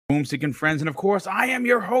Boomstick and Friends. And of course, I am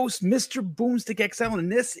your host, Mr. Boomstick XL.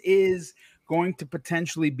 And this is going to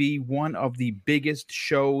potentially be one of the biggest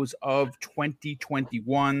shows of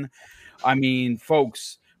 2021. I mean,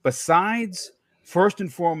 folks, besides first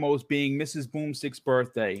and foremost being Mrs. Boomstick's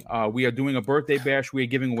birthday, we are doing a birthday bash. We are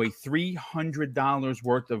giving away $300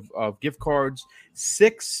 worth of gift cards,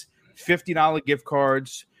 six $50 gift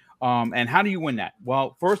cards. And how do you win that?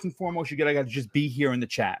 Well, first and foremost, you gotta just be here in the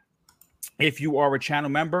chat. If you are a channel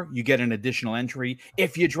member, you get an additional entry.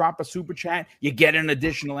 If you drop a super chat, you get an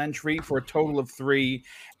additional entry for a total of 3.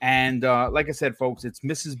 And like I said, folks, it's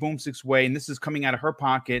Mrs. Boomstick's way, and this is coming out of her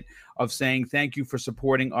pocket of saying thank you for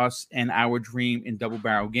supporting us and our dream in Double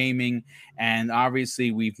Barrel Gaming. And obviously,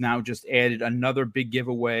 we've now just added another big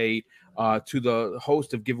giveaway to the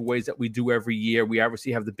host of giveaways that we do every year. We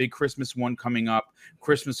obviously have the big Christmas one coming up,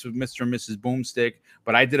 Christmas with Mr. and Mrs. Boomstick.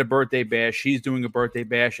 But I did a birthday bash. She's doing a birthday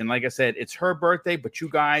bash. And like I said, it's her birthday, but you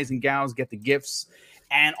guys and gals get the gifts.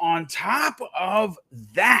 And on top of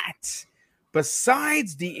that,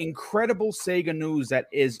 besides the incredible Sega news that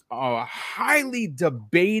is a highly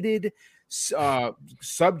debated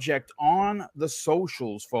subject on the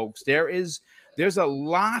socials, folks, there's a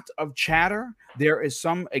lot of chatter. There is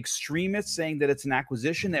some extremists saying that it's an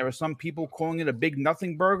acquisition. There are some people calling it a big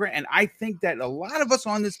nothing burger. And I think that a lot of us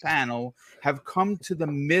on this panel have come to the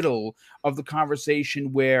middle of the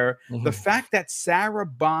conversation where the fact that Sarah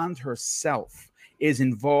Bond herself is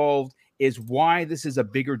involved is why this is a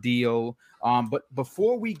bigger deal. But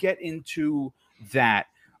before we get into that,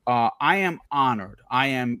 I am honored. I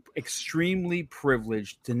am extremely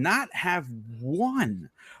privileged to not have one,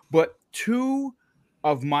 but 2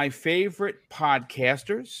 of my favorite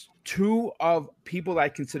podcasters, 2 of people I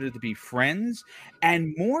consider to be friends,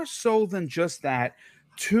 and more so than just that,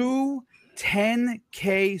 2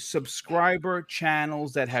 10K subscriber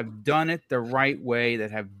channels that have done it the right way,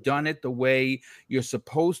 that have done it the way you're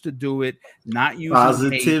supposed to do it, not using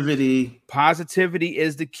positivity. hate. Positivity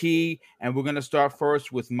is the key. And we're going to start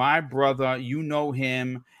first with my brother. You know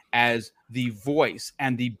him as the voice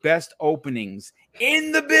and the best openings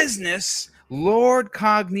in the business, Lord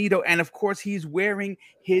Cognito. And of course, he's wearing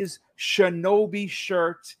his Shinobi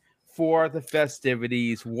shirt for the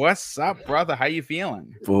festivities. What's up, brother? How you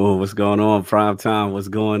feeling? Oh, what's going on? Prime time. What's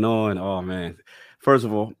going on? Oh man. First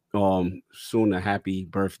of all, soon a happy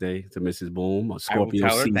birthday to Mrs. Boom. Scorpio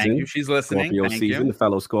season. Thank you. She's listening. Scorpio Thank season. you. The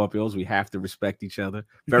fellow Scorpios, we have to respect each other.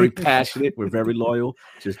 Very passionate. We're very loyal.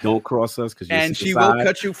 Just don't cross us because she will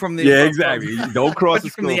cut you from the exactly. Don't cross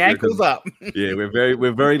us from the ankles up. Yeah,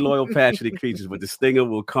 we're very loyal, passionate creatures, but the stinger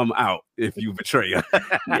will come out if you betray her.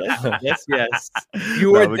 yes.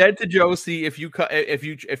 You are dead to Josie if you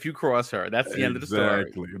cross her. That's the end of the story.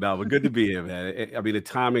 Exactly. No, but good to be here, man. I mean, the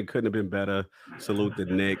timing couldn't have been better. Salute to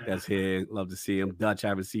Nick that's here. Love to see him. Dutch, I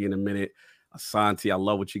haven't seen you in a minute. Asante, I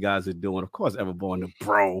love what you guys are doing. Of course, Everborn, the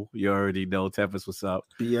bro. You already know. Tempest, what's up?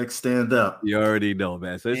 BX, stand up. You already know,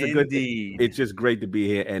 man. So it's Indeed. It's just great to be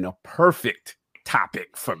here and a perfect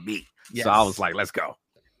topic for me. Yes. So I was like, let's go.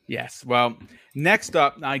 Yes. Well, next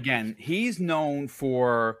up, again, he's known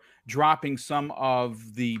for dropping some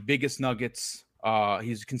of the biggest nuggets.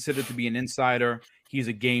 He's considered to be an insider. He's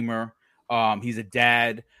a gamer. He's a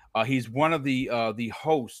dad. He's one of the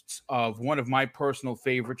hosts of one of my personal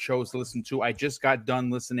favorite shows to listen to. I just got done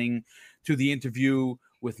listening to the interview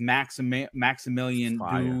with Maximilian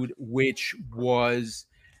Dood, which was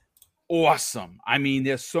awesome. I mean,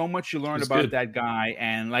 there's so much you learn about that guy.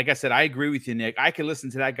 And like I said, I agree with you, Nick. I could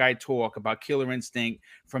listen to that guy talk about Killer Instinct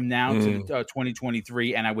from now to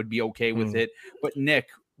 2023, and I would be okay with it. But Nick,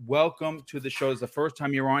 welcome to the show. It's the first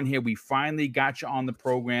time you're on here. We finally got you on the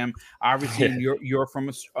program. Obviously, you're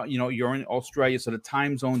from you're in Australia, so the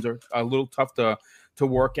time zones are a little tough to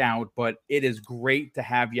work out. But it is great to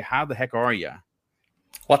have you. How the heck are you?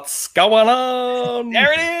 What's going on?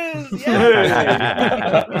 There it is.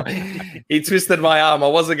 Yeah. He twisted my arm. I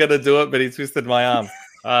wasn't going to do it, but he twisted my arm.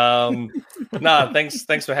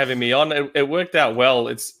 Thanks for having me on. It worked out well.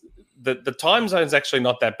 It's the time zone's actually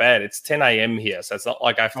not that bad. It's 10 a.m. here, so it's not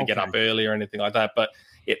like I have to get up early or anything like that. But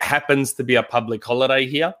it happens to be a public holiday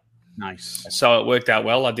here. Nice. So it worked out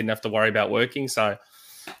well. I didn't have to worry about working. So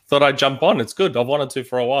thought I'd jump on. It's good. I've wanted to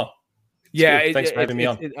for a while. Thanks for having me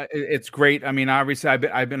on. It's great. I mean, obviously,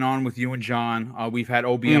 I've been on with you and John. We've had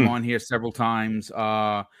OBM on here several times,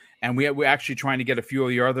 and we're actually trying to get a few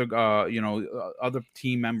of your other other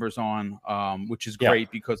team members on, which is great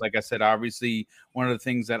because, like I said, obviously, one of the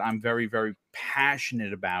things that I'm very, very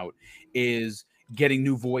passionate about is getting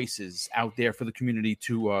new voices out there for the community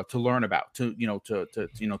to learn about, to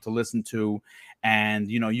listen to. And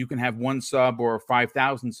you can have 1 sub or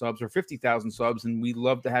 5,000 subs or 50,000 subs, and we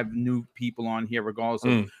love to have new people on here regardless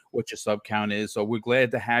of what your sub count is. So we're glad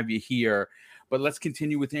to have you here. But let's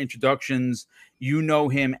continue with the introductions. You know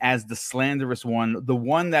him as the slanderous one. The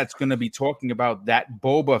one that's going to be talking about that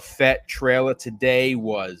Boba Fett trailer today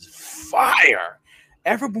was fire.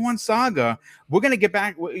 Everborn Saga. We're going to get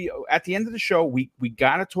back at the end of the show. We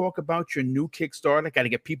got to talk about your new Kickstarter. Got to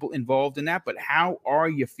get people involved in that. But how are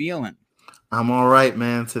you feeling? I'm all right,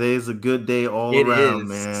 man. Today is a good day all around,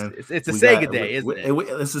 man. It's a Sega day, isn't it?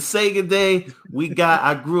 It's a Sega day.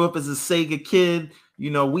 I grew up as a Sega kid. We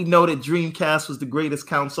know that Dreamcast was the greatest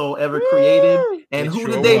console ever created. And who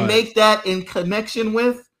did they make that in connection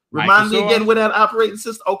with? Remind me again with that operating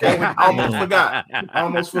system. Okay, I almost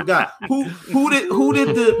forgot. Who did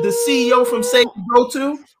the CEO from Sega go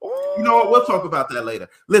to? You know what? We'll talk about that later.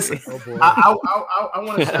 Listen, I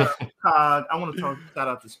want to shout out to Todd. I want to shout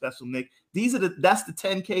out to Special Nick. That's the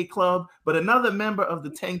 10K club, but another member of the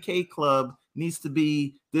 10K club needs to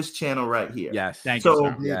be this channel right here. Yes, thank you.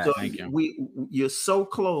 Sir. Yeah, thank you. You're so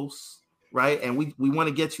close. Right, and we want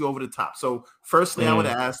to get you over the top. So, firstly, I would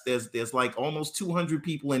ask. There's like almost 200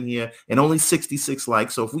 people in here, and only 66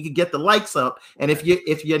 likes. So, if we could get the likes up, and if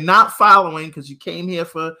you're not following because you came here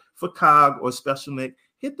for COG or Special Nick,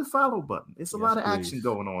 hit the follow button. It's a lot of action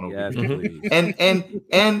going on over here.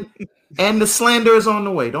 And the slander is on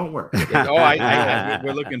the way. Don't worry.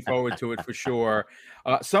 We're looking forward to it for sure.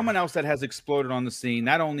 Someone else that has exploded on the scene,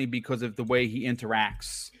 not only because of the way he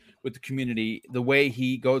interacts with the community, the way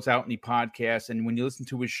he goes out and he podcasts, and when you listen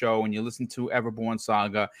to his show and you listen to Everborn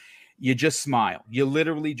Saga, you just smile. You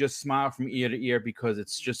literally just smile from ear to ear because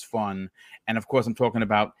it's just fun. And of course, I'm talking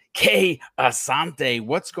about Kay Asante.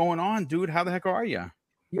 What's going on, dude? How the heck are you?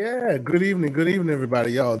 Yeah, good evening,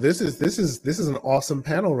 everybody. Yo, this is an awesome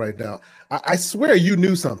panel right now. I swear you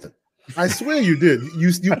knew something. I swear you did.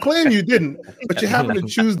 You claim you didn't, but you happen to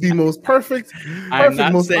choose the most perfect,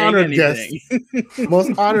 most honored guest.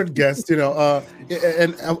 Most honored guest,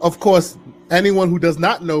 and of course, anyone who does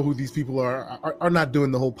not know who these people are not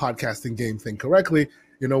doing the whole podcasting game thing correctly.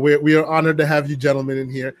 We are honored to have you gentlemen in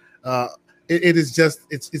here. It's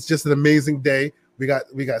just an amazing day. We got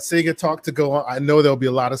Sega talk to go on. I know there'll be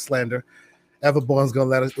a lot of slander. Everborn's gonna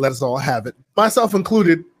let us all have it, myself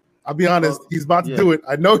included. I'll be honest, he's about to do it.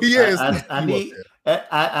 I know he is. I need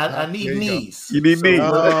knees. You need knees.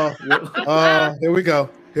 Here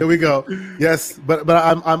we go. Yes, but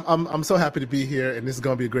I'm so happy to be here, and this is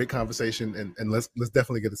going to be a great conversation. And let's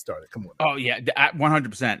definitely get it started. Come on. Oh yeah,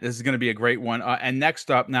 100%. This is going to be a great one. And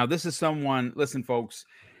next up, now this is someone. Listen, folks,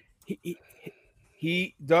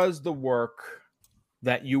 he does the work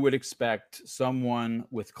that you would expect someone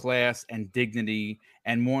with class and dignity,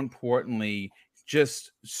 and more importantly,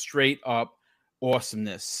 just straight up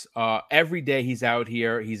awesomeness. Every day he's out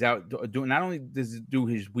here. He's out doing, not only does he do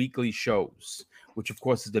his weekly shows, which of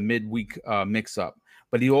course is the midweek mix up,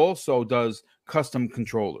 but he also does custom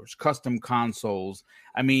controllers, custom consoles.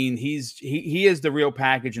 I mean, he is the real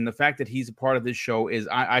package, and the fact that he's a part of this show is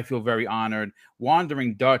I feel very honored.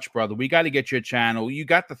 Wandering Dutch, brother, we got to get your channel. You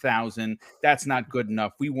got the 1,000. That's not good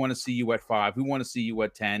enough. We want to see you at 5. We want to see you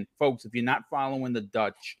at 10. Folks, if you're not following the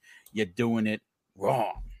Dutch, you're doing it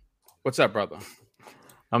wrong. What's up, brother?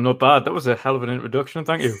 I'm not bad. That was a hell of an introduction.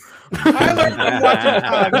 Thank you. Well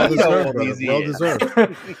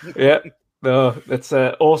deserved. Yeah. No, it's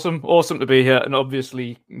awesome to be here, and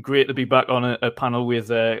obviously great to be back on a panel with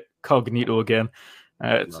Cognito again.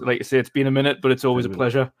 It's like I say, it's been a minute, but it's always a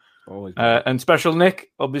pleasure. And Special Nick,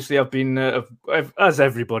 obviously, I've been as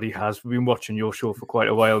everybody has. We've been watching your show for quite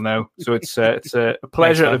a while now, so it's a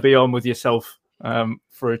pleasure to be on with yourself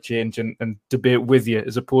for a change and debate with you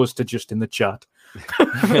as opposed to just in the chat.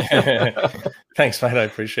 Thanks, mate. I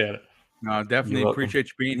appreciate it. No, definitely appreciate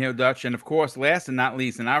you being here, Dutch. And of course, last and not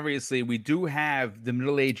least, and obviously we do have the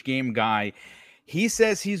middle-aged game guy. He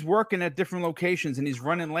says he's working at different locations and he's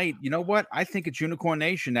running late. You know what? I think it's Unicorn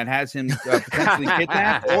Nation that has him potentially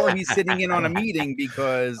kidnapped, or he's sitting in on a meeting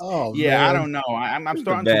because, I don't know. I'm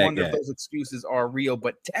starting to wonder if those excuses are real.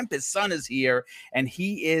 But Tempest Son is here, and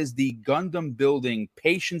he is the Gundam building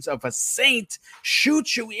Patience of a Saint,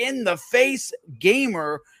 shoot you in the face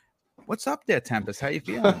gamer. What's up there, Tempest? How you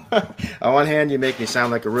feeling? On one hand, you make me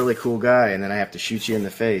sound like a really cool guy, and then I have to shoot you in the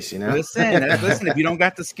face, you know? Listen, if you don't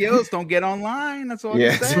got the skills, don't get online. That's all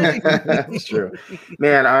I'm saying. That's true.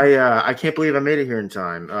 Man, I can't believe I made it here in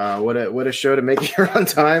time. What a show to make it here on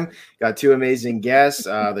time. Got 2 amazing guests.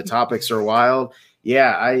 The topics are wild.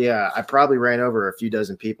 Yeah, I probably ran over a few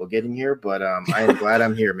dozen people getting here, but I am glad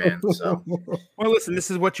I'm here, man. So, well, listen,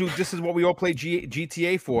 this is what we all play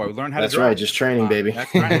GTA for. Learn how that's to drive. right, just training, baby.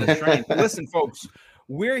 That's right, that's training. Listen, folks,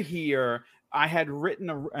 we're here. I had written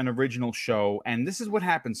an original show, and this is what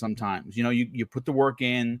happens sometimes. You know, you put the work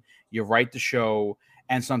in, you write the show,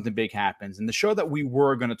 and something big happens. And the show that we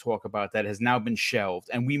were going to talk about that has now been shelved,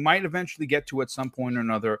 and we might eventually get to at some point or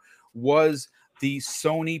another, was the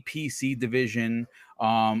Sony PC division.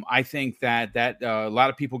 I think that a lot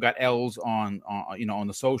of people got L's on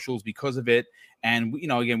the socials because of it. And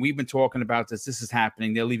again, we've been talking about this. This is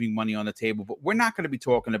happening. They're leaving money on the table, but we're not going to be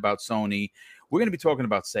talking about Sony. We're going to be talking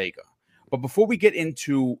about Sega. But before we get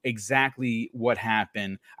into exactly what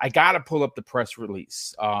happened, I got to pull up the press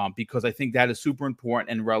release because I think that is super important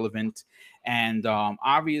and relevant. And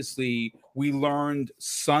obviously, we learned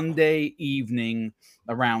Sunday evening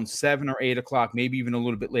around 7 or 8 o'clock, maybe even a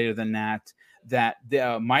little bit later than that, that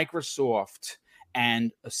Microsoft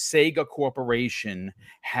and Sega Corporation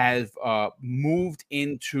have moved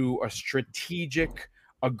into a strategic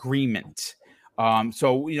agreement.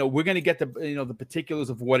 So we're going to get the particulars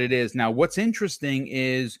of what it is. Now, what's interesting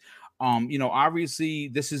is, obviously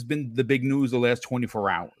this has been the big news the last 24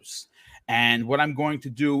 hours. And what I'm going to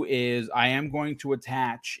do is I am going to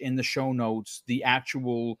attach in the show notes the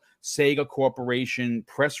actual Sega Corporation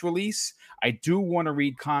press release. I do want to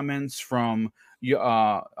read comments from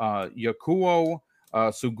Yakuo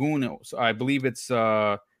Suguno. So I believe it's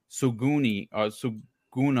Suguno.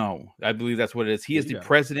 I believe that's what it is. He is the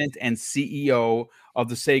president and CEO of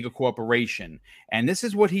the Sega Corporation. And this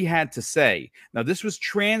is what he had to say. Now, this was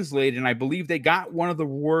translated, and I believe they got one of the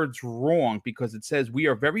words wrong because it says, "We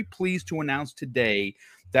are very pleased to announce today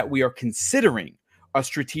that we are considering a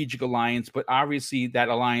strategic alliance," but obviously that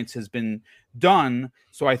alliance has been done.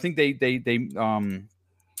 So I think they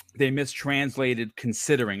mistranslated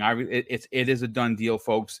considering. It is a done deal,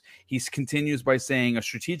 folks. He continues by saying a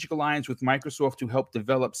strategic alliance with Microsoft to help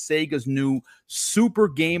develop Sega's new Super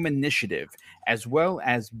Game Initiative, as well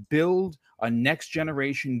as build a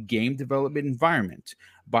next-generation game development environment.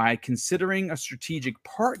 By considering a strategic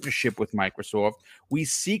partnership with Microsoft, we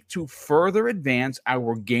seek to further advance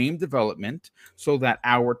our game development so that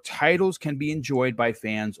our titles can be enjoyed by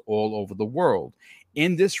fans all over the world.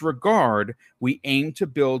 In this regard, we aim to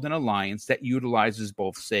build an alliance that utilizes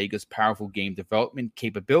both Sega's powerful game development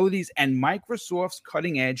capabilities and Microsoft's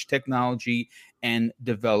cutting-edge technology and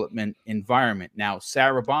development environment. Now,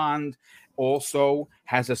 Sarah Bond also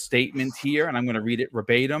has a statement here, and I'm going to read it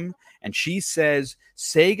verbatim. And she says,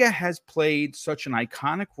 Sega has played such an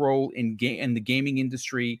iconic role in the gaming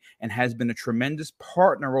industry and has been a tremendous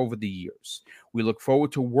partner over the years. We look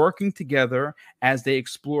forward to working together as they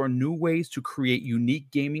explore new ways to create unique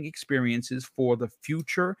gaming experiences for the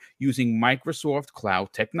future using Microsoft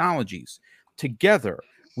Cloud technologies. Together,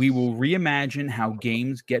 we will reimagine how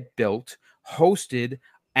games get built, hosted,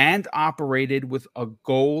 and operated with a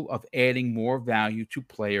goal of adding more value to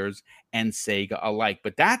players and Sega alike.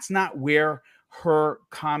 But that's not where her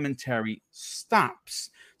commentary stops.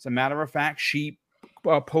 As a matter of fact, she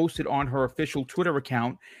posted on her official Twitter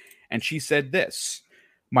account, and she said this: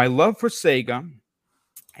 "My love for Sega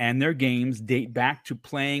and their games date back to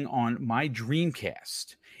playing on my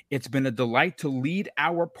Dreamcast. It's been a delight to lead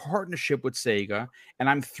our partnership with Sega, and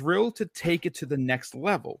I'm thrilled to take it to the next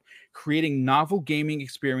level, creating novel gaming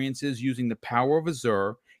experiences using the power of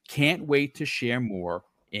Azure. Can't wait to share more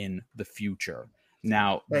in the future."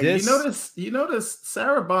 Now, hey, you notice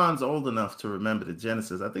Sarah Bond's old enough to remember the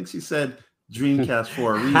Genesis. I think she said Dreamcast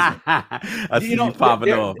for a reason. I see you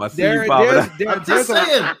popping off. I see you popping off. I'm just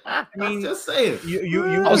saying. I mean, just saying.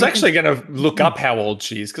 I was actually going to look up how old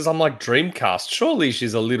she is because I'm like, Dreamcast. Surely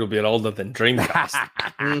she's a little bit older than Dreamcast.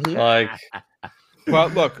 Like, well,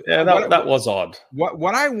 look, yeah, that was odd.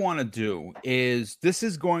 What I want to do is, this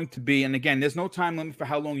is going to be, and again, there's no time limit for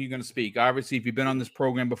how long you're going to speak. Obviously, if you've been on this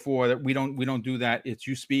program before, that we don't do that. It's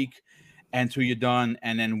you speak until you're done,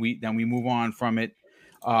 and then we move on from it.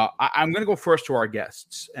 I'm going to go first to our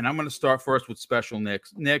guests, and I'm going to start first with Special Nick.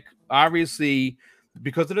 Nick, obviously,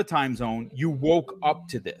 because of the time zone, you woke up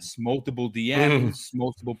to this. Multiple DMs,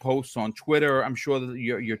 multiple posts on Twitter. I'm sure that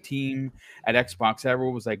your team at Xbox Ever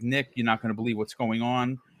was like, Nick, you're not going to believe what's going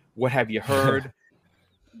on. What have you heard?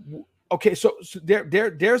 Okay, so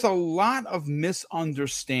there's a lot of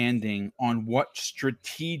misunderstanding on what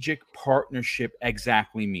strategic partnership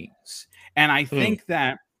exactly means. And I think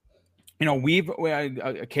that, we've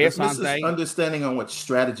Chaos understanding on what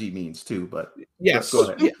strategy means too, but yes,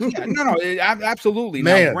 go ahead. No, absolutely.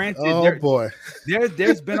 Man, now, granted, boy,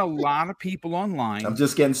 there's been a lot of people online. I'm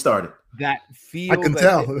just getting started. that feel I can that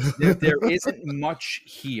tell that there isn't much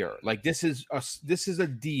here. Like this is a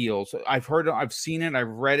deal. So I've seen it, I've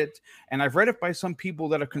read it, and I've read it by some people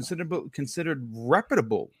that are considered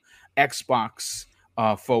reputable Xbox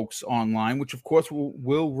folks online, which of course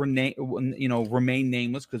will remain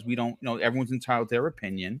nameless because we don't know. Everyone's entitled to their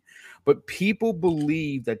opinion, but people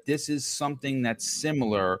believe that this is something that's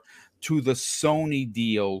similar to the Sony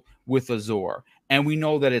deal with Azure, and we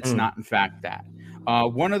know that it's not in fact that.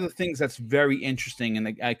 One of the things that's very interesting,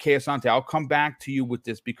 and Kay Asante, I'll come back to you with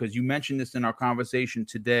this because you mentioned this in our conversation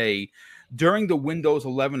today during the Windows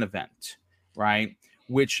 11 event, right?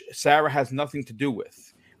 Which Sarah has nothing to do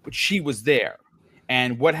with, but she was there.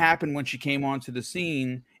 And what happened when she came onto the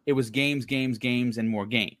scene? It was games, and more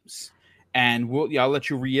games. And I'll let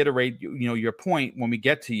you reiterate, your point when we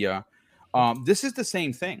get to you. This is the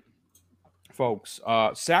same thing, folks.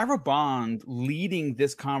 Sarah Bond leading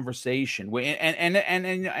this conversation,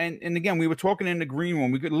 and again, we were talking in the green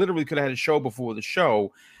room. We could have had a show before the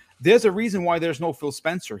show. There's a reason why there's no Phil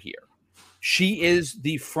Spencer here. She is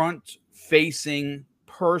the front-facing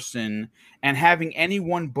person, and having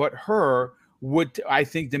anyone but her would, I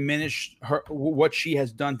think, diminish what she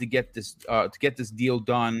has done to get this deal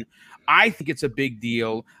done. I think it's a big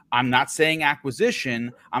deal. I'm not saying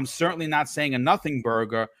acquisition. I'm certainly not saying a nothing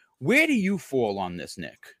burger. Where do you fall on this,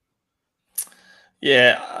 Nick?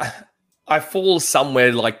 Yeah, I fall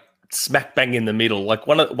somewhere like smack bang in the middle. Like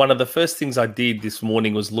one of the first things I did this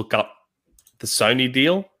morning was look up the Sony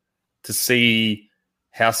deal to see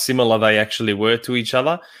how similar they actually were to each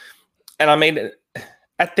other. And I mean,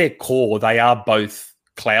 at their core, they are both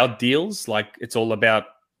cloud deals. Like it's all about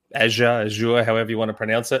Azure, however you want to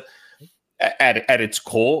pronounce it, at its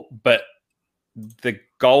core. But the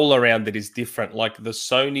goal around it is different. Like the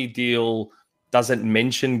Sony deal doesn't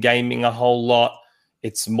mention gaming a whole lot.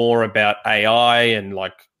 It's more about AI and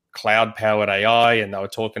like cloud-powered AI. And they were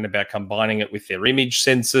talking about combining it with their image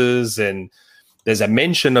sensors. And there's a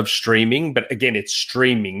mention of streaming, but again, it's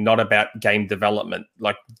streaming, not about game development.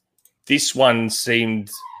 Like this one seemed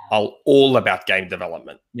all about game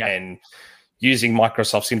development and using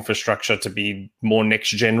Microsoft's infrastructure to be more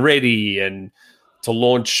next-gen ready and to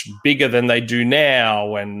launch bigger than they do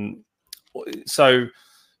now. And so,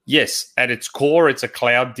 yes, at its core, it's a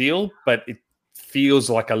cloud deal, but it feels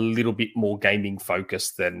like a little bit more gaming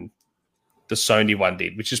focused than the Sony one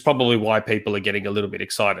did, which is probably why people are getting a little bit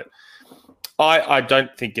excited. I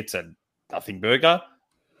don't think it's a nothing burger.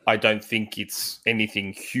 I don't think it's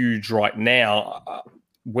anything huge right now.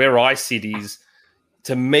 Where I sit is,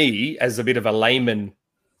 to me, as a bit of a layman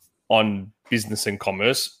on business and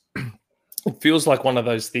commerce, it feels like one of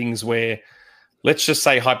those things where, let's just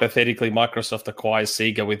say hypothetically, Microsoft acquires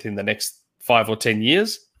Sega within the next 5 or 10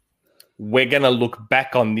 years. We're going to look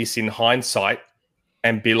back on this in hindsight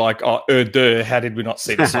and be like, how did we not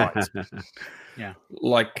see the signs? Yeah.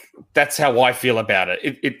 Like, that's how I feel about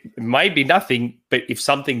it. It may be nothing, but if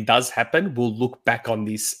something does happen, we'll look back on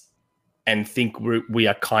this and think we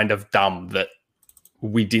are kind of dumb that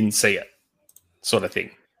we didn't see it, sort of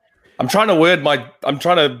thing. I'm trying to word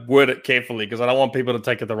it carefully because I don't want people to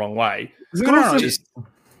take it the wrong way.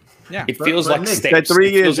 It feels like Nick, steps. 3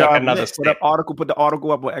 years, it feels like another step. Put the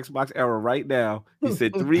article up on Xbox Era right now. He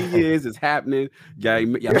said 3 years is happening. But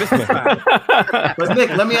Nick,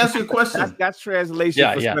 let me ask you a question. That's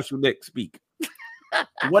translation for special Nick speak.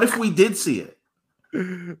 What if we did see it?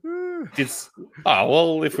 If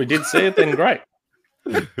we did see it, then great.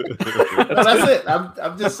 That's it.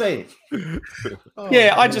 I'm just saying.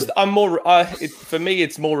 I'm more. For me,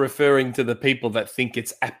 it's more referring to the people that think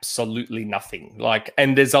it's absolutely nothing. Like,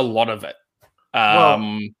 and there's a lot of it.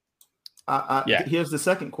 Here's the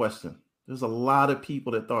second question. There's a lot of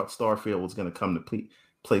people that thought Starfield was going to come to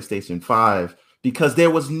PlayStation 5 because there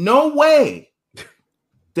was no way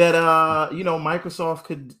that Microsoft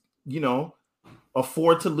could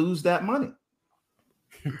afford to lose that money.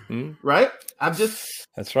 Right?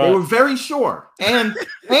 That's right. They were very sure. And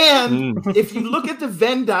if you look at the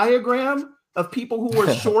Venn diagram of people who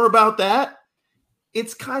were sure about that,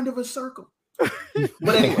 it's kind of a circle.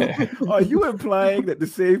 But anyway, are you implying that the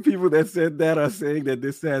same people that said that are saying that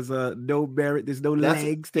this has no merit, there's no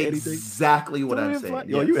legs to anything? Exactly what I'm saying.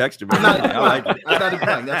 Yes. You extra, man. I'm not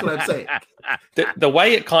implying. That's what I'm saying. The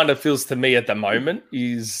way it kind of feels to me at the moment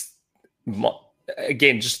is,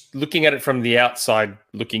 again, just looking at it from the outside,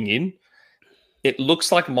 looking in, it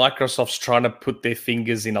looks like Microsoft's trying to put their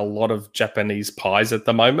fingers in a lot of Japanese pies at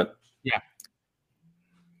the moment. Yeah.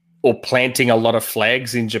 Or planting a lot of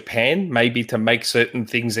flags in Japan, maybe to make certain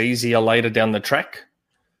things easier later down the track.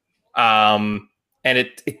 And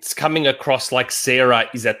it's coming across like Sarah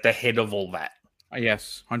is at the head of all that.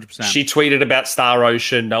 Yes, 100%. She tweeted about Star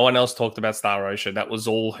Ocean. No one else talked about Star Ocean. That was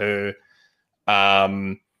all her. I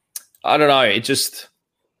don't know. It just,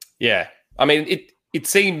 yeah. I mean, it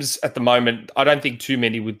seems at the moment, I don't think too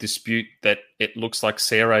many would dispute that it looks like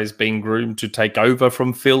Sarah is being groomed to take over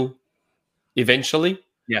from Phil eventually.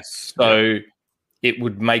 Yes. So it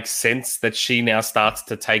would make sense that she now starts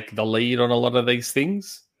to take the lead on a lot of these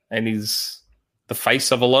things and is the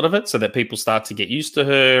face of a lot of it, so that people start to get used to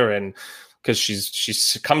her, and because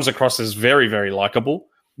she comes across as very, very likable.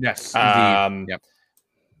 Yes, indeed. Yep.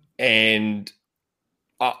 And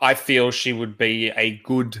I feel she would be a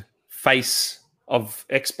good face of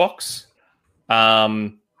Xbox.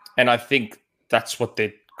 And I think that's what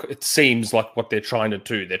it seems like what they're trying to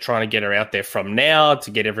do. They're trying to get her out there from now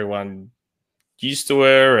to get everyone used to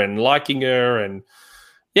her and liking her. And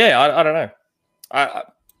yeah, I don't know.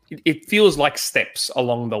 It feels like steps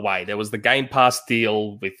along the way. There was the Game Pass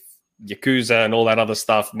deal with Yakuza and all that other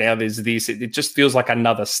stuff. Now there's this. It just feels like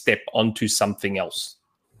another step onto something else.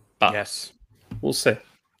 But yes, we'll see.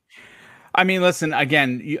 I mean, listen,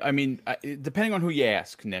 again, depending on who you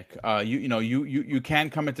ask, Nick, you can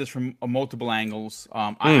come at this from multiple angles.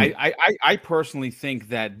 I personally think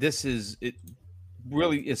that this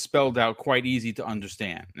really is spelled out quite easy to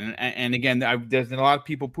understand. And again, there's a lot of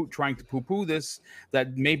people trying to poo-poo this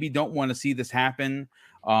that maybe don't want to see this happen.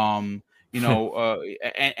 And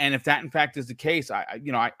if that in fact is the case,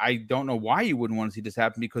 I don't know why you wouldn't want to see this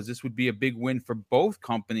happen, because this would be a big win for both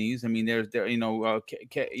companies. I mean,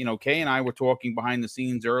 Kay and I were talking behind the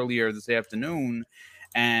scenes earlier this afternoon,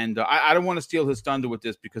 and I don't want to steal his thunder with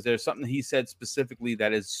this, because there's something he said specifically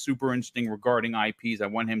that is super interesting regarding IPs. I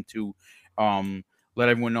want him to let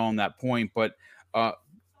everyone know on that point. But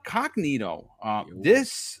Cognito,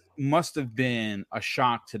 this must have been a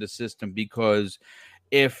shock to the system, because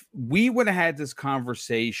if we would have had this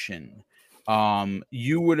conversation,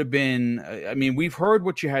 you would have been. I mean, we've heard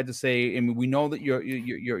what you had to say, and we know that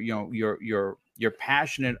you're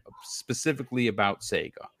passionate specifically about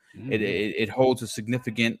Sega. Mm-hmm. It holds a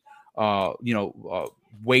significant,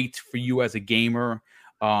 weight for you as a gamer.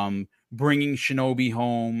 Bringing Shinobi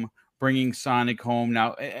home, bringing Sonic home.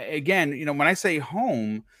 Now, again, when I say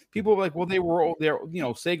home, people are like, well, they were all there.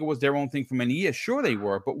 Sega was their own thing for many years. Sure, they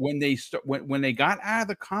were. But when they got out of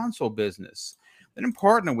the console business, they didn't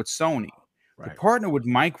partner with Sony. Right. They partnered with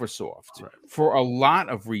Microsoft for a lot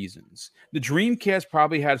of reasons. The Dreamcast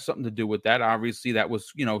probably had something to do with that. Obviously, that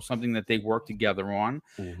was something that they worked together on.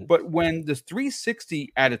 Mm-hmm. But when the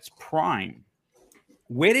 360 at its prime,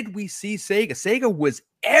 where did we see Sega? Sega was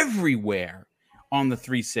everywhere on the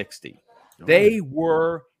 360. They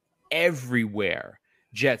were everywhere.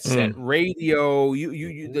 Jet Set Radio.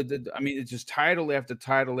 It's just title after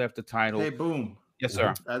title after title. Hey, Boom. Yes,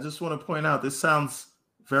 sir. I just want to point out, this sounds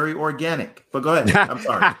very organic, but go ahead. I'm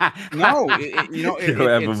sorry. No,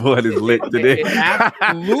 everyone is lit today. It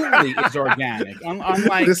absolutely is organic.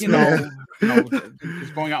 Unlike just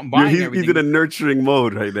going out and buying everything. He's in a nurturing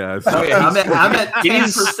mode right now. So. I'm at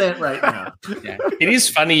 10% right now. Yeah. It is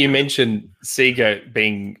funny you mentioned Sega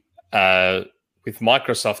being with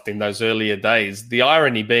Microsoft in those earlier days. The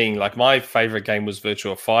irony being, like, my favorite game was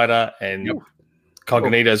Virtua Fighter, and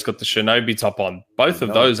Cognito's got the Shinobi top on. Both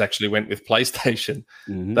of those actually went with PlayStation.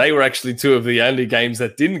 Mm-hmm. They were actually two of the only games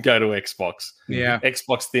that didn't go to Xbox. Yeah,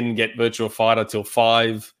 Xbox didn't get Virtua Fighter till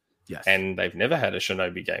 5, and they've never had a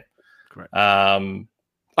Shinobi game. Correct.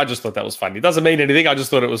 I just thought that was funny. It doesn't mean anything. I just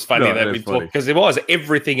thought it was funny that we talked, because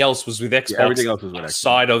everything else was with Xbox. Everything else was with Xbox.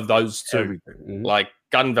 Outside of those two, mm-hmm. like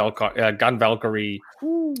Gun Valkyrie,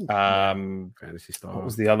 Fantasy Star. What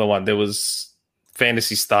was the other one? There was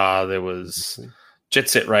Fantasy Star. There was Jet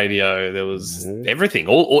Set Radio. There was everything.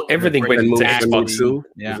 Everything went into Xbox.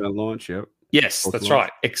 Yeah, launch. Yep. Yes, that's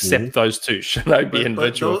right. Except those two, Shinobi and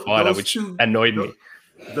Virtua Fighter, which annoyed me.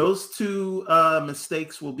 Those two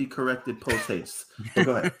mistakes will be corrected post haste.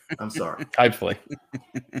 Go ahead. I'm sorry. Hopefully.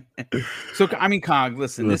 So, I mean, Cog,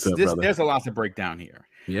 listen, there's a lot to break down here.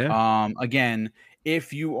 Yeah. Again,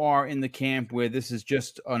 if you are in the camp where this is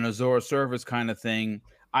just an Azure service kind of thing,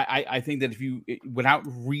 I think that without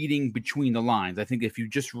reading between the lines, I think if you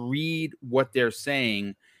just read what they're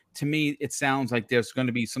saying, to me, it sounds like there's going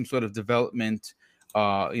to be some sort of development,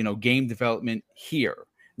 game development here.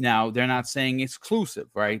 Now, they're not saying exclusive,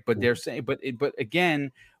 right? But they're saying, but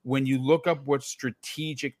again, when you look up what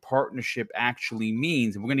strategic partnership actually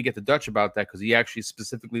means, and we're going to get to Dutch about that because he actually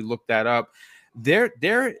specifically looked that up.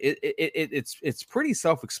 It's pretty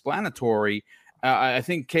self-explanatory. I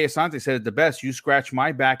think Kay Asante said it the best. You scratch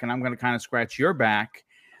my back, and I'm going to kind of scratch your back.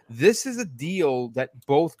 This is a deal that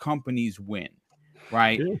both companies win,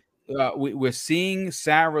 right? Yeah. We're seeing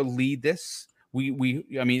Sarah lead this. I mean,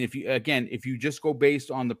 if you just go based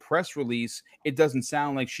on the press release, it doesn't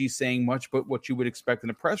sound like she's saying much but what you would expect in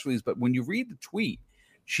a press release. But when you read the tweet,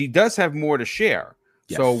 she does have more to share.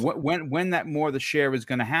 Yes. So when that more the share is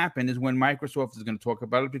going to happen is when Microsoft is going to talk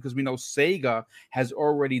about it, because we know Sega has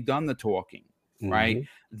already done the talking, right?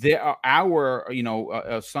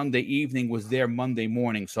 Our Sunday evening was their Monday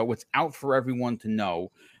morning, so it's out for everyone to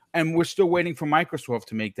know. And we're still waiting for Microsoft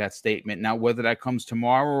to make that statement. Now, whether that comes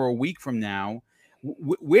tomorrow or a week from now,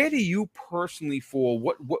 where do you personally fall?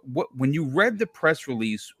 What when you read the press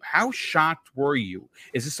release, how shocked were you?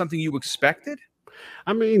 Is this something you expected?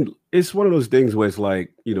 I mean, it's one of those things where it's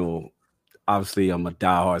like, obviously I'm a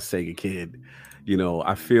diehard Sega kid.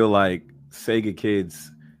 I feel like Sega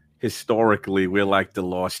kids, historically, we're like the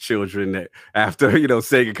lost children that after,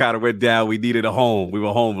 Sega kind of went down, we needed a home. We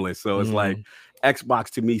were homeless. So it's like, Xbox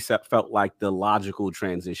to me felt like the logical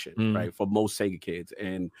transition, right, for most Sega kids.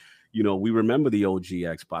 And, we remember the OG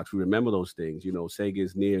Xbox. We remember those things. Sega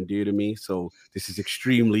is near and dear to me. So this is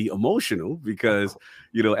extremely emotional because,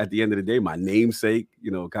 at the end of the day, my namesake,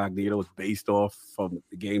 Cognito is based off from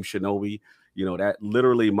the game Shinobi. That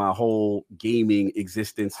literally my whole gaming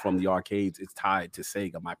existence from the arcades is tied to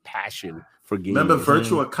Sega. My passion for gaming. Remember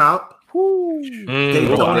Virtua Cop?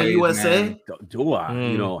 Daytona USA? Do I?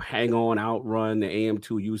 Hang On, Outrun, the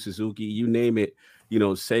AM2, Yu Suzuki, you name it.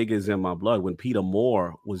 Sega's in my blood. When Peter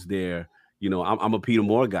Moore was there, I'm a Peter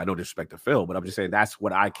Moore guy. No disrespect to Phil, but I'm just saying that's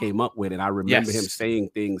what I came up with. And I remember him saying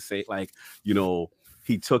things,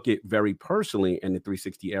 he took it very personally in the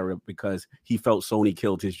 360 era because he felt Sony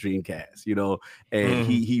killed his Dreamcast, and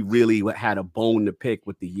he really had a bone to pick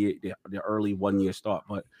with the early 1 year start.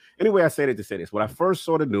 But anyway, I said it to say this. When I first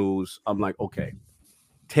saw the news, I'm like, okay,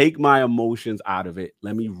 take my emotions out of it.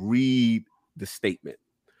 Let me read the statement.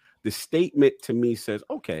 The statement to me says,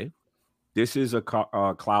 okay, this is a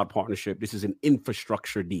cloud partnership. This is an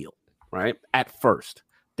infrastructure deal, right? At first,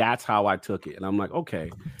 that's how I took it. And I'm like,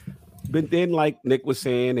 okay. But then, like Nick was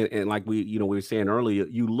saying, and like we were saying earlier,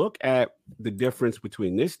 you look at the difference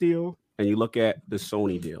between this deal and you look at the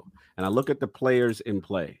Sony deal. And I look at the players in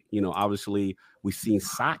play. Obviously, we've seen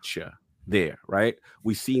Satya there, right?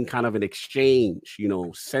 We've seen kind of an exchange,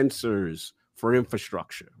 sensors for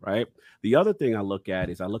infrastructure, right? The other thing I look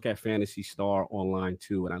at is I look at Phantasy Star Online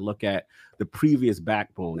 2, and I look at the previous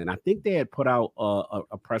Backbone. And I think they had put out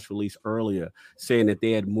a press release earlier saying that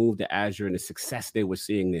they had moved to Azure and the success they were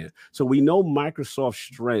seeing there. So we know Microsoft's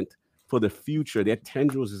strength for the future, their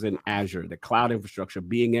tendrils is in Azure, the cloud infrastructure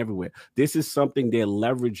being everywhere. This is something they're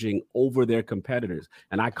leveraging over their competitors.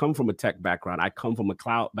 And I come from a tech background. I come from a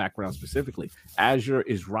cloud background specifically. Azure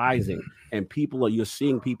is rising, and you're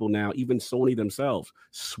seeing people now, even Sony themselves,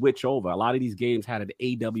 switch over. A lot of these games had an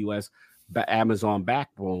AWS Amazon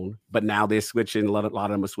backbone, but now they're switching. A lot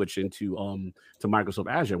of them are switching to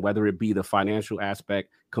Microsoft Azure, whether it be the financial aspect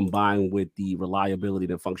combined with the reliability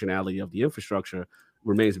and functionality of the infrastructure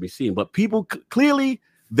remains to be seen. But people clearly,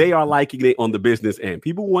 they are liking it on the business end.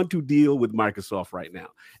 People want to deal with Microsoft right now.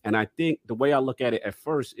 And I think the way I look at it at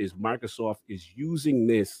first is Microsoft is using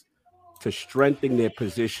this to strengthen their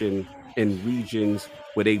position in regions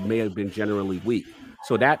where they may have been generally weak.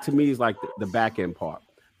 So that to me is like the back end part.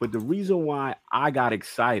 But the reason why I got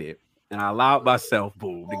excited and I allowed myself,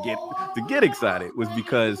 to get excited was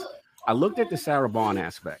because I looked at the Sarah Bond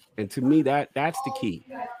aspect, and to me that's the key,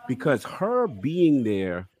 because her being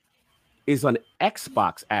there is an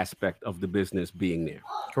Xbox aspect of the business being there.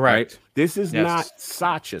 Correct. Right? This is not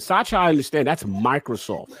Satya. Satya, I understand, that's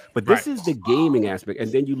Microsoft, but this is the gaming aspect.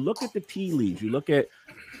 And then you look at the tea leaves, you look at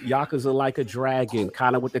Yakuza Like a Dragon,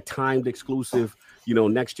 kind of with the timed exclusive,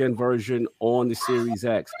 next gen version on the Series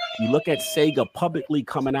X. You look at Sega publicly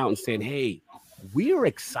coming out and saying, hey, we're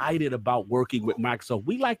excited about working with Microsoft.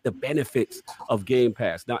 We like the benefits of Game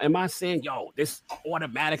Pass. Now, am I saying, this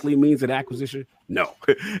automatically means an acquisition? No.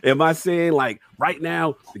 Am I saying, like, right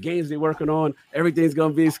now, the games they're working on, everything's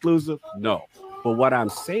going to be exclusive? No. But what I'm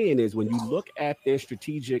saying is when you look at their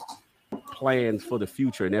strategic plans for the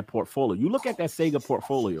future in their portfolio, you look at that Sega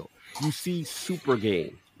portfolio, you see Super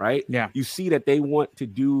Game, right? Yeah. You see that they want to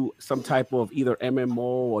do some type of either MMO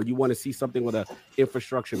or you want to see something with an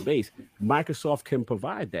infrastructure base. Microsoft can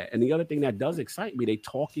provide that. And the other thing that does excite me, they're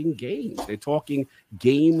talking games. They're talking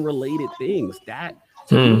game-related things. That,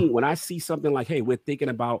 to me, when I see something like, hey, we're thinking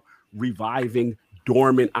about reviving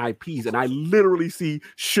dormant IPs, and I literally see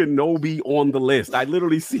Shinobi on the list. I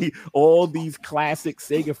literally see all these classic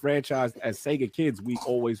Sega franchises as Sega kids we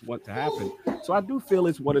always want to happen. So I do feel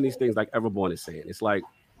it's one of these things like Everborn is saying. It's like,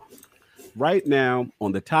 right now,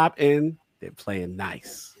 on the top end, they're playing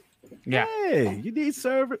nice. Yeah. Hey, you need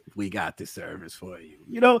service? We got the service for you.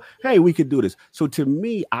 You know, hey, we could do this. So to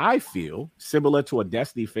me, I feel similar to a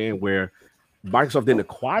Destiny fan where Microsoft didn't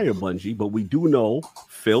acquire Bungie, but we do know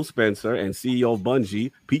Phil Spencer and CEO of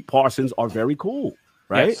Bungie, Pete Parsons, are very cool,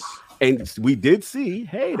 right? Yes. And we did see,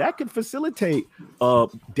 hey, that could facilitate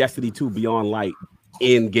Destiny 2 Beyond Light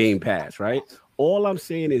in Game Pass, right? All I'm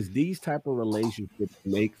saying is these type of relationships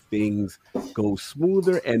make things go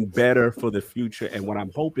smoother and better for the future. And what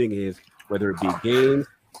I'm hoping is whether it be games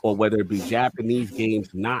or whether it be Japanese games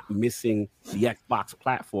not missing the Xbox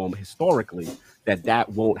platform historically, that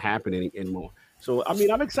won't happen anymore. So, I mean,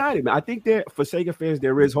 I'm excited, man. I think that for Sega fans,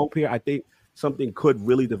 there is hope here. I think something could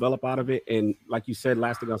really develop out of it. And like you said,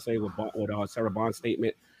 last thing I'll say with Sarah Bond's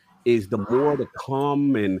statement is the more to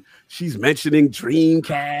come, and she's mentioning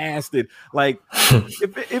Dreamcast, and like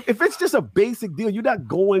if it's just a basic deal, you're not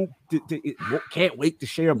going to can't wait to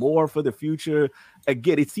share more for the future.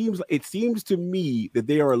 Again, it seems to me that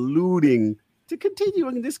they are alluding to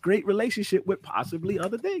continuing this great relationship with possibly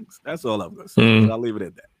other things. That's all I'm going to say. I'll leave it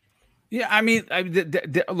at that. Yeah, I mean,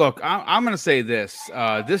 look, I'm going to say this.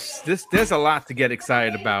 This there's a lot to get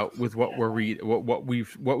excited about with what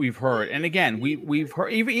we've heard. And again, we've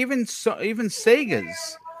heard even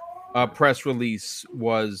Sega's press release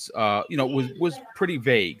was pretty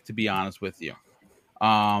vague, to be honest with you.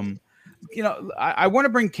 I want to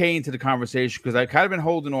bring Kay into the conversation because I kind of been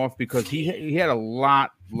holding off because he had a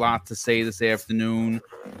lot to say this afternoon.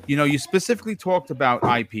 You specifically talked about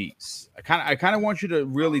IPs. I kind of want you to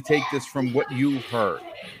really take this from what you've heard,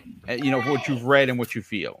 what you've read and what you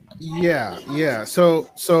feel. Yeah.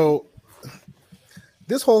 So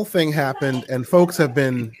this whole thing happened, and folks have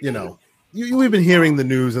been, we've been hearing the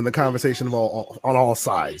news and the conversation on all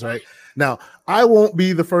sides, right? Now, I won't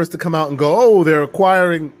be the first to come out and go, oh, they're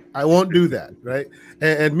acquiring. I won't do that, right?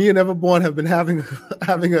 And me and Everborn have been having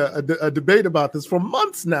a debate about this for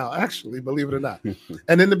months now, actually, believe it or not.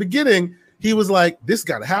 And in the beginning, he was like, this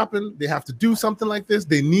got to happen. They have to do something like this.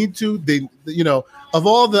 They need to. Of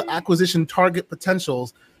all the acquisition target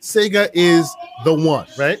potentials, Sega is the one,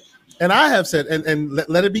 right? And I have said, and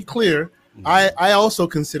let it be clear, I also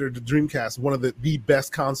consider the Dreamcast one of the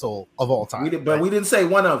best console of all time. But we didn't say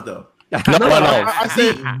one of, though. I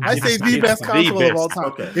say the best console of all time.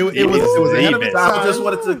 Okay. It was ahead of its time. I just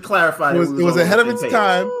wanted to clarify. It was ahead of its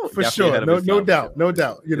time for sure. No doubt.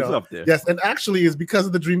 Yes, and actually, it's because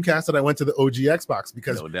of the Dreamcast that I went to the OG Xbox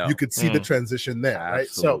because you could see the transition there, right?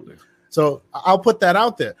 So I'll put that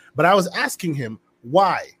out there. But I was asking him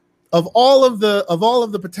why, of all of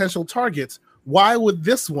the potential targets, why would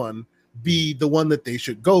this one be the one that they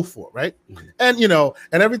should go for, right? And and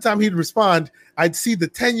every time he'd respond, I'd see the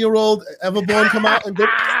 10-year-old Everborn come out and go,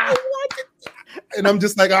 and I'm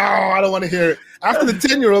just like, I don't want to hear it. After the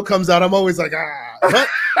 10-year-old comes out, I'm always like, But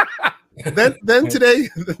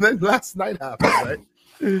then last night happened, right?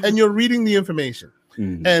 And you're reading the information,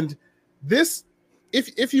 and this,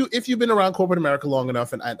 if you've been around corporate America long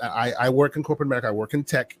enough, and I work in corporate America, I work in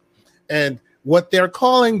tech, and what they're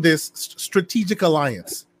calling this strategic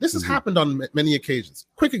alliance. This has happened on many occasions.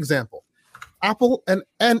 Quick example: Apple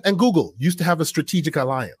and Google used to have a strategic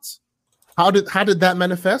alliance. How did that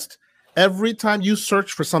manifest? Every time you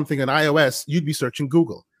search for something in iOS, you'd be searching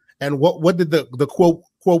Google. And what did the Quo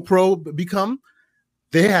Pro become?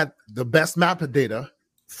 They had the best map data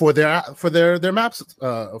for their maps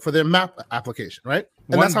for their map application, right?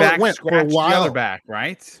 And One that's how it went for a while. The other back,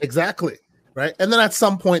 right? Exactly. Right. And then at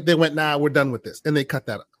some point they went, we're done with this. And they cut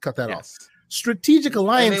that off. Strategic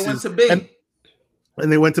alliances. And they went to Bing.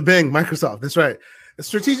 And they went to Bing, Microsoft. That's right.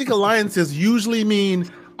 Strategic alliances usually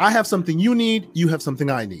mean I have something you need, you have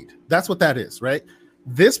something I need. That's what that is, right?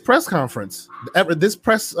 This press conference,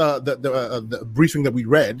 the briefing that we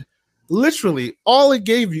read, literally all it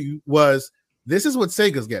gave you was, this is what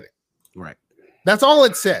Sega's getting. Right. That's all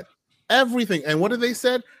it said. Everything. And what did they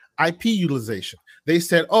said? IP utilization. They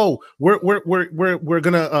said, "Oh, we're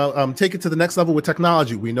gonna take it to the next level with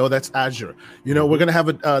technology. We know that's Azure. We're gonna have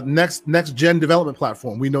a next gen development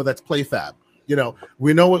platform. We know that's PlayFab.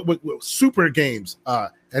 We know what super games.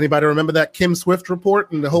 Anybody remember that Kim Swift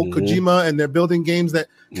report and the whole Kojima, and they're building games that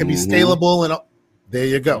can be scalable and there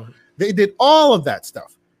you go. They did all of that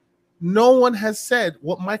stuff. No one has said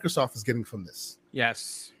what Microsoft is getting from this.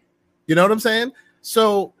 Yes, you know what I'm saying.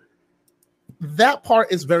 So that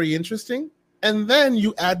part is very interesting. And then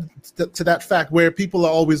you add to that fact where people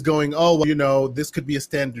are always going, this could be a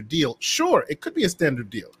standard deal. Sure, it could be a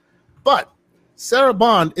standard deal. But Sarah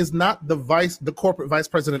Bond is not the corporate vice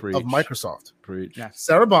president of Microsoft. Yes.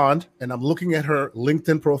 Sarah Bond, and I'm looking at her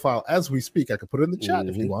LinkedIn profile as we speak. I could put it in the chat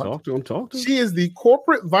if you want. Talk to him. She is the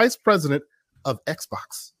corporate vice president of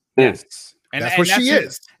Xbox. Yes. That's what she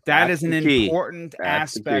is. That That's is an the key. important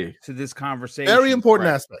That's the aspect key. to this conversation. Very important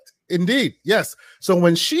Right. aspect. Indeed. Yes. So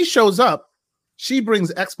when she shows up, she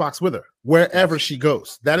brings Xbox with her wherever she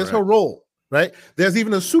goes. That is her role, right? There's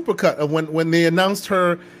even a supercut of when they announced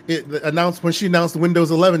when she announced the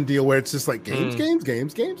Windows 11 deal, where it's just like games.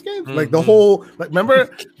 Like the whole, like, remember,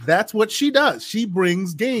 that's what she does. She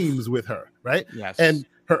brings games with her, right? Yes. And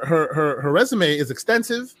her resume is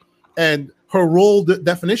extensive, and her role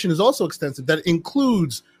definition is also extensive. That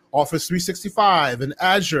includes Office 365 and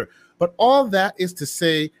Azure. But all that is to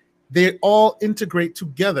say they all integrate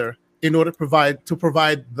together in order to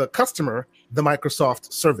provide the customer the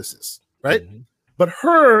Microsoft services, right? Mm-hmm. But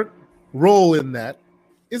her role in that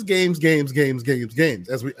is games,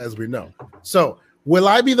 as we know. So will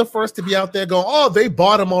I be the first to be out there going, oh, they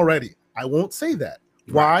bought them already? I won't say that.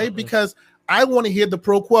 Why? Because I want to hear the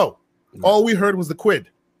pro quo. All we heard was the quid.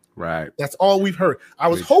 Right. That's all we've heard. I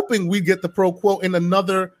was hoping we'd get the pro quo in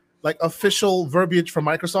another like official verbiage from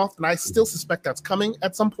Microsoft, and I still suspect that's coming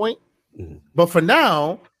at some point. Mm-hmm. But for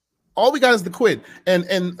now, all we got is the quid.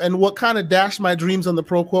 And what kind of dashed my dreams on the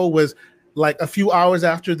pro quo was like a few hours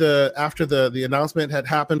after the announcement had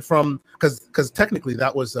happened, from because technically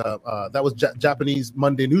that was Japanese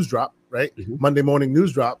Monday news drop, right? Mm-hmm. Monday morning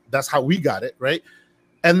news drop. That's how we got it, right?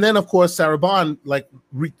 And then of course Sarah Bond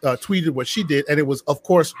tweeted what she did, and it was of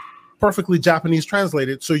course perfectly Japanese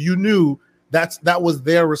translated, so you knew that was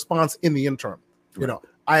their response in the interim. Right. You know,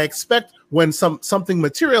 I expect when something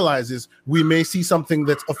materializes, we may see something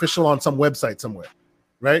that's official on some website somewhere,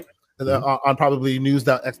 right? Mm-hmm. On probably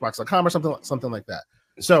news.xbox.com or something like that.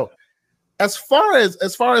 So as far as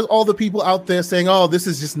all the people out there saying, oh, this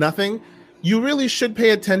is just nothing, you really should pay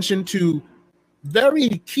attention to very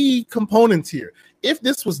key components here. If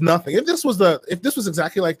this was nothing, if this was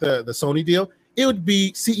exactly like the Sony deal, it would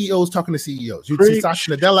be CEOs talking to CEOs. You'd see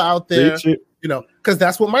Satya Nadella out there, you know, because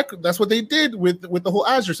that's what they did with the whole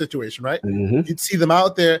Azure situation, right? Mm-hmm. You'd see them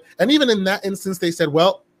out there, and even in that instance, they said,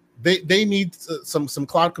 well, they need some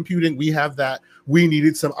cloud computing. We have that. We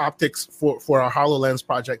needed some optics for our HoloLens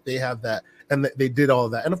project. They have that, and they did all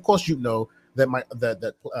of that. And of course, you know that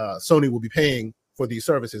Sony will be paying for these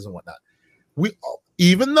services and whatnot.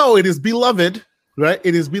 Even though it is beloved. Right,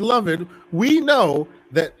 it is beloved. We know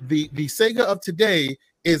that the Sega of today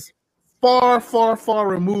is far, far, far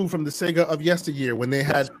removed from the Sega of yesteryear, when they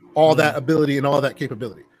had all that ability and all that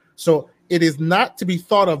capability. So it is not to be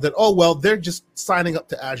thought of that, oh, well, they're just signing up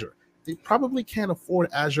to Azure. They probably can't afford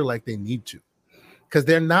Azure like they need to, because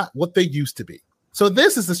they're not what they used to be. So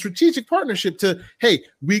this is a strategic partnership to, hey,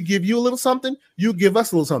 we give you a little something, you give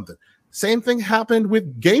us a little something. Same thing happened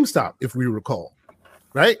with GameStop, if we recall.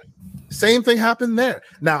 Right? Same thing happened there.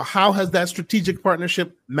 Now, how has that strategic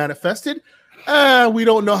partnership manifested? We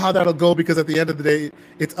don't know how that'll go, because at the end of the day,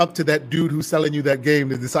 it's up to that dude who's selling you that game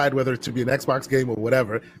to decide whether it should be an Xbox game or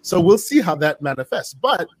whatever. So we'll see how that manifests.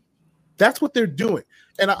 But that's what they're doing.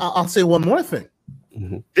 And I'll say one more thing.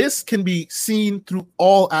 Mm-hmm. This can be seen through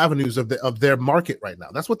all avenues of their market right now.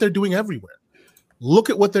 That's what they're doing everywhere. Look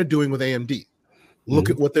at what they're doing with AMD. Look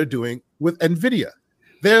at what they're doing with NVIDIA.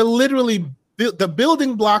 They're literally the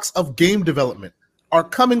building blocks of game development are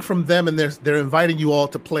coming from them, and they're inviting you all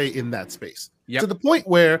to play in that space. Yep. To the point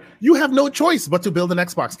where you have no choice but to build an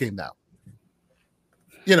Xbox game now.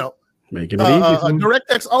 You know, making it easy.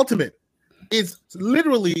 DirectX Ultimate is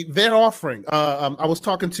literally their offering. I was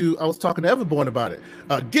talking to Everborn about it.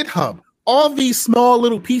 GitHub, all these small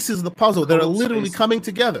little pieces of the puzzle that are literally coming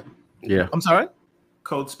together. Yeah, I'm sorry.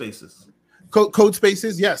 Code Spaces. Code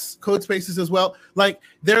Spaces, yes, Code Spaces as well. Like,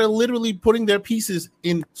 they're literally putting their pieces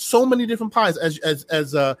in so many different pies, as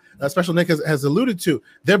Special Nick has alluded to.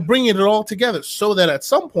 They're bringing it all together so that at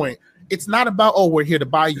some point it's not about, oh, we're here to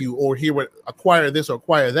buy you, or here we acquire this or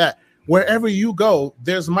acquire that. Wherever you go,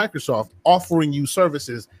 there's Microsoft offering you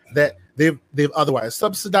services that they've otherwise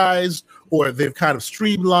subsidized, or they've kind of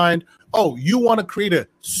streamlined. Oh, you want to create a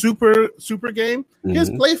super game? Mm-hmm. Here's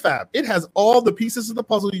PlayFab. It has all the pieces of the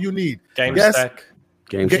puzzle you need. GameStack.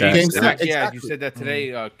 GameStack. Yeah, you said that today.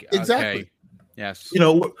 Exactly. Okay. Yes. You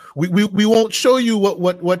know, we won't show you what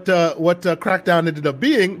Crackdown ended up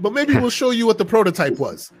being, but maybe we'll show you what the prototype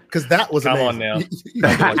was, because that was amazing.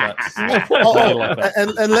 Come on now.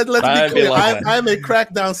 And let's be clear, I'm a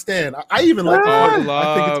Crackdown stan. I even like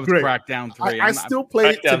I think it's great. Crackdown 3. I still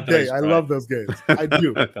play it today. I love those games. I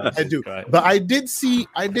do. Right. But I did see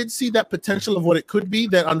that potential of what it could be,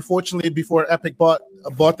 that unfortunately before Epic bought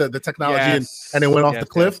the technology and it went off the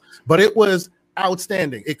cliff. Yes. But it was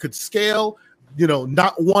outstanding. It could scale. You know,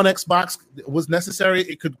 not one Xbox was necessary.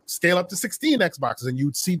 It could scale up to 16 Xboxes, and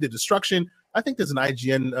you'd see the destruction. I think there's an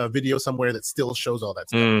IGN video somewhere that still shows all that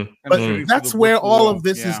stuff. Mm. But that's where all of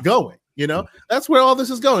this is going. You know, that's where all this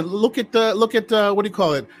is going. Look at what do you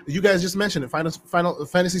call it? You guys just mentioned it. Final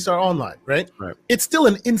Phantasy Star Online, right? Right. It's still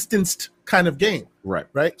an instanced kind of game. Right.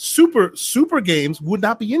 Right. Super games would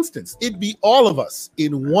not be instanced. It'd be all of us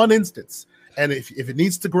in one instance. And if it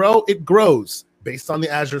needs to grow, it grows based on the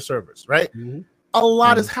Azure servers. Right. Mm-hmm. A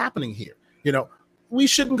lot is happening here. You know, we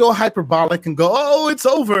shouldn't go hyperbolic and go, oh, it's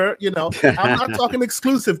over. You know, I'm not talking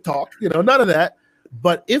exclusive talk. You know, none of that.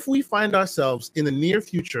 But if we find ourselves in the near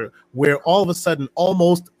future where all of a sudden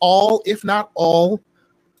almost all, if not all,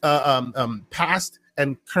 past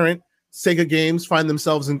and current Sega games find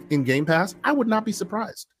themselves in Game Pass, I would not be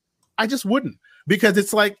surprised. I just wouldn't, because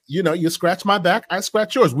it's like, you know, you scratch my back, I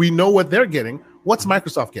scratch yours. We know what they're getting. What's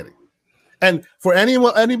Microsoft getting? And for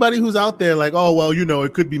anybody who's out there like, oh, well, you know,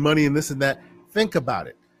 it could be money and this and that, think about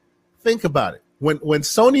it. Think about it. When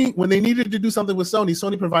they needed to do something with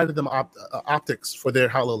Sony provided them optics for their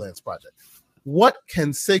HoloLens project. What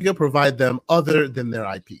can Sega provide them other than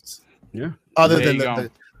their IPs? Yeah. Other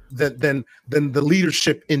than the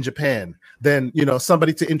leadership in Japan, then, you know,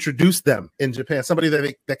 somebody to introduce them in Japan, somebody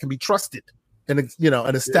that can be trusted, and, you know,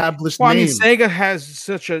 an established name. I mean, Sega has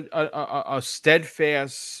such a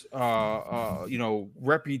steadfast, you know,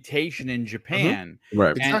 reputation in Japan,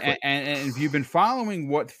 right? Exactly. And if you've been following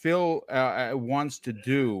what Phil wants to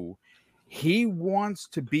do, he wants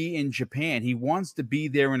to be in Japan. He wants to be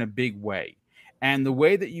there in a big way. And the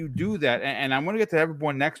way that you do that, and I'm going to get to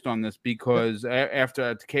everyone next on this, because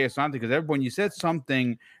after Takeo Asante, because everyone, you said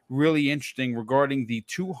something really interesting regarding the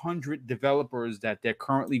 200 developers that they're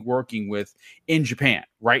currently working with in Japan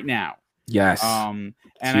right now. Yes. And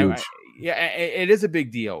it is a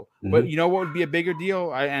big deal. Mm-hmm. But you know what would be a bigger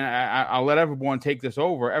deal? I'll let everyone take this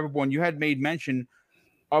over. Everyone, you had made mention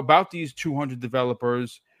about these 200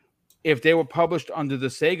 developers if they were published under the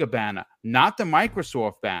Sega banner, not the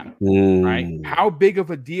Microsoft banner, right? How big of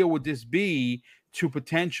a deal would this be to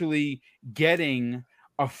potentially getting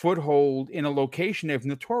a foothold in a location they've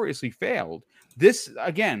notoriously failed? This,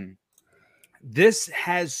 again, this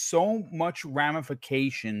has so much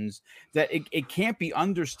ramifications that it can't be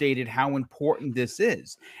understated how important this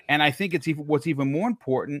is. And I think what's even more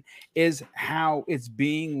important is how it's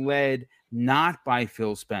being led not by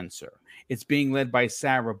Phil Spencer. It's being led by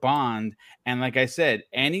Sarah Bond. And like I said,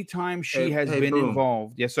 anytime she has been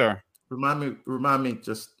involved. Yes, sir. Remind me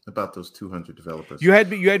just about those 200 developers. You had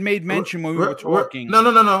made mention when we were talking.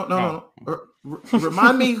 No.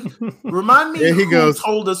 Remind me there he who goes.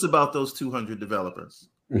 Told us about those 200 developers.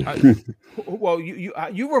 Well,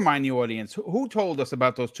 you remind the audience who told us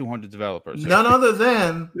about those 200 developers. None other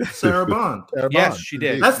than Sarah Bond. Yes, she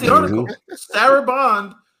did. That's the article. Sarah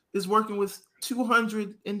Bond is working with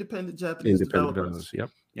 200 independent Japanese developers. Yep.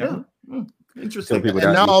 Yeah. Interesting. And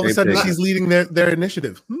now all of a sudden she's leading their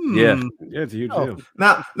initiative. Yeah, it's a huge deal.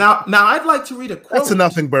 Now, I'd like to read a quote. That's a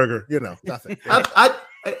nothing burger, you know, nothing.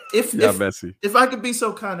 If I could be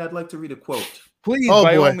so kind, I'd like to read a quote. Please,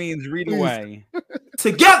 by all means, read away.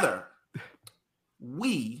 Together,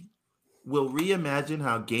 we will reimagine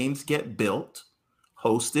how games get built,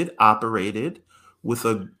 hosted, operated, with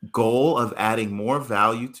a goal of adding more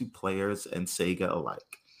value to players and Sega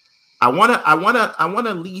alike. I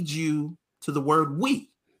wanna lead you to the word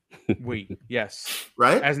 "we." We, yes,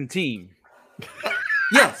 right, as in team.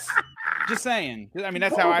 Yes, just saying. I mean,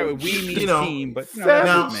 that's how I would. We mean team, but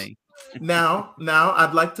that's me. Now,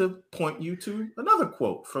 I'd like to point you to another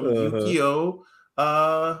quote from Yukio.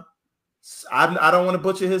 I don't want to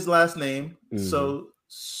butcher his last name, so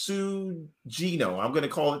Sugino. I'm going to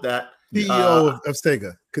call it that. CEO of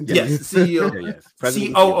Sega. Continue. Yes, CEO. Yes.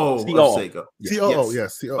 COO of Sega. COO,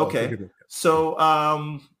 yes. COO. Okay.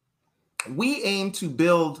 So we aim to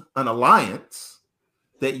build an alliance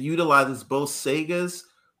that utilizes both Sega's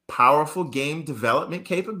powerful game development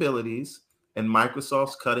capabilities and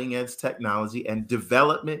Microsoft's cutting-edge technology and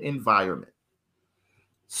development environment.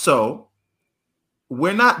 So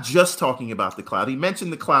we're not just talking about the cloud. He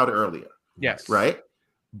mentioned the cloud earlier. Yes. Right?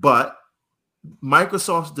 But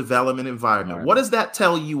Microsoft's development environment. What does that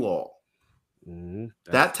tell you all?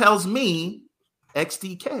 That tells me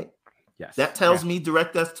XDK. Yes. That tells me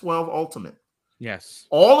DirectX 12 Ultimate. Yes.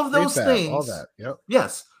 All of those things. All that. Yep.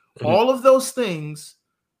 Yes. All of those things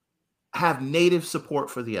have native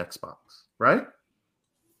support for the Xbox, right?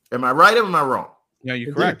 Am I right or am I wrong? Yeah,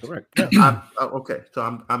 you're correct. Yeah. Okay,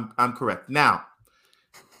 so I'm correct. Now,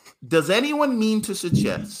 does anyone mean to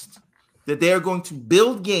suggest that they are going to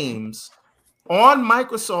build games on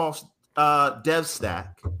Microsoft's dev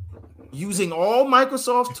stack using all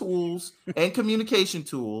Microsoft tools and communication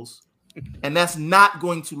tools and that's not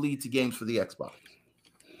going to lead to games for the Xbox.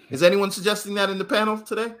 Is anyone suggesting that in the panel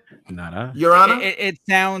today? Not Your Honor. It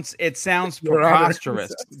sounds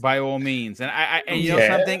preposterous by all means, and and you know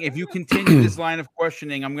something. If you continue this line of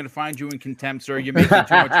questioning, I'm going to find you in contempt, sir. You're making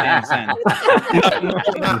too much damn sense.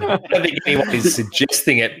 I don't think anyone is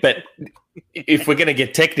suggesting it, but if we're going to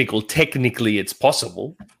get technical, technically it's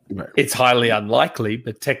possible. Right. It's highly unlikely,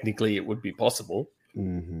 but technically it would be possible.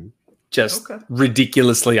 Mm-hmm. Just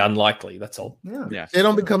ridiculously unlikely. That's all. Yeah. They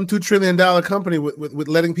don't become $2 trillion company with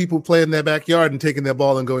letting people play in their backyard and taking their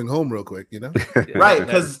ball and going home real quick, you know? Right,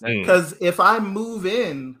 because if I move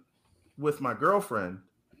in with my girlfriend,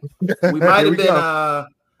 we might have been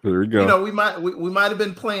there we go. You know, we might have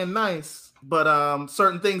been playing nice, but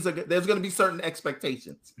certain things there's going to be certain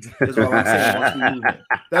expectations. Is all I'm saying. Once we move in.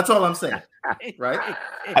 That's all I'm saying. Right?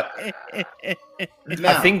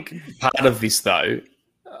 I think part of this though.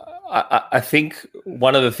 I think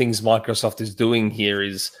one of the things Microsoft is doing here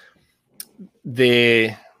is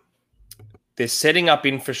they're setting up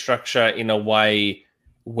infrastructure in a way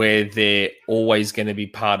where they're always going to be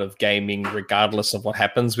part of gaming regardless of what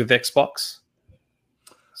happens with Xbox.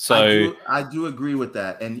 So I do agree with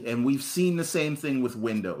that. And we've seen the same thing with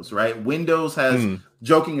Windows, right? Windows has,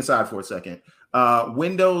 joking aside for a second,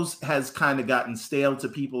 Windows has kind of gotten stale to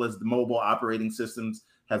people as the mobile operating systems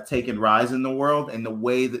have taken rise in the world, and the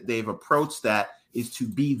way that they've approached that is to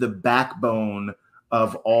be the backbone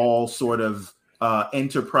of all sort of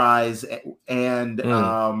enterprise and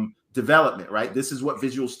development, right? This is what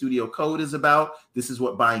Visual Studio Code is about. This is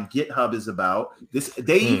what buying GitHub is about.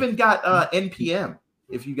 They even got NPM,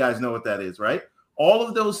 if you guys know what that is, right? All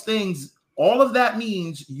of those things, all of that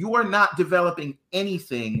means you are not developing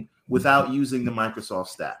anything without using the Microsoft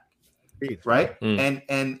stack. Right.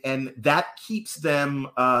 And that keeps them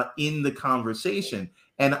in the conversation.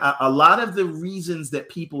 And a lot of the reasons that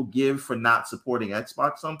people give for not supporting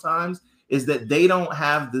Xbox sometimes is that they don't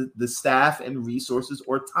have the staff and resources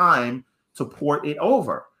or time to port it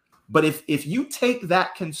over. But if you take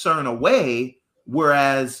that concern away,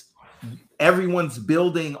 whereas everyone's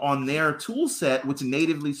building on their tool set, which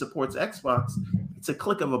natively supports Xbox, it's a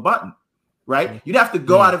click of a button, right? You'd have to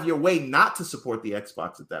go out of your way not to support the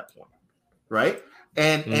Xbox at that point. Right.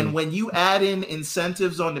 And when you add in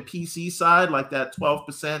incentives on the PC side, like that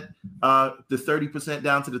 12%, the 30%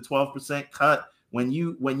 down to the 12% cut, when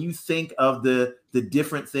you think of the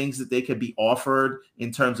different things that they could be offered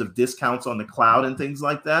in terms of discounts on the cloud and things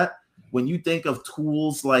like that, when you think of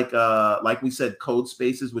tools like we said, Code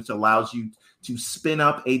Spaces, which allows you to spin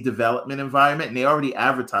up a development environment, and they already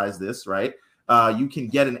advertise this, right? You can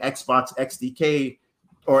get an Xbox XDK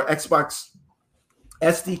or Xbox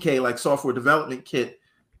SDK, like software development kit,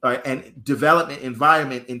 and development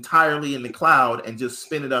environment entirely in the cloud, and just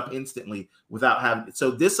spin it up instantly without having it. So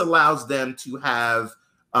this allows them to have,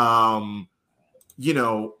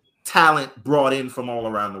 talent brought in from all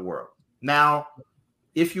around the world. Now,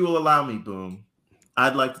 if you will allow me, Boom,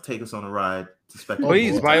 I'd like to take us on a ride to Spectrum.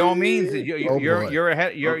 Please, by all means, you're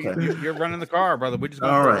ahead. You're running the car, brother. We're just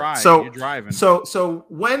going for a ride. So you're driving. So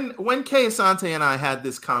when Kay Asante and I had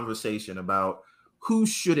this conversation about who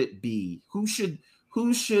should it be? Who's the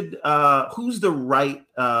right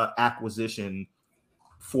acquisition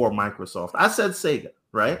for Microsoft? I said Sega,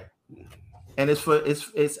 right? And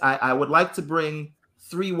I would like to bring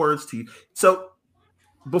 3 words to you. So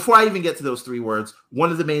before I even get to those 3 words,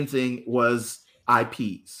 one of the main thing was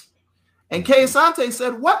IPs. And Kay Asante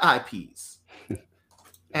said, what IPs?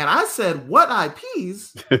 And I said, what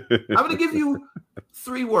IPs? I'm going to give you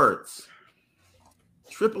 3 words.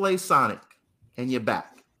 AAA Sonic. And you're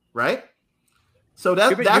back, right? So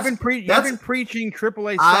you've been preaching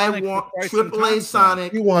AAA Sonic. I want AAA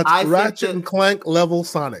Sonic. He wants Ratchet and Clank level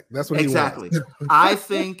Sonic. That's what exactly. he wants. I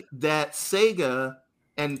think that Sega,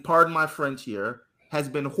 and pardon my French here, has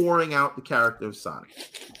been whoring out the character of Sonic,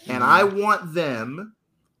 and I want them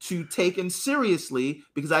to take him seriously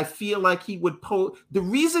because I feel like he would the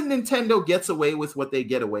reason Nintendo gets away with what they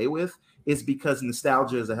get away with is because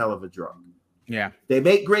nostalgia is a hell of a drug. Yeah, they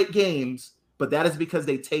make great games. But that is because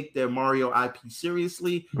they take their Mario IP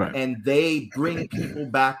seriously, right, and they bring people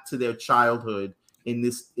back to their childhood. In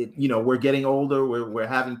this, we're getting older, we're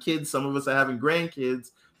having kids. Some of us are having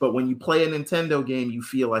grandkids. But when you play a Nintendo game, you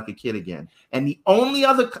feel like a kid again. And the only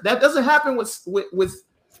other that doesn't happen with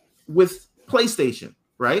PlayStation,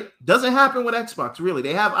 right? Doesn't happen with Xbox. Really,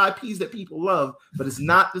 they have IPs that people love, but it's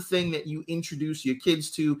not the thing that you introduce your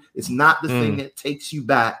kids to. It's not the thing that takes you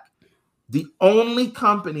back. The only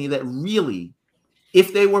company that really,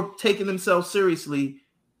 if they were taking themselves seriously,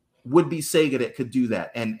 would be Sega that could do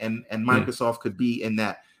that, and Microsoft could be in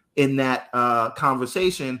that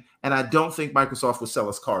conversation. and I don't think Microsoft will sell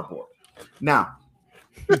us cardboard. Now,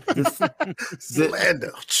 the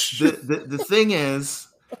thing is,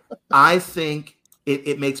 I think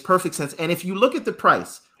it makes perfect sense. And if you look at the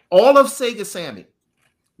price, all of Sega Sammy,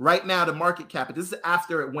 right now, the market cap, this is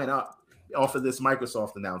after it went up off of this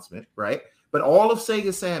Microsoft announcement, right? But all of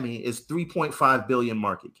Sega Sammy is 3.5 billion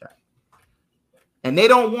market cap. And they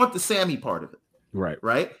don't want the Sammy part of it. Right.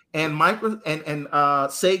 And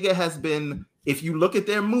Sega has been, if you look at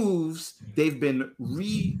their moves, they've been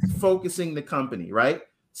refocusing the company, right?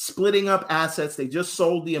 Splitting up assets. They just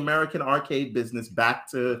sold the American arcade business back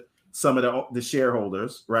to some of the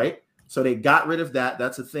shareholders, right? So they got rid of that.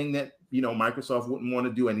 That's a thing that, Microsoft wouldn't want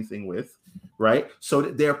to do anything with, right? So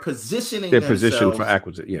they're positioning positioned for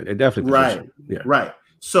acquisition. Yeah, they're definitely positioned. Right. Yeah. Right.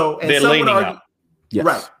 So, and they're leaning up. Yes.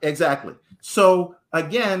 Right. Exactly. So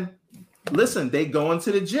again, listen, they go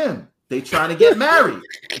into the gym. They trying to get married.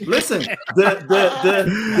 Listen, the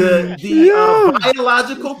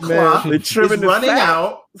biological clock is running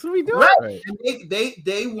out. That's what we do. Right. And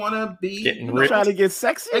they want to be trying to get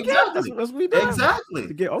sexy. Exactly. That's what we do. Exactly.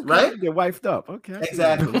 To get, right. Get wifed up. Okay.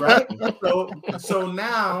 Exactly. Right. So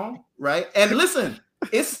now, right. And listen,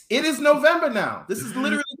 it is November now. This is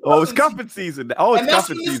literally it's cuffing season. It's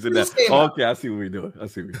cuffing season now. Okay, I see what we're doing.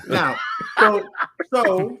 Now.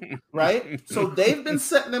 So right. So they've been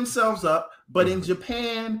setting themselves up, but in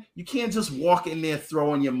Japan, you can't just walk in there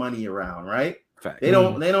throwing your money around, right? Fact. They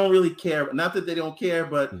don't really care. Not that they don't care,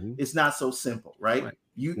 but it's not so simple, right?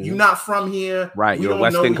 You're not from here, right? You're a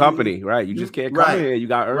Western company, right? You just can't come here. You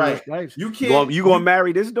got to earn your stripes. You can't. You gonna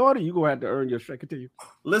marry this daughter? You gonna have to earn your strike. Continue.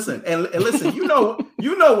 Listen and listen. You know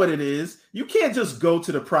what it is. You can't just go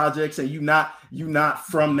to the projects and you not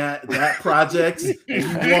from that projects and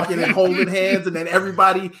you walking and holding hands and then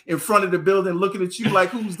everybody in front of the building looking at you like,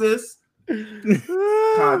 who's this?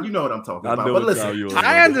 Todd, you know what I'm talking about. But listen,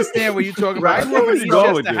 I understand what you're talking about. I know where you're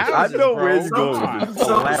going with this. I know where it's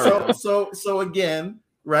going. So again,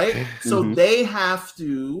 right? So they have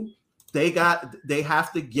to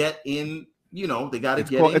get in. They got to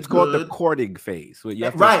get in. It's called the courting phase. You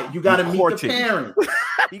got to meet the parent.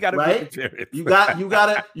 You got to meet the parent.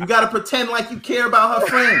 You got to pretend like you care about her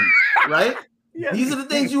friends, right? Yes. These are the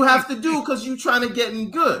things you have to do because you're trying to get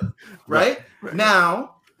in good, right?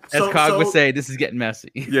 Now. As Cog would say, this is getting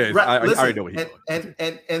messy. Yeah, right. I already know what he's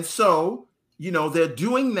doing. And so, they're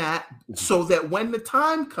doing that so that when the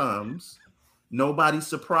time comes, nobody's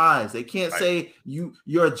surprised. They can't say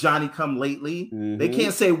you're a Johnny come lately. Mm-hmm. They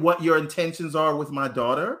can't say what your intentions are with my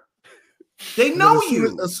daughter. They know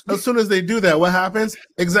you. As soon as they do that, what happens?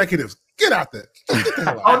 Executives, get out there.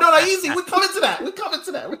 No, easy. We're coming to that. We're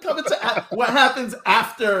coming to what happens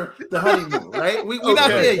after the honeymoon, right? We're not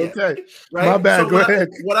there yet. Okay. Right? My bad. Go ahead.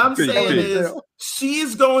 What I'm saying is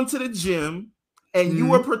she's going to the gym and you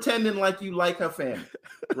were pretending like you like her family,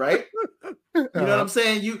 right? You know what I'm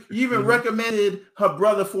saying? You even recommended her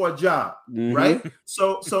brother for a job, right?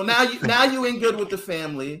 So now you in good with the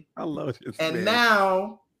family. I love this. And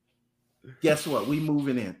now, guess what? We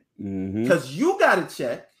moving in because you got to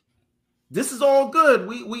check. This is all good.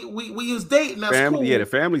 We use dating. That's cool. Yeah, the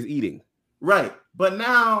family's eating. Right. But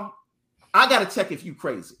now I got to check if you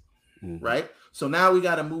crazy. Right. So now we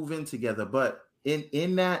got to move in together. But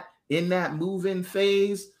in that move-in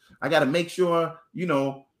phase, I got to make sure,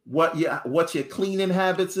 what your cleaning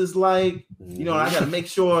habits is like. I got to make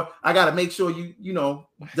sure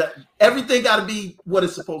that everything got to be what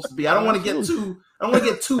it's supposed to be. I don't want to get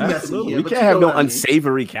too messy here. We can't have no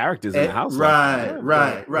unsavory characters in the house.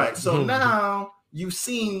 Right. So now you've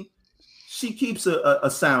seen she keeps a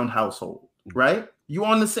sound household, right? You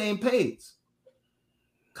on the same page.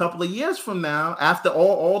 Couple of years from now, after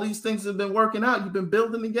all these things have been working out, you've been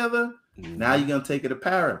building together. Now you're gonna take her to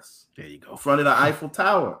Paris. There you go. In front of the Eiffel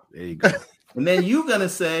Tower. There you go. And then you're gonna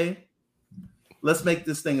say, let's make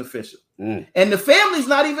this thing official. And the family's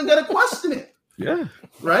not even gonna question it. Yeah.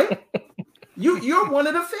 Right? You're one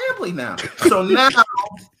of the family now. So now,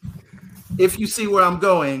 if you see where I'm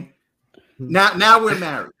going, now we're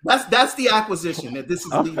married. That's the acquisition that this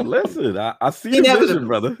is leading. Listen, I see your vision,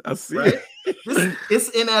 brother. I see it. It's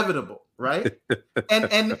inevitable, right?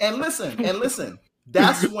 And listen.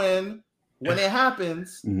 That's when it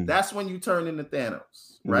happens. That's when you turn into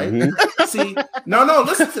Thanos, right? See, no.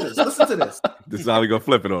 Listen to this. This is how we gonna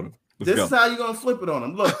flip it on him. This is how you're gonna flip it on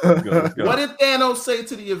him. Look, let's go. What did Thanos say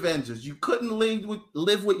to the Avengers? You couldn't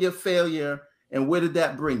live with your failure, and where did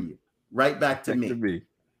that bring you? Right back to me.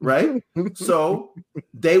 Right? So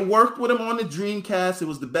they worked with him on the Dreamcast. It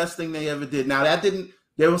was the best thing they ever did. Now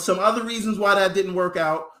there were some other reasons why that didn't work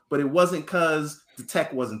out, but it wasn't because the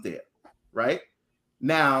tech wasn't there. Right?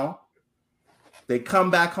 Now They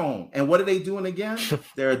come back home. And what are they doing again?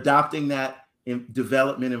 They're adopting that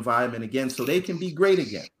development environment again so they can be great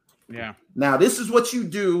again. Yeah. Now, this is what you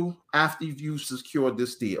do after you've secured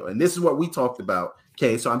this deal. And this is what we talked about.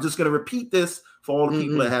 Okay, so I'm just going to repeat this for all the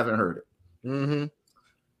people that haven't heard it.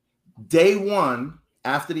 Day one,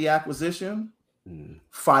 after the acquisition,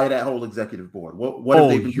 fire that whole executive board. What have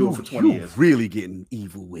they been doing for 20 years? Really getting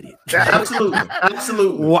evil with it.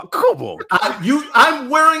 Absolutely. What? Come on. I'm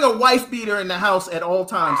wearing a wife beater in the house at all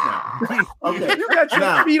times now. Okay. You got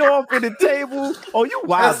your feet off in the table. Oh, you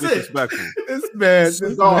wild disrespectful. This man,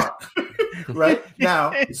 cigar. Right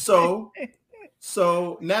now, so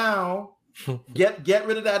now get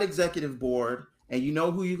rid of that executive board, and you know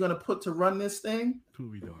who you're gonna put to run this thing? Who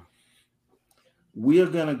we doing? We are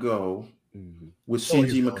gonna go with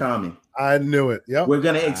Shinji Mikami. I knew it. Yep. We're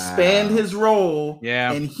gonna expand his role.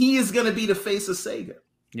 Yeah. And he is gonna be the face of Sega.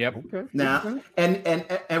 Yep. Okay. Now, and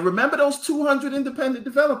remember those 200 independent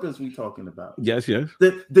developers we talking about? Yes.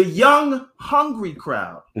 The young, hungry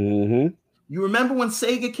crowd. Mm-hmm. You remember when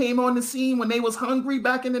Sega came on the scene when they was hungry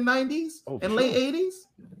back in the 90s and late 80s?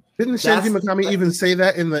 Didn't Shinji Mikami even say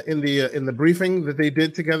that in the briefing that they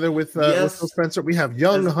did together with Phil Spencer? We have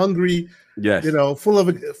young, hungry,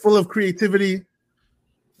 full of creativity.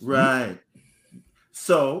 Right.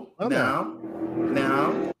 So now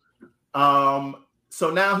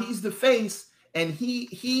he's the face, and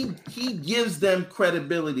he gives them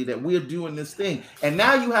credibility that we're doing this thing. And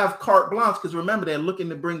now you have carte blanche, because remember, they're looking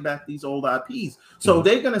to bring back these old IPs. So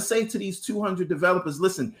they're going to say to these 200 developers,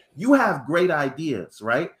 listen, you have great ideas,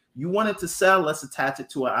 right? You want it to sell, let's attach it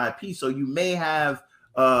to an IP. So you may have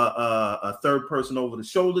a third person over the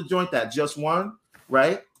shoulder joint that just won,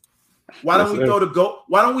 right? Why don't we throw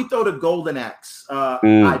the Golden Axe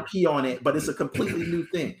IP on it? But it's a completely new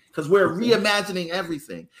thing because we're reimagining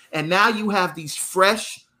everything. And now you have these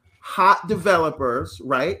fresh, hot developers,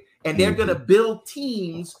 right? And they're going to build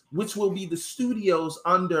teams, which will be the studios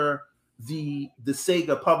under the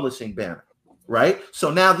Sega publishing banner, right?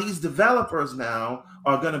 So now these developers now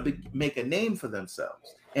are going to make a name for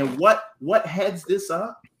themselves. And what heads this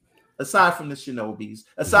up? Aside from the Shinobis,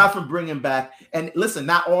 aside from bringing back, and listen,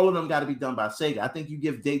 not all of them got to be done by Sega. I think you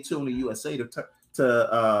give Day 2 in the USA to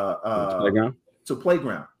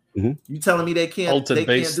Playground. You telling me they can't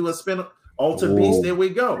do a spin? Altered Beast, there we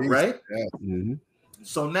go, right? Yeah.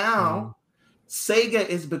 So now Sega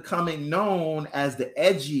is becoming known as the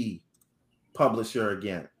edgy publisher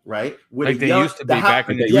again, right? Like they used to be back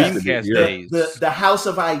in the Dreamcast days. The House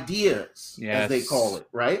of Ideas, as they call it,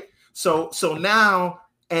 right? So now.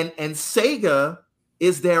 And Sega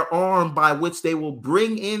is their arm by which they will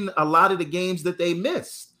bring in a lot of the games that they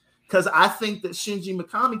missed. Because I think that Shinji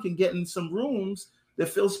Mikami can get in some rooms that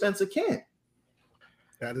Phil Spencer can't.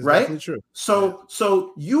 That is definitely true.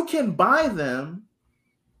 So you can buy them,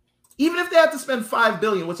 even if they have to spend $5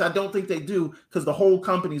 billion, which I don't think they do, because the whole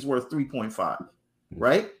company's worth 3.5,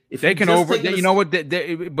 right? If they can you know what?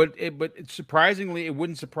 But surprisingly, it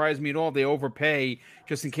wouldn't surprise me at all. They overpay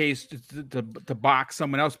just in case to box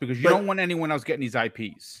someone else because you don't want anyone else getting these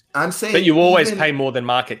IPs. I'm saying, but you always pay more than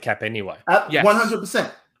market cap anyway.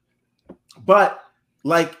 100%. But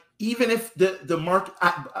like, even if the market,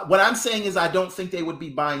 what I'm saying is, I don't think they would be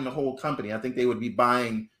buying the whole company. I think they would be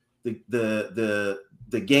buying the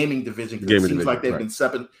gaming division because it seems like they've been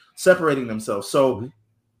separating themselves. So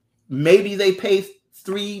maybe they pay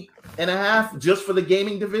 3.5 just for the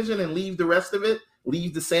gaming division and leave the rest of it,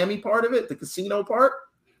 leave the Sammy part of it, the casino part.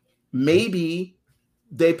 Maybe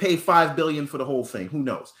they pay $5 billion for the whole thing. Who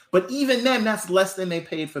knows? But even then, that's less than they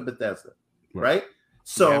paid for Bethesda, right?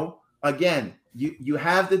 So again, you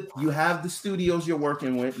have the studios you're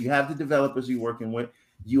working with, you have the developers you're working with,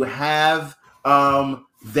 you have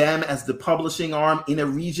them as the publishing arm in a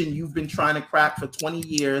region you've been trying to crack for 20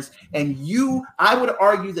 years. And I would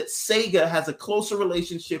argue that Sega has a closer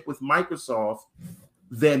relationship with Microsoft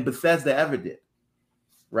than Bethesda ever did,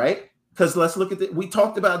 right? Because let's look at we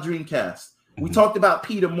talked about Dreamcast. We talked about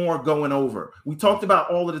Peter Moore going over. We talked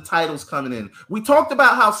about all of the titles coming in. We talked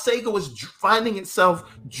about how Sega was finding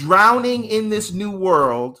itself drowning in this new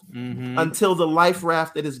world until the life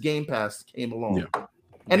raft that is Game Pass came along. Yeah.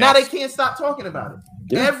 And now they can't stop talking about it.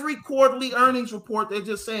 Yeah. Every quarterly earnings report, they're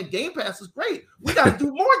just saying Game Pass is great. We got to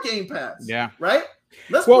do more Game Pass. Yeah. Right?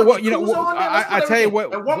 Let's I tell you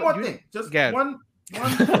what. And one more thing. Just one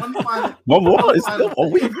final. One more. It's still a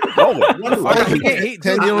week.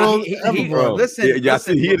 10-year-old. Listen. I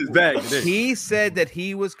see he hit his bag today. He said that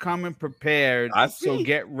he was coming prepared. So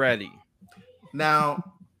get ready. Now,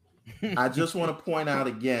 I just want to point out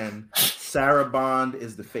again, Sarah Bond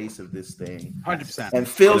is the face of this thing. 100%. And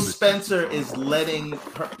Phil Spencer is letting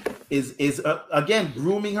her, is again,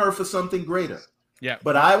 grooming her for something greater. Yeah.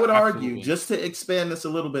 But I would argue, just to expand this a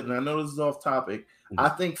little bit, and I know this is off topic, I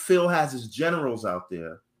think Phil has his generals out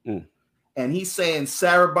there. And he's saying,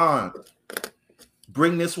 Sarah Bond,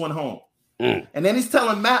 bring this one home. And then he's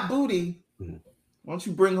telling Matt Booty, why don't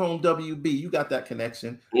you bring home WB? You got that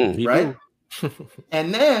connection, right?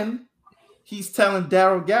 And then he's telling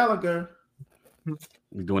Daryl Gallagher,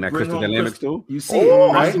 we're doing that Crystal Dynamics too. You see,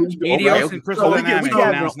 right? Adios and Crystal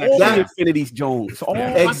Dynamics. That Infinity Jones.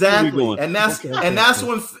 Exactly. And that's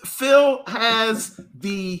when Phil has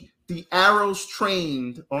the arrows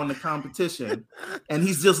trained on the competition, and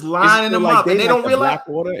he's just lining them up, and they don't realize.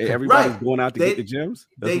 Everybody's going out to get the gems.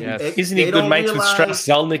 Isn't he good mates with Strauss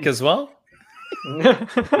Zelnick as well?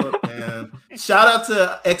 Look, man. Shout out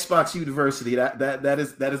to Xbox University. That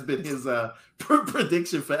has been his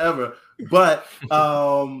prediction forever. But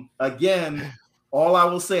again, all I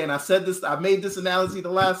will say, and I made this analogy the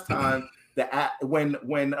last time, that when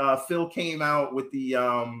Phil came out with the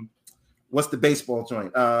what's the baseball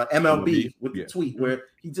joint? MLB with the tweet where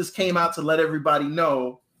he just came out to let everybody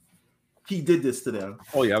know he did this to them.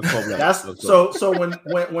 Oh yeah, that's so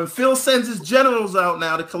when Phil sends his generals out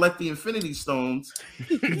now to collect the Infinity Stones,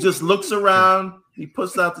 he just looks around. He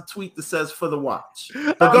puts out the tweet that says "for the watch."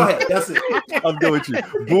 But go ahead, that's it. I'm doing with you.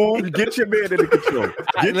 Boom, get your man in the control.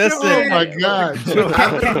 Oh my God!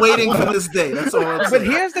 I've been waiting for this day. That's all. I'm saying.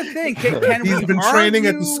 But here's the thing: he's been training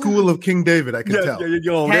at the school of King David. I can tell. Yeah, you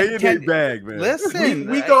go. There you bag, man.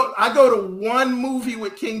 Listen, I go to one movie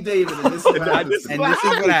with King David, and this is what happens. What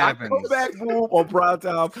happens. I come back, boom, on prime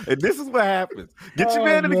time, and this is what happens. Get your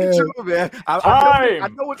man in the control, man. I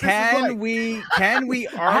know what this is like. Can we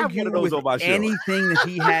argue with anything that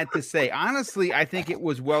he had to say? Honestly, I think it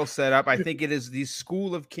was well set up. I think it is the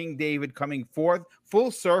school of King David coming forth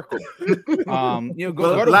full circle.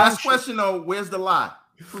 Last question though, where's the lie?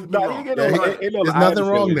 There's nothing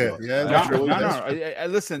wrong there. No.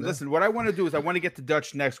 Listen. What I want to do is I want to get to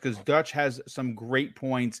Dutch next because Dutch has some great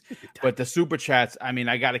points. But the super chats, I mean,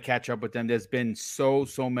 I got to catch up with them. There's been so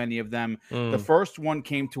many of them. The first one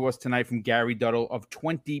came to us tonight from Gary Duddle of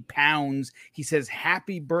 20 pounds. He says,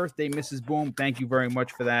 "Happy birthday, Mrs. Boom." Thank you very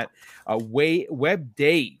much for that. Web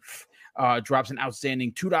Dave drops an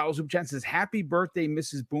outstanding $2 super chat. Says, "Happy birthday,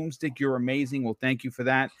 Mrs. Boomstick. You're amazing." Well, thank you for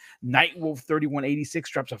that. Nightwolf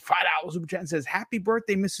 3186 drops a $5 super chat and says, "Happy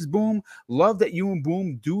birthday, Mrs. Boom. Love that you and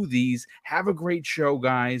Boom do these. Have a great show,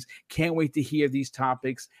 guys. Can't wait to hear these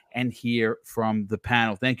topics and hear from the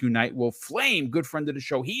panel." Thank you, Nightwolf. Flame, good friend of the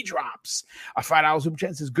show. He drops a $5 super chat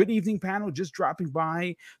and says, "Good evening, panel. Just dropping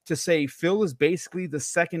by to say Phil is basically the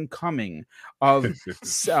second coming of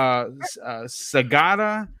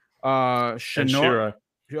Sagata Shira.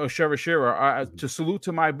 To salute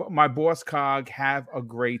to my boss Cog. Have a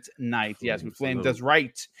great night." Yes, Flame does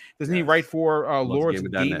write. Doesn't he write for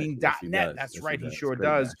LordsGaming.net? That's right, he sure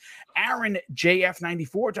does. Aaron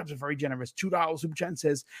JF94 drops a very generous $2 super chat and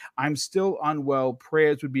says, "I'm still unwell.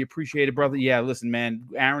 Prayers would be appreciated, brother." Yeah, listen, man.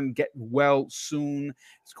 Aaron, get well soon.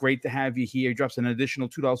 It's great to have you here. He drops an additional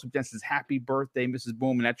 $2 super chat and says, "Happy birthday, Mrs.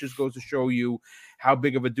 Boom." And that just goes to show you how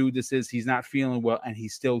big of a dude this is. He's not feeling well, and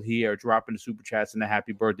he's still here dropping the super chats and the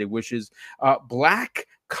happy birthday wishes. Black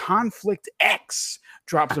Conflict X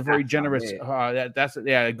drops a very generous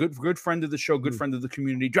good friend of the show, good friend of the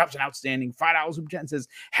community, drops an outstanding $5 super chat and says,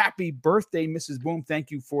 "Happy birthday, Mrs. Boom." Thank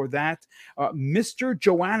you for that. Mr.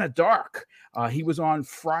 Joanna Dark, he was on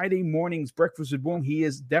Friday morning's Breakfast with Boom. He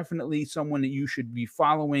is definitely someone that you should be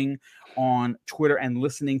following on Twitter and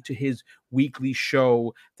listening to his weekly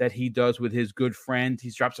show that he does with his good friend.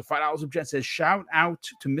 He drops a $5 super chat and says, "Shout out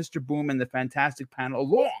to Mr. Boom and the fantastic panel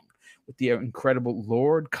along with the incredible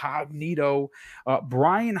Lord Cognito."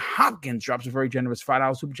 Brian Hopkins drops a very generous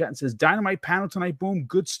 $5 super chat and says, "Dynamite panel tonight, Boom.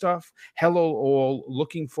 Good stuff. Hello, all.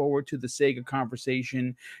 Looking forward to the Sega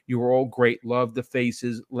conversation. You were all great. Love the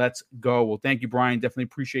faces. Let's go." Well, thank you, Brian. Definitely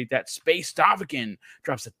appreciate that. Space Dovican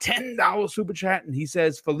drops a $10 super chat and he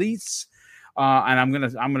says, "Feliz." And I'm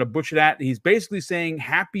gonna butcher that. He's basically saying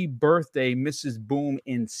 "Happy birthday, Mrs. Boom"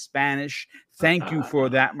 in Spanish. Thank you for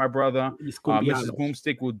that, my brother. Mrs.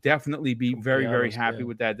 Boomstick will definitely be very, very happy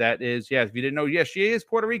with that. That is, yes. If you didn't know, yes, she is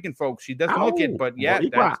Puerto Rican, folks. She doesn't look it, but yeah,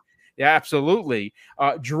 Yeah, absolutely.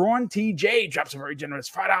 Drawn TJ drops a very generous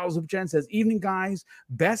 $5 super chat, says, "Evening, guys.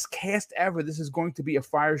 Best cast ever. This is going to be a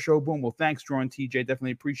fire show." Boom. Well, thanks, Drawn TJ.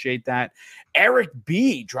 Definitely appreciate that. Eric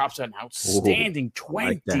B drops an outstanding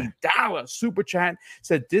 $20 super chat.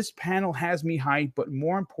 Said, "This panel has me hyped, but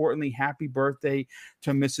more importantly, happy birthday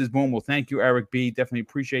to Mrs. Boom." Well, thank you, Eric B. Definitely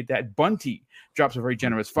appreciate that. Bunty drops a very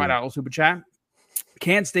generous $5 super chat.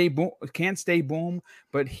 Can't stay boom,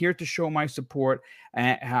 but here to show my support.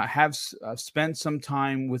 Have spent some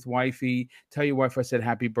time with wifey. Tell your wife I said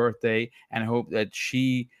happy birthday, and I hope that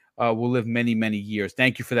she will live many, many years.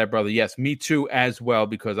 Thank you for that, brother. Yes, me too as well,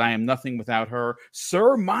 because I am nothing without her.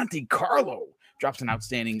 Sir Monte Carlo drops an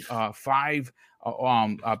outstanding $5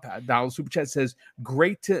 super chat. Says,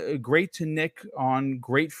 great to Nick on,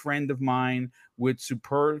 great friend of mine with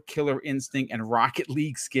superb killer instinct and Rocket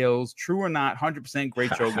League skills. True or not, 100%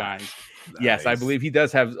 great show, guys. Nice. Yes, I believe he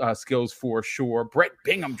does have skills for sure. Brett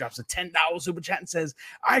Bingham drops a $10 super chat and says,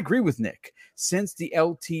 "I agree with Nick. Since the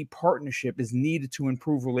LT partnership is needed to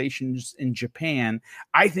improve relations in Japan,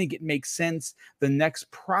 I think it makes sense the next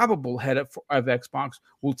probable head of Xbox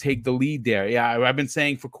will take the lead there." Yeah, I've been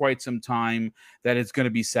saying for quite some time that it's going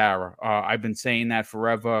to be Sarah. I've been saying that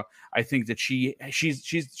forever. I think that she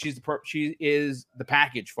is the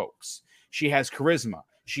package, folks. She has charisma.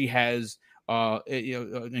 She has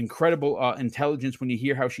incredible intelligence when you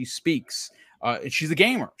hear how she speaks. She's a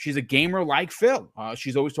gamer. She's a gamer like Phil.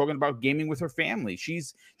 She's always talking about gaming with her family. She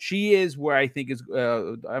is where I think is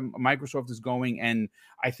Microsoft is going, and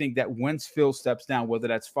I think that once Phil steps down, whether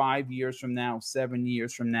that's 5 years from now, 7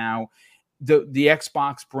 years from now, the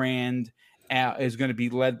Xbox brand is going to be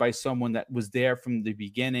led by someone that was there from the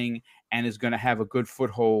beginning and is going to have a good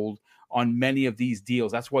foothold on many of these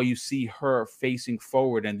deals. That's why you see her facing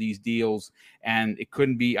forward in these deals, and I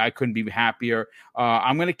couldn't be happier.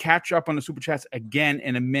 I'm going to catch up on the super chats again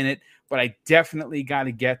in a minute, but I definitely got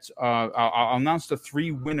to get. I'll announce the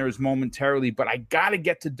 3 winners momentarily, but I got to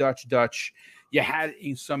get to Dutch. You had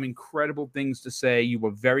some incredible things to say. You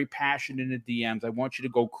were very passionate in the DMs. I want you to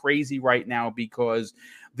go crazy right now, because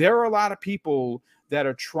there are a lot of people that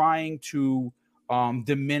are trying to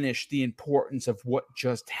diminish the importance of what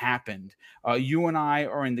just happened. You and I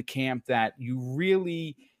are in the camp that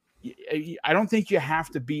I don't think you have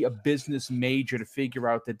to be a business major to figure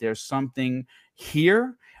out that there's something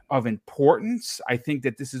here of importance. I think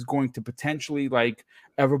that this is going to potentially, like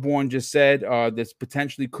Everborn just said, this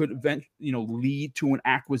potentially could lead to an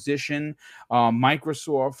acquisition.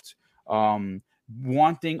 Microsoft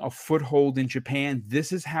wanting a foothold in Japan.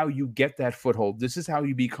 This is how you get that foothold. This is how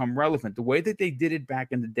you become relevant. The way that they did it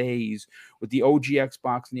back in the days with the OG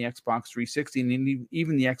Xbox and the Xbox 360 and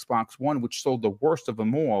even the Xbox One, which sold the worst of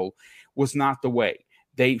them all, was not the way.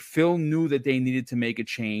 Phil knew that they needed to make a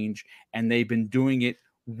change, and they've been doing it.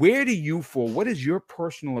 What is your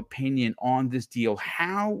personal opinion on this deal?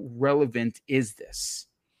 How relevant is this?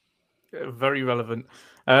 Very relevant.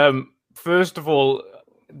 First of all,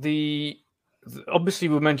 obviously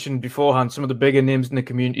we mentioned beforehand some of the bigger names in the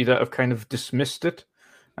community that have kind of dismissed it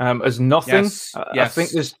as nothing. Yes. I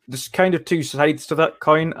think there's kind of 2 sides to that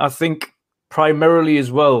coin. I think primarily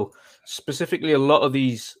as well, specifically a lot of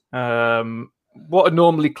these what are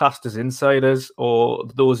normally classed as insiders or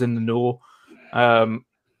those in the know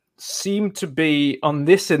seem to be, on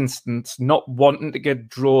this instance, not wanting to get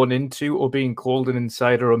drawn into or being called an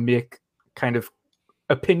insider or make kind of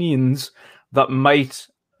opinions that might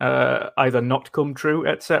either not come true,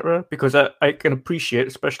 etc. Because I can appreciate,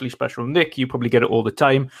 especially Special Nick, you probably get it all the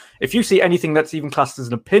time. If you see anything that's even classed as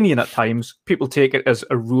an opinion at times, people take it as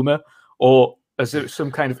a rumor or as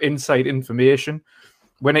some kind of inside information.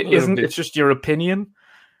 When it isn't, it's just your opinion.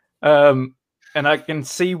 And I can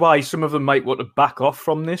see why some of them might want to back off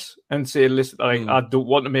from this and say, listen, I don't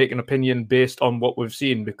want to make an opinion based on what we've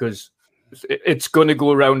seen, because it's going to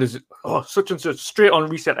go around as, such and such, straight on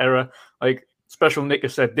reset error. Like, Special Nick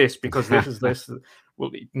has said this because this is this.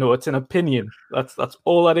 Well, no, it's an opinion. That's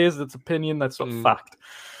all that is. It's opinion. That's not fact.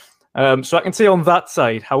 So I can say on that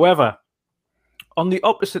side. However, on the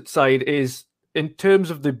opposite side is, in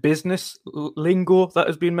terms of the business lingo that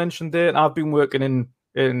has been mentioned there, and I've been working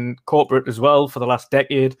in corporate as well for the last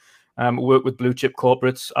decade. Work with blue chip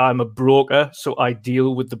corporates. I'm a broker, so I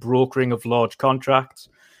deal with the brokering of large contracts.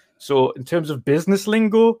 So in terms of business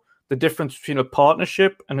lingo, the difference between a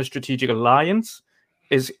partnership and a strategic alliance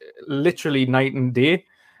is literally night and day.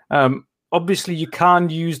 Obviously, you can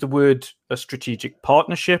use the word a strategic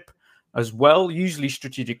partnership as well. Usually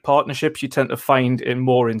strategic partnerships you tend to find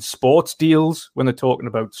in sports deals when they're talking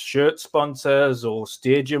about shirt sponsors or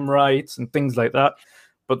stadium rights and things like that.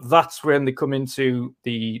 But that's when they come into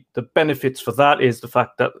the benefits for that is the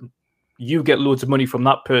fact that you get loads of money from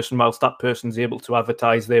that person whilst that person's able to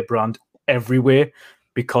advertise their brand everywhere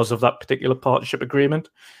because of that particular partnership agreement.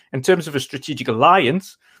 In terms of a strategic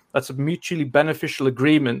alliance, that's a mutually beneficial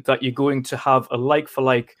agreement that you're going to have a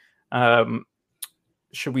like-for-like,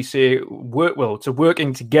 should we say, it's a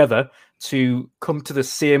working together to come to the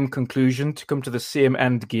same conclusion, to come to the same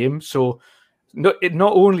end game. So not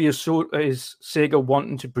only is Sega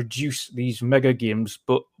wanting to produce these mega games,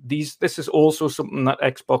 but this is also something that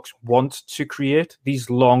Xbox wants to create, these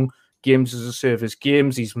long games as a service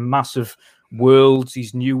games, these massive worlds,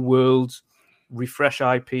 these new worlds, refresh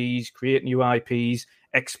IPs, create new IPs,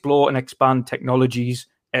 explore and expand technologies,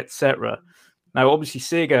 etc. Now, obviously,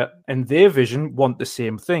 Sega and their vision want the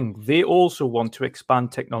same thing. They also want to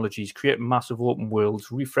expand technologies, create massive open worlds,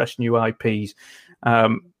 refresh new IPs.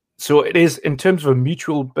 So it is, in terms of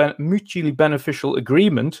a mutually beneficial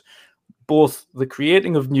agreement, both the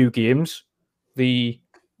creating of new games, the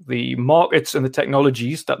markets and the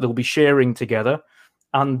technologies that they'll be sharing together,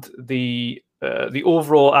 and the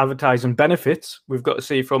overall advertising benefits. We've got to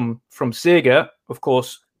say from Sega, of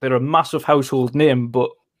course, they're a massive household name,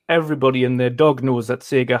 but everybody and their dog knows that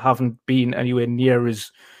Sega haven't been anywhere near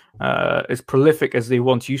as prolific as they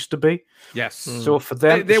once used to be. Yes. So for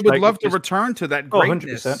them, they would love to return to that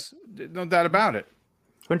greatness. 100%. No doubt about it.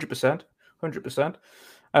 100%.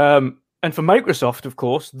 And for Microsoft, of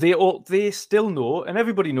course, they still know, and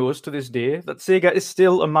everybody knows to this day, that Sega is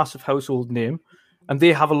still a massive household name, and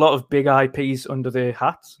they have a lot of big IPs under their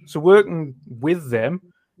hats. So working with them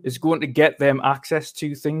is going to get them access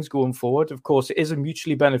to things going forward. Of course, it is a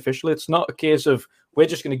mutually beneficial. It's not a case of we're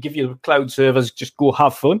just going to give you the cloud servers, just go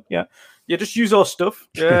have fun. Yeah, just use our stuff.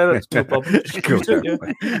 Yeah, that's no problem. Just use it.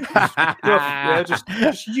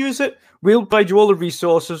 Just use it. We'll provide you all the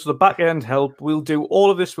resources, the back end help. We'll do all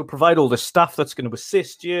of this. We'll provide all the staff that's going to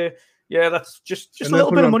assist you. Yeah, that's just a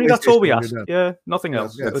little bit of money. That's all we ask. Yeah, nothing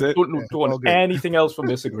else. That's it. Don't want anything else from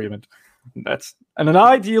this agreement. That's in an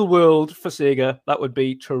ideal world for Sega, that would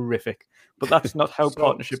be terrific. But that's not how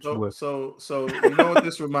partnerships work. So you know what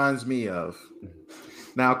this reminds me of?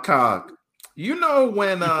 Now, Cog, you know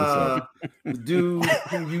when the dude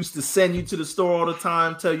who used to send you to the store all the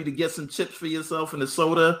time, tell you to get some chips for yourself and a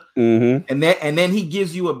soda, and then he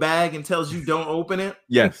gives you a bag and tells you don't open it?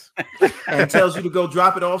 Yes. And tells you to go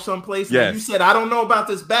drop it off someplace? Yes. And you said, I don't know about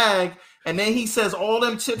this bag. And then he says, all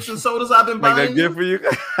them chips and sodas I've been buying, good for you.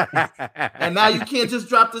 And now you can't just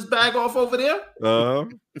drop this bag off over there?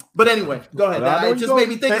 But anyway, go ahead. It just made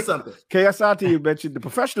me think of something. KSRT, you mentioned the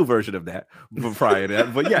professional version of that prior to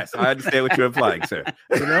that. But yes, I understand what you're implying, sir.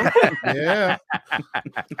 You know? Yeah.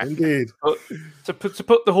 Indeed. To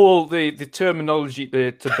put the whole the terminology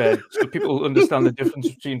to bed, so people understand the difference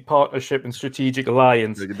between partnership and strategic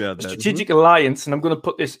alliance. Strategic alliance, and I'm going to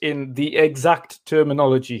put this in the exact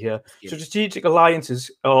terminology here. So strategic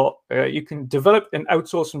alliances are you can develop and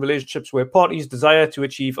outsourcing relationships where parties desire to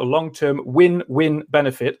achieve a long-term win-win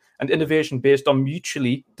benefit and innovation based on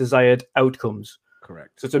mutually desired outcomes.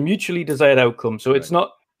 Correct. So it's a mutually desired outcome. So it's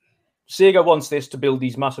not Sega wants this to build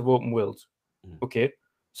these massive open worlds. Okay.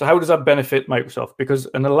 So how does that benefit Microsoft? Because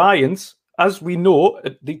an alliance, as we know,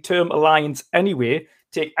 the term alliance anyway,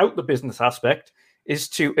 take out the business aspect, is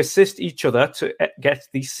to assist each other to get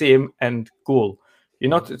the same end goal. You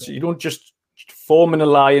don't just form an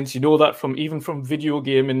alliance. You know that from video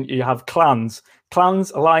game, and you have clans,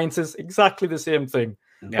 alliances, exactly the same thing.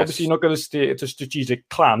 Yes. Obviously, you're not going to stay at a strategic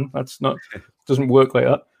clan. Doesn't work like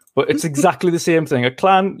that. But it's exactly the same thing. A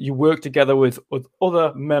clan, you work together with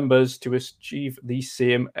other members to achieve the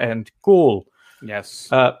same end goal. Yes.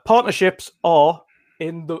 Partnerships are,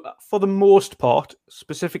 for the most part,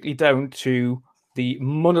 specifically down to the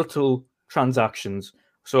monetary transactions.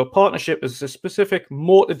 So a partnership is a specific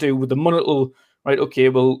more to do with the monetary. Right, okay,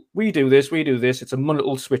 well, we do this. It's a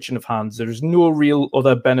monetary switching of hands. There is no real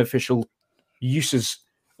other beneficial uses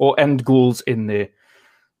or end goals in there.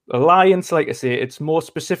 Alliance, like I say, it's more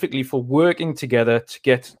specifically for working together to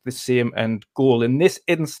get the same end goal. In this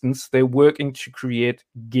instance, they're working to create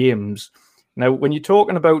games. Now, when you're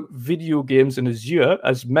talking about video games in Azure,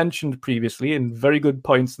 as mentioned previously, and very good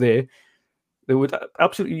points there would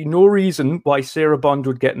absolutely no reason why Sarah Bond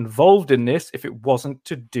would get involved in this if it wasn't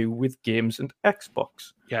to do with games and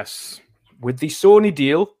Xbox. Yes. With the Sony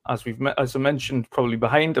deal, as I mentioned, probably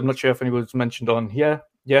behind, I'm not sure if anyone's mentioned on here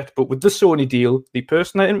yet, but with the Sony deal, the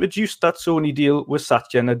person that introduced that Sony deal was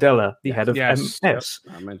Satya Nadella, the head of MS,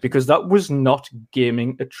 because that was not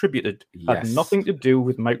gaming attributed. Had nothing to do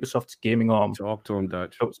with Microsoft's gaming arm. Talk to him,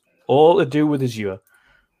 Dutch. It was all to do with Azure.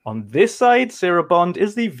 On this side, Sarah Bond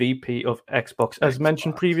is the VP of Xbox, as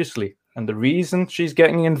mentioned previously. And the reason she's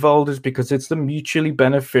getting involved is because it's the mutually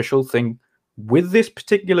beneficial thing with this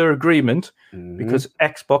particular agreement, because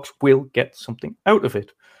Xbox will get something out of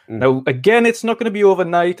it. Now, again, it's not going to be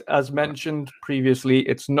overnight. As mentioned previously,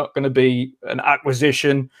 it's not going to be an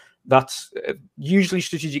acquisition. That's usually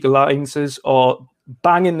strategic alliances are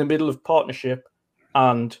bang in the middle of partnership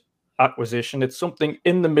and acquisition. It's something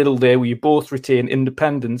in the middle there where you both retain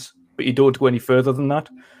independence, but you don't go any further than that.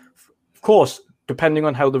 Of course, depending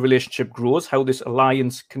on how the relationship grows, how this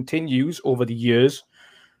alliance continues over the years,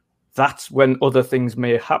 that's when other things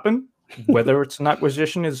may happen. Whether it's an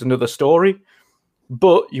acquisition is another story.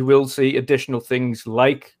 But you will see additional things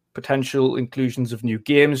like potential inclusions of new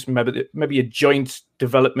games, maybe a joint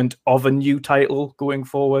development of a new title going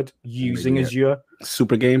forward using Azure.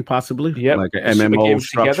 Super game, possibly. Yeah, like an MMO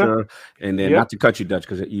structure. Together. And then not to cut you, Dutch,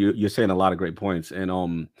 because you're saying a lot of great points.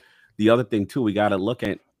 And the other thing, too, we got to look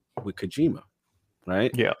at with Kojima,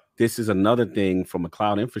 right? Yeah. This is another thing from a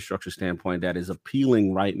cloud infrastructure standpoint that is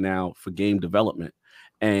appealing right now for game development.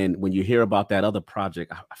 And when you hear about that other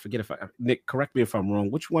project, I forget Nick, correct me if I'm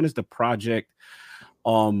wrong. Which one is the project?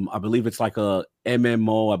 I believe it's like a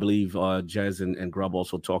MMO. I believe Jez and Grubb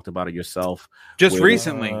also talked about it yourself. Just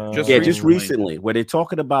recently, where they're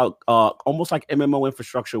talking about almost like MMO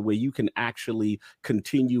infrastructure where you can actually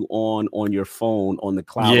continue on your phone on the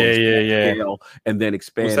cloud. And then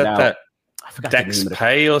expand out. That I forgot Dax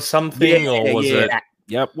Pay or something, or was it?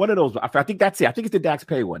 Yep, one of those. I think that's it. I think it's the Dax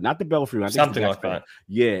Pay one, not the Belfry one. Something like that.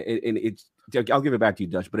 Yeah, and it's. I'll give it back to you,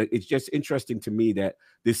 Dutch. But it's just interesting to me that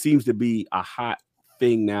this seems to be a hot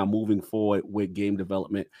thing now moving forward with game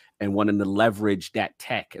development and wanting to leverage that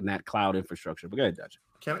tech and that cloud infrastructure. But go ahead, Dutch.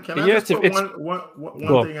 Can I just put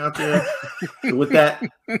one thing out there with that?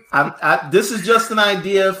 This is just an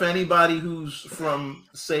idea for anybody who's from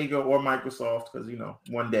Sega or Microsoft, because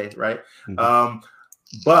one day, right?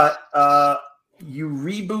 But you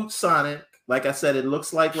reboot Sonic, like I said, it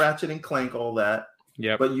looks like Ratchet and Clank, all that.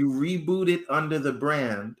 Yeah. But you reboot it under the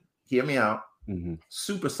brand. Hear me out.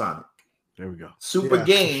 Super Sonic. There we go. Super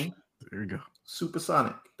game. There we go. Super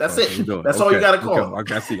Sonic. That's it. That's all you got to call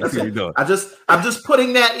it. I see what you're doing. I'm just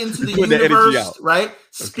putting that into the universe, right? Okay.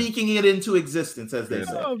 Speaking it into existence, as they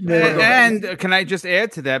say. And can I just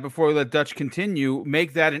add to that before we let Dutch continue?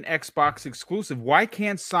 Make that an Xbox exclusive. Why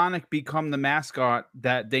can't Sonic become the mascot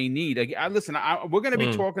that they need? Listen, we're going to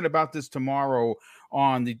be talking about this tomorrow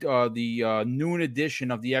on the noon edition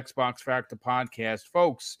of the Xbox Factor podcast,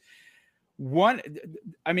 folks.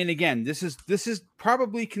 Again, this is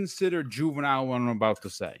probably considered juvenile what I'm about to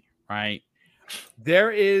say, right? There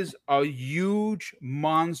is a huge,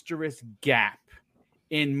 monstrous gap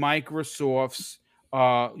in Microsoft's,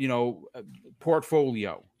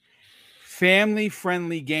 portfolio.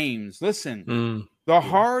 Family-friendly games. Listen, the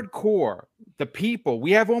hardcore, the people.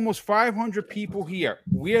 We have almost 500 people here.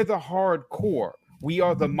 We are the hardcore. We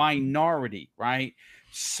are the minority, right?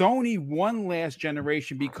 Sony won last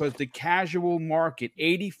generation because the casual market,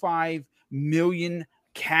 85 million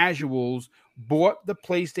casuals bought the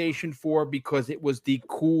PlayStation 4 because it was the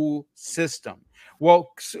cool system.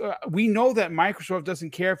 Well, we know that Microsoft doesn't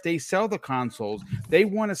care if they sell the consoles. They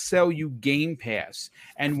want to sell you Game Pass.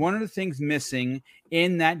 And one of the things missing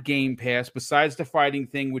in that Game Pass, besides the fighting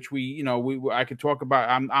thing, which I could talk about,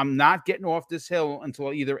 I'm not getting off this hill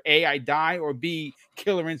until either A, I die, or B,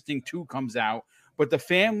 Killer Instinct 2 comes out. But the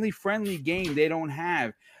family-friendly game they don't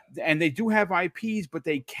have. And they do have IPs, but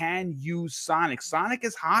they can use Sonic. Sonic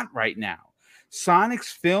is hot right now.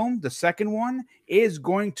 Sonic's film, the second one, is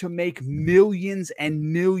going to make millions and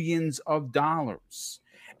millions of dollars.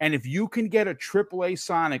 And if you can get a AAA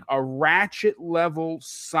Sonic, a Ratchet-level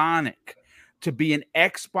Sonic, to be an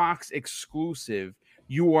Xbox exclusive,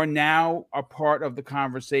 you are now a part of the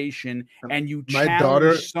conversation, and you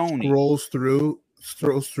challenge Sony.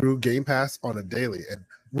 Scrolls through Game Pass on a daily, and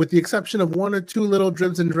with the exception of one or two little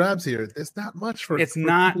dribs and drabs here, it's not much for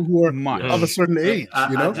not people who are much of a certain age.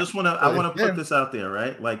 I want to put this out there,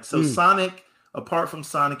 right? Like, so Sonic, apart from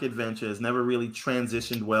Sonic Adventure, has never really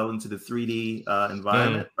transitioned well into the 3D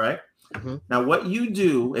environment, right? Now, what you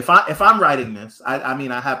do, if I'm writing this, I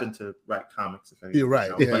happen to write comics. You're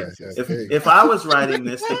right. If I was writing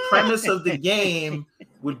this, the premise of the game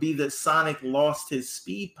would be that Sonic lost his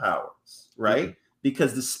speed powers, right?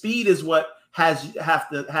 Because the speed is what has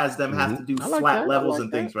them have to do flat levels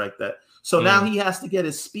and things like that. So now he has to get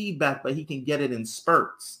his speed back, but he can get it in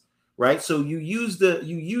spurts, right? So you use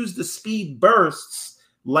the speed bursts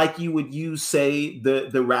like you would use, say,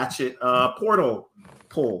 the Ratchet portal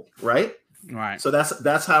pull, right? Right. So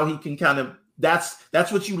that's how he can kind of that's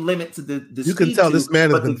what you limit to the you can tell this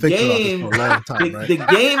man has been thinking about this for a long time, right? The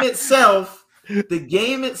game itself The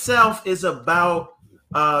game itself is about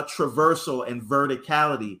traversal and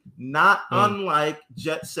verticality, not unlike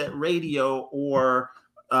Jet Set Radio or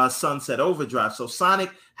Sunset Overdrive. So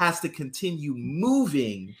Sonic has to continue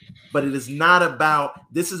moving, but it is not about,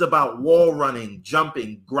 this is about wall running,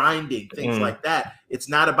 jumping, grinding, things like that. It's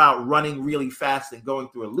not about running really fast and going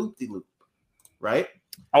through a loop-de-loop, right?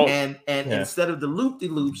 And instead of the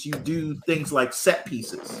loop-de-loops, you do things like set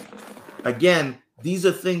pieces. Again, these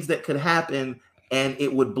are things that could happen and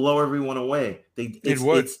it would blow everyone away. I'm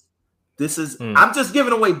just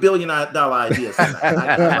giving away $1 billion ideas.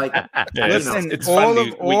 Listen,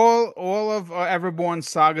 all of Everborn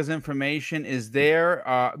Saga's information is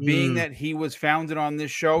there. Being that he was founded on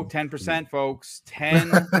this show, 10%, folks,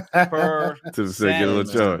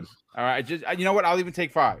 10%. All right, you know what? I'll even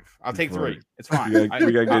take 5. I'll take 3. It's fine.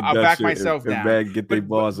 I'll back myself down. Get their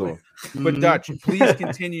bars on. But Dutch, please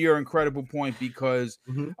continue your incredible point, because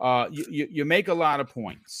you make a lot of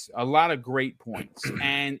points, a lot of great points,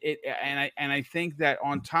 and I think that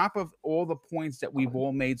on top of all the points that we've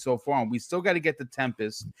all made so far, we still got to get the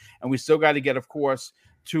Tempest, and we still got to get, of course,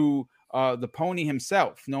 to the pony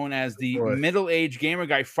himself, known as the middle-aged gamer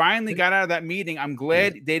guy, finally got out of that meeting. I'm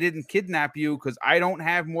glad they didn't kidnap you, because I don't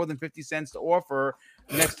have more than 50 cents to offer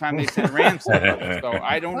next time they send ransom. So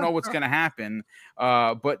I don't know what's going to happen.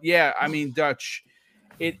 But yeah, I mean, Dutch,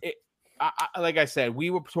 like I said, we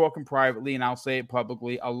were talking privately, and I'll say it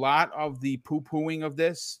publicly. A lot of the poo-pooing of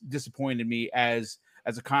this disappointed me as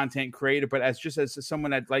a content creator, but as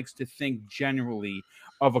someone that likes to think generally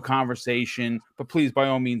of a conversation. But please, by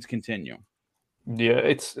all means, continue. Yeah,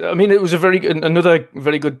 it was another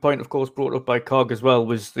very good point, of course, brought up by Cog as well,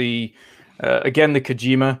 was the again, the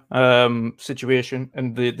Kojima situation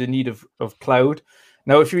and the need of cloud.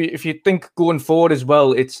 Now, if you think going forward as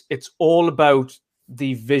well, it's all about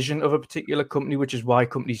the vision of a particular company, which is why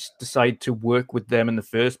companies decide to work with them in the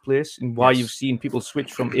first place, and why you've seen people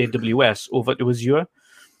switch from AWS over to Azure.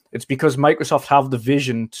 It's because Microsoft have the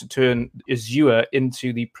vision to turn Azure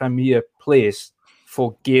into the premier place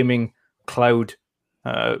for gaming cloud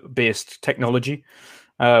based technology.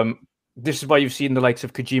 This is why you've seen the likes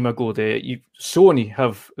of Kojima go there. Sony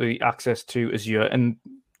have the access to Azure, and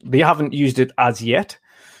they haven't used it as yet.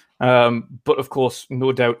 But of course,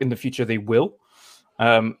 no doubt in the future they will.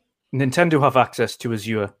 Nintendo have access to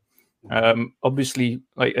Azure. Obviously,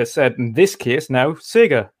 like I said, in this case now,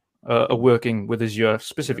 Sega are working with Azure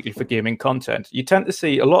specifically for gaming content. You tend to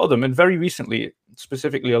see a lot of them, and very recently,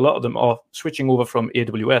 specifically, a lot of them are switching over from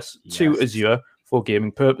AWS to Azure for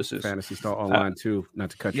gaming purposes. Phantasy Star Online too, not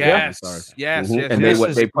to cut you off. Sorry. Yes. And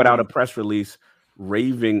they put out a press release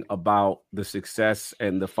raving about the success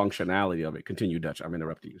and the functionality of it. Continue, Dutch. I'm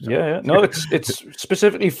interrupting you. Sorry. No, it's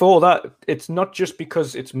specifically for that. It's not just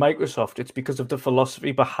because it's Microsoft. It's because of the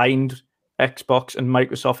philosophy behind Xbox and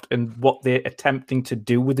Microsoft and what they're attempting to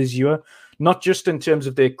do with Azure. Not just in terms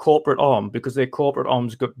of their corporate arm, because their corporate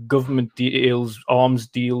arm's got government deals, arms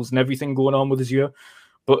deals, and everything going on with Azure.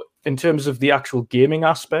 But in terms of the actual gaming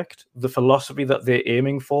aspect, the philosophy that they're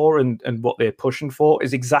aiming for and what they're pushing for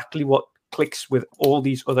is exactly what clicks with all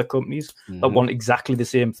these other companies that want exactly the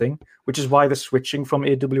same thing, which is why they're switching from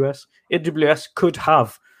AWS. AWS could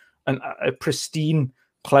have a pristine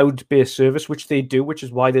cloud-based service, which they do, which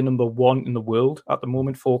is why they're number 1 in the world at the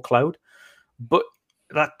moment for cloud. But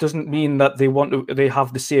that doesn't mean that they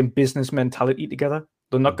have the same business mentality together.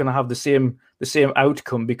 They're not going to have the same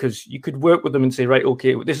outcome, because you could work with them and say, right,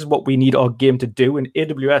 okay, this is what we need our game to do, and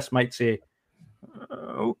AWS might say,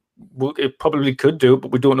 well, it probably could do,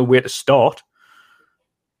 but we don't know where to start.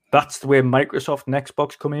 That's the way Microsoft and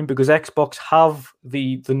Xbox come in, because Xbox have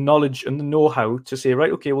the knowledge and the know-how to say,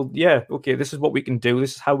 right, okay, this is what we can do.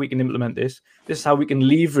 This is how we can implement this. This is how we can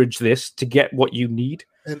leverage this to get what you need.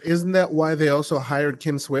 And isn't that why they also hired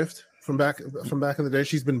Kim Swift from back in the day?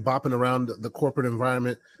 She's been bopping around the corporate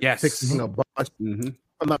environment, fixing a bunch. If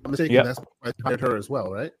I'm not mistaken, that's why they hired her as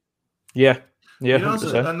well, right? Yeah. Yeah,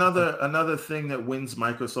 another thing that wins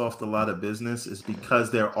Microsoft a lot of business is because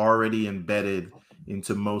they're already embedded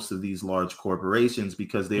into most of these large corporations,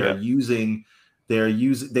 because there's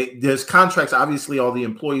contracts. Obviously, all the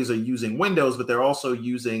employees are using Windows, but they're also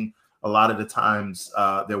using, a lot of the times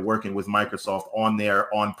they're working with Microsoft on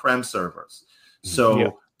their on-prem servers.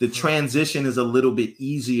 So the transition is a little bit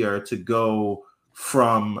easier to go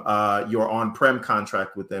from your on-prem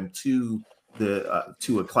contract with them to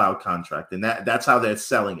a cloud contract, and that's how they're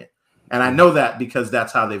selling it. And I know that because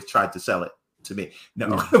that's how they've tried to sell it to me.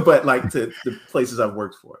 No, but like to the places I've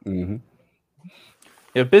worked for.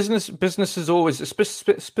 Yeah, business is always,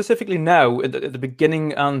 specifically now at the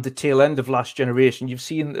beginning and the tail end of last generation, you've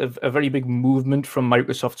seen a very big movement from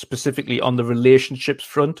Microsoft specifically on the relationships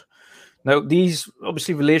front. Now, these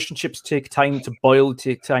obviously relationships take time to boil,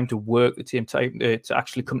 take time to work, they take time to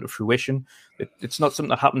actually come to fruition. It's not something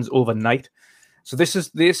that happens overnight. So this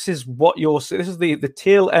is what this is the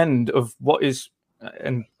tail end of what is,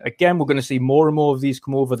 and again, we're going to see more and more of these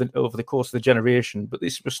come over the course of the generation. But we're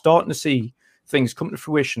starting to see things come to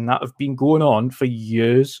fruition that have been going on for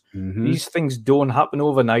years. Mm-hmm. These things don't happen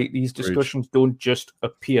overnight. These discussions don't just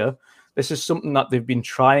appear. This is something that they've been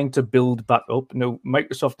trying to build back up. Now,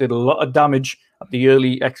 Microsoft did a lot of damage at the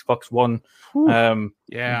early Xbox One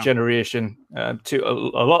generation to a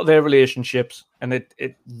lot of their relationships, and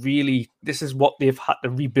it really, this is what they've had to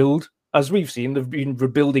rebuild. As we've seen, they've been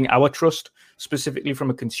rebuilding our trust, specifically from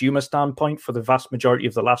a consumer standpoint, for the vast majority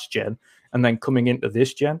of the last gen, and then coming into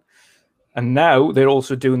this gen. And now they're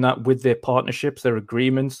also doing that with their partnerships, their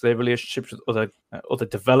agreements, their relationships with other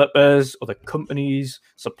developers, other companies,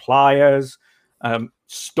 suppliers,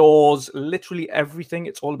 stores, literally everything.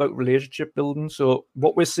 It's all about relationship building. So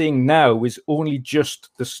what we're seeing now is only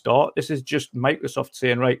just the start. This is just Microsoft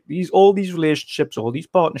saying, right, all these relationships, all these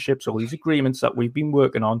partnerships, all these agreements that we've been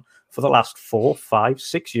working on for the last 4, 5,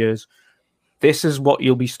 6 years, this is what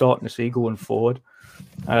you'll be starting to see going forward.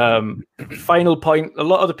 Final point, a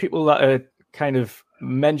lot of the people that are kind of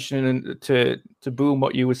mentioning to Boom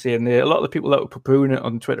what you were saying there, a lot of the people that were poo-pooing it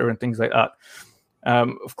on Twitter and things like that,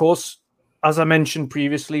 of course, as I mentioned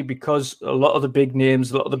previously, because a lot of the big names,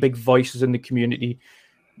 a lot of the big voices in the community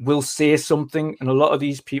will say something, and a lot of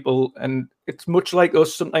these people, and it's much like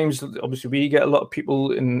us sometimes, obviously we get a lot of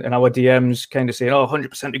people in our DMs kind of saying,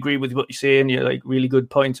 100% agree with what you're saying, you're like really good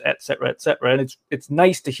points, etc., and it's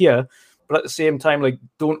nice to hear. But at the same time, like,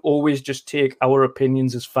 don't always just take our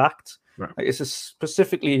opinions as facts. Right. Like, this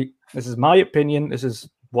is my opinion. This is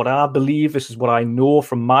what I believe. This is what I know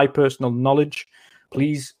from my personal knowledge.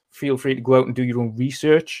 Please feel free to go out and do your own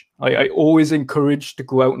research. I always encourage to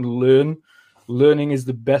go out and learn. Learning is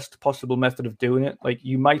the best possible method of doing it. Like,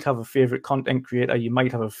 you might have a favorite content creator. You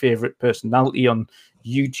might have a favorite personality on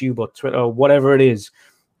YouTube or Twitter or whatever it is.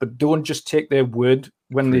 But don't just take their word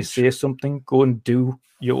when they say something. Go and do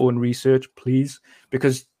your own research, please,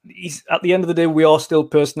 because at the end of the day, we are still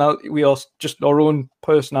personality. We are just our own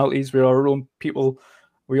personalities. We are our own people.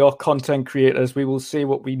 We are content creators. We will say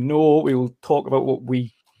what we know. We will talk about what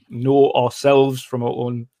we know ourselves from our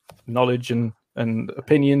own knowledge and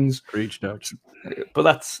opinions. Preach, Dutch. But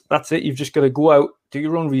that's it. You've just got to go out, do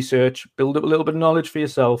your own research, build up a little bit of knowledge for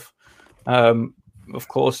yourself. Of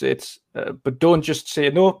course, but don't just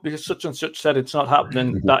say no because such and such said it's not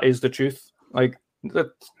happening. That is the truth. Like,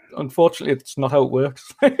 that, unfortunately, it's not how it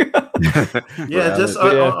works. That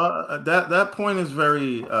point is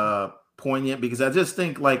very poignant, because I just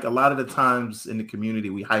think, like, a lot of the times in the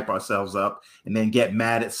community we hype ourselves up and then get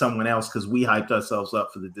mad at someone else because we hyped ourselves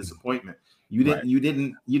up for the disappointment. You don't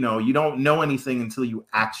know anything until you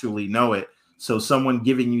actually know it. So someone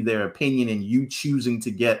giving you their opinion and you choosing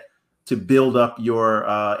to build up your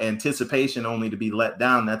anticipation only to be let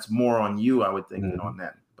down, that's more on you, I would think, than on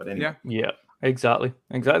them. But anyway. Yeah, exactly.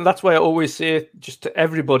 That's why I always say just to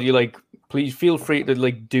everybody, like, please feel free to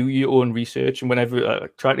like do your own research. And whenever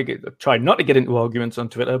try not to get into arguments on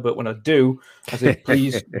Twitter, but when I do, I say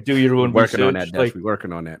please do your own research. On that, like, we're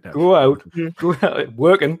working on that. Go out,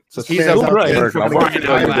 working. So he's right.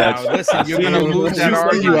 Listen, you're gonna lose that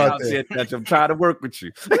argument. I'm trying to work with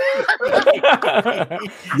you.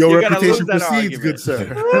 Your reputation precedes, good sir.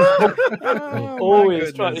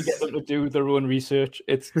 Always trying to get them to do their own research.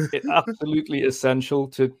 It's absolutely essential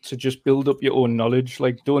to just build up your own knowledge.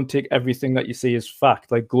 Like, don't take everything that you see as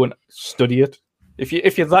fact. Like, go and study it. If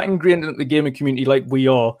you're that ingrained into the gaming community like we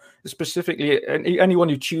are, specifically anyone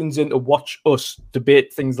who tunes in to watch us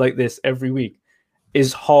debate things like this every week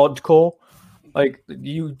is hardcore. Like,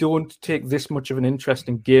 you don't take this much of an interest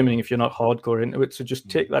in gaming if you're not hardcore into it. So just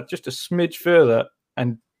take that just a smidge further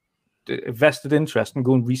and vested interest and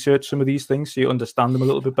go and research some of these things so you understand them a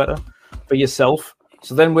little bit better for yourself.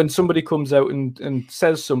 So then when somebody comes out and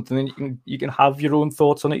says something, then you can have your own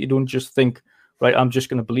thoughts on it. You don't just think, right, I'm just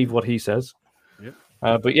going to believe what he says.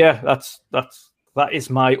 Yeah. But yeah, that is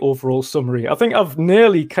my overall summary. I think I've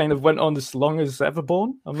nearly kind of went on as long as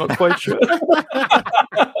Everborn. I'm not quite sure.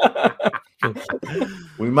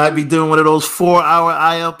 We might be doing one of those 4-hour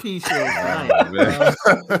ILP shows.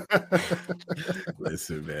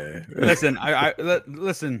 Listen, man.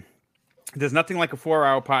 Listen. There's nothing like a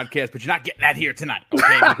 4-hour podcast, but you're not getting that here tonight.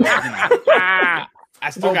 Okay. I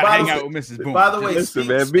still got to hang out with Mrs. Boom. By the way, listen,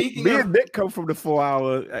 man, me and Nick come from the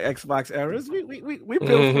 4-hour Xbox eras. We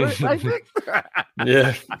built for it, right, Nick?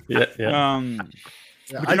 Yeah.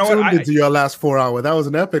 I tuned into your last 4 hour. That was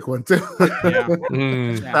an epic one too.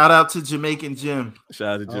 Shout out to Jamaican Jim.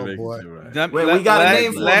 Shout out to Jamaican Jim. Right. Wait, we got a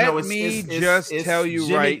name for him. Let me just tell you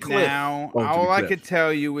Jimmy right Cliff. now. All I could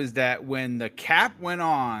tell you is that when the cap went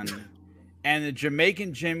on and the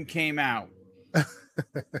Jamaican Jim came out,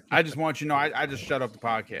 I just want you to know I just shut up the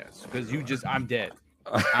podcast because I'm dead.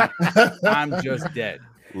 I'm just dead.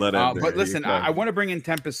 But listen, I want to bring in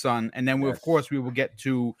Tempest Son, and then of course we will get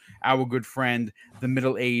to our good friend, the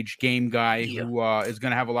middle-aged game guy, who is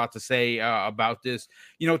going to have a lot to say about this.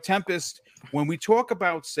 You know, Tempest, when we talk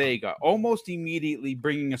about Sega, almost immediately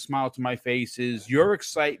bringing a smile to my face is your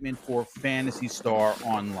excitement for Phantasy Star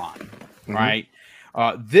Online, right?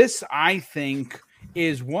 This, I think,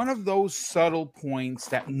 is one of those subtle points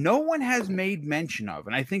that no one has made mention of,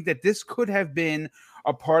 and I think that this could have been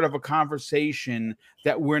a part of a conversation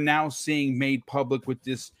that we're now seeing made public with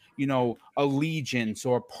this, you know, allegiance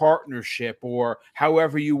or partnership, or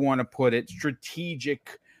however you want to put it,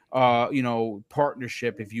 strategic, you know,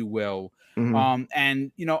 partnership, if you will.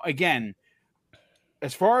 And, you know, again,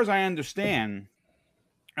 as far as I understand,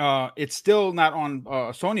 it's still not on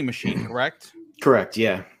a Sony machine, correct? Correct.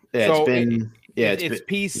 Yeah. So it's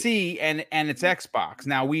PC and it's Xbox.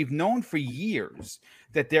 Now, we've known for years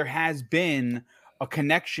that there has been a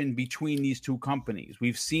connection between these two companies.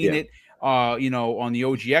 We've seen it, you know, on the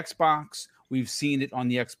OG Xbox. We've seen it on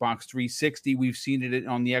the Xbox 360. We've seen it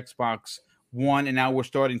on the Xbox One, and now we're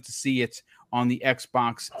starting to see it on the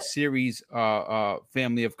Xbox Series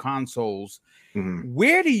family of consoles.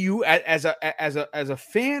 Where do you, as a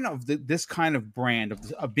fan of this kind of brand,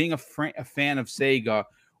 of being a fan of Sega,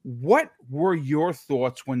 what were your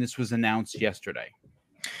thoughts when this was announced yesterday?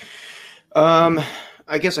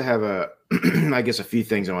 I guess I have a few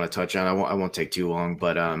things I want to touch on. I won't take too long,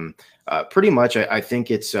 but pretty much I think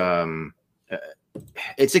it's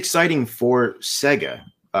exciting for Sega,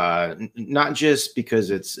 not just because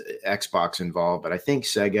it's Xbox involved, but I think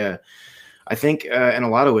Sega, in a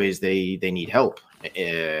lot of ways they need help.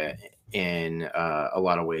 In a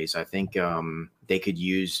lot of ways, I think they could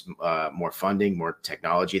use more funding, more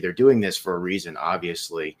technology. They're doing this for a reason,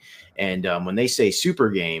 obviously. And when they say super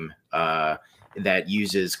game that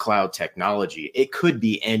uses cloud technology, it could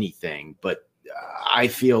be anything. But I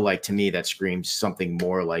feel like, to me, that screams something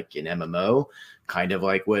more like an MMO, kind of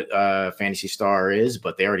like what Phantasy Star is.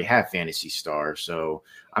 But they already have Phantasy Star, so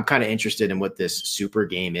I'm kind of interested in what this super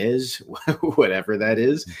game is, whatever that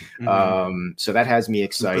is. So that has me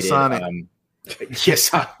excited.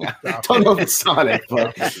 Yes, I don't know if it's Sonic,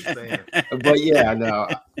 but yeah, no,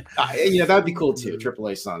 that'd be cool too.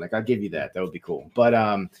 AAA Sonic, I'll give you that. That would be cool. But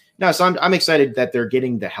no, so I'm excited that they're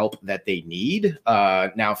getting the help that they need.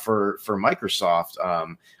 Now for Microsoft,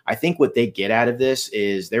 I think what they get out of this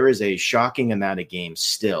is there is a shocking amount of games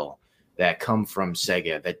still that come from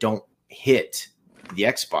Sega that don't hit the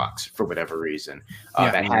Xbox for whatever reason,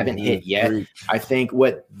 that haven't hit yet. I think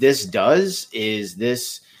what this does is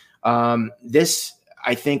this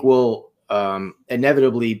I think will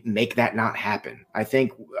inevitably make that not happen. I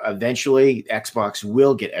think eventually Xbox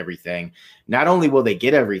will get everything. Not only will they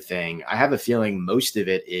get everything, I have a feeling most of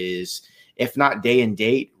it is, if not day and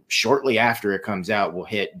date, shortly after it comes out, will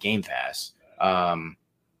hit Game Pass. And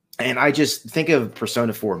I just think of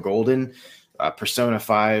Persona 4 Golden, Persona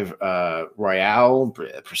 5 Royale,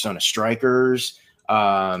 Persona Strikers.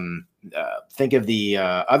 Think of the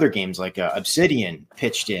other games like Obsidian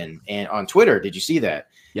pitched in, and on Twitter, did you see that?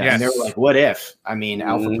 Yes. And they were like, "What if?" I mean,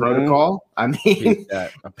 Alpha Protocol. I mean,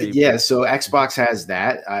 yeah. So Xbox has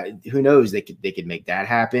that. Who knows? They could make that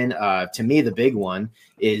happen. To me, the big one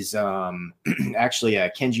is actually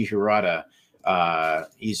Kenji Hirata.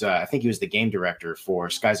 He's I think he was the game director for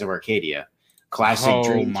Skies of Arcadia, classic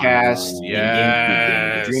Dreamcast,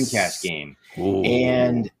 the Dreamcast game,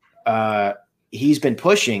 and he's been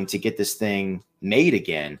pushing to get this thing made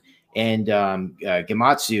again. And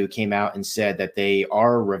Gematsu came out and said that they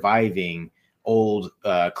are reviving old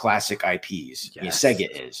classic IPs. Yes. Sega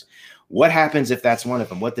is. What happens if that's one of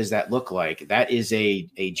them? What does that look like? That is a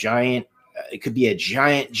giant. It could be a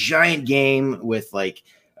giant game with like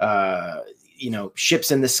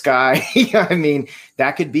ships in the sky. I mean,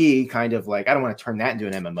 that could be kind of like, I don't want to turn that into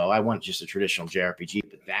an MMO. I want just a traditional JRPG,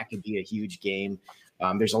 but that could be a huge game.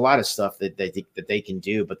 There's a lot of stuff that they can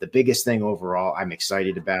do, but the biggest thing overall I'm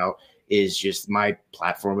excited about is just my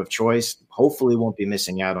platform of choice. Hopefully won't be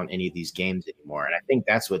missing out on any of these games anymore. And I think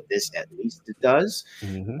that's what this at least does.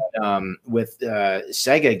 With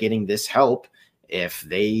Sega getting this help, if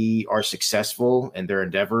they are successful in their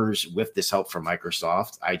endeavors with this help from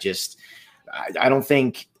Microsoft, I don't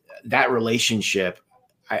think that relationship,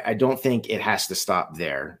 I don't think it has to stop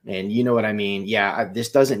there. And you know what I mean? Yeah,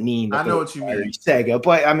 this doesn't mean that I know what you mean, Sega,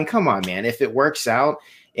 but I mean, come on, man. If it works out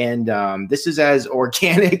and this is as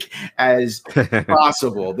organic as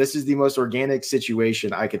possible, this is the most organic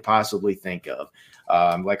situation I could possibly think of,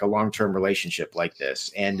 like a long-term relationship like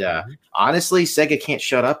this. And honestly, Sega can't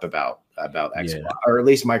shut up about Xbox, or at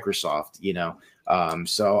least Microsoft, you know.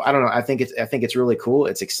 So I don't know. I think it's really cool.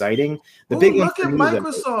 It's exciting. Look at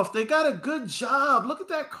Microsoft. They got a good job. Look at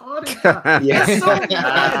that card. It's so nice.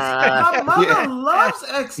 My mother loves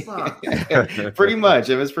Xbox. Pretty much.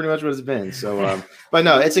 It's pretty much what it's been. So, but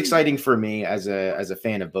no, it's exciting for me as a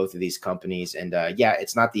fan of both of these companies. And yeah,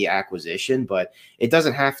 it's not the acquisition, but it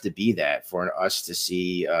doesn't have to be that for us to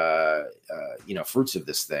see fruits of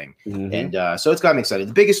this thing. And so it's got me excited.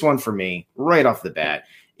 The biggest one for me right off the bat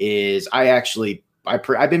is I've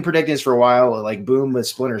been predicting this for a while, like boom with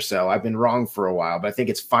Splinter Cell. I've been wrong for a while, but I think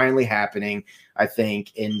it's finally happening. I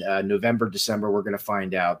think in November, December, we're going to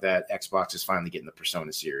find out that Xbox is finally getting the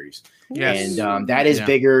Persona series. Yes. And that is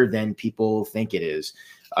bigger than people think it is.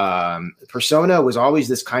 Persona was always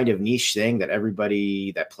this kind of niche thing that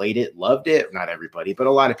everybody that played it loved it. Not everybody, but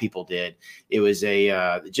a lot of people did. It was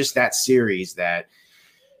just that series that,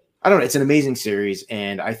 I don't know. It's an amazing series.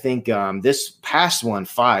 And I think this past one,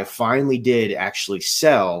 5, finally did actually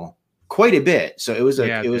sell quite a bit. So it was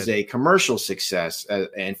a commercial success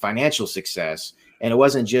and financial success. And it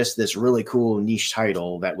wasn't just this really cool niche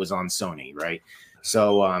title that was on Sony, right?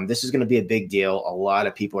 So this is going to be a big deal. A lot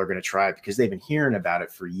of people are going to try it because they've been hearing about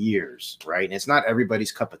it for years, right? And it's not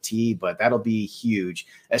everybody's cup of tea, but that'll be huge,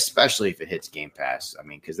 especially if it hits Game Pass. I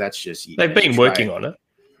mean, because that's just... They've been working on it.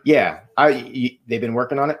 Yeah. They've been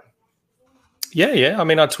working on it? Yeah. I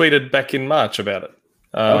mean, I tweeted back in March about it.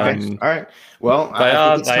 Okay. All right. Well,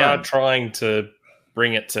 they are trying to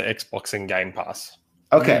bring it to Xbox and Game Pass.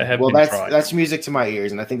 Okay. Well, that's music to my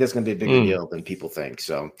ears, and I think that's going to be a bigger deal than people think.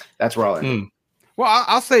 So that's where I'll end. Well,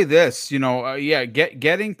 I'll say this.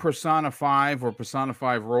 Getting Persona 5 or Persona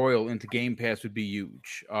 5 Royal into Game Pass would be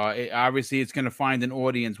huge. Obviously, it's going to find an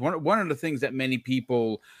audience. One of the things that many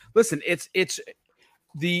people listen. It's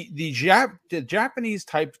the Japanese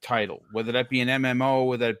type title, whether that be an MMO,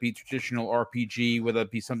 whether that be traditional RPG, whether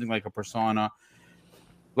it be something like a Persona,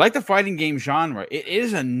 like the fighting game genre, it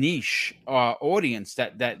is a niche audience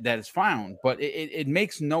that is found, but it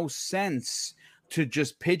makes no sense to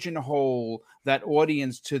just pigeonhole that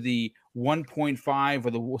audience to the 1.5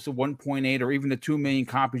 or the 1.8 or even the 2 million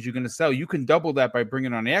copies you're going to sell. You can double that by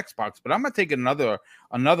bringing it on the Xbox, but I'm going to take it another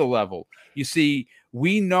level. You see,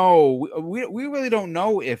 we really don't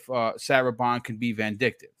know if Sarah Bond can be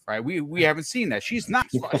vindictive, right? We haven't seen that. She's not.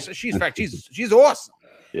 She's awesome.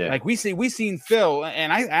 Yeah. Like we seen Phil,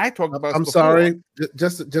 and I talked about. I'm sorry.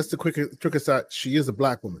 Just a quick aside. She is a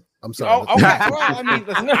black woman. I'm sorry. Oh, okay. Well, I mean,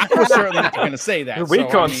 listen, I was certainly not going to say that. We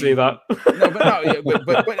can't see that.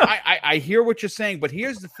 But I hear what you're saying. But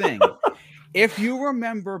here's the thing: if you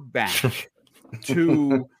remember back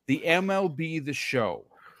to the MLB The Show,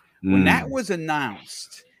 when that was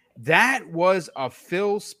announced, that was a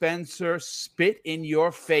Phil Spencer spit in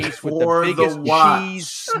your face with the biggest cheese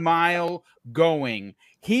smile going.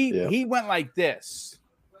 He went like this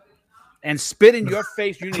and spit in your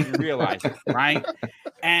face. You need to realize it, right?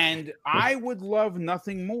 And I would love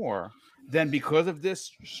nothing more than, because of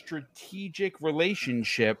this strategic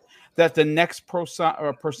relationship, that the next Persona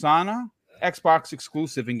Xbox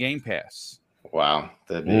exclusive in Game Pass. Wow,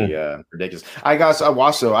 that'd be ridiculous. I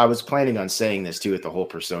was planning on saying this too with the whole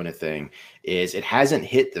Persona thing, is it hasn't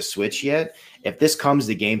hit the Switch yet. If this comes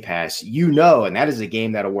to Game Pass, and that is a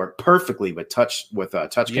game that'll work perfectly with touch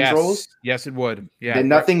controls. Yes, it would. Yeah, then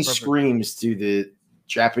nothing screams to the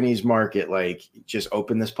Japanese market like just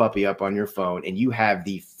open this puppy up on your phone and you have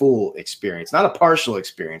the full experience, not a partial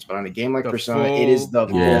experience, but on a game like Persona, it is the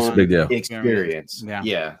full big deal. experience.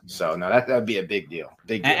 Yeah. So no, that'd be a big deal.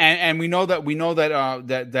 And we know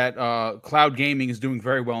that cloud gaming is doing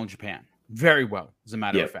very well in Japan. Very well, as a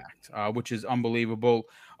matter of fact, which is unbelievable.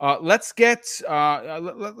 Let's get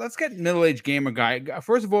middle-aged gamer guy.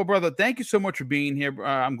 First of all, brother, thank you so much for being here.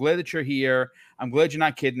 I'm glad that you're here. I'm glad you're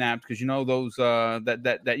not kidnapped, because those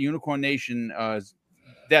that Unicorn Nation is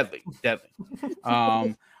deadly. But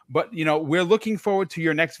we're looking forward to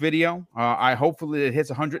your next video. Hopefully it hits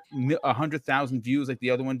 100,000 views like the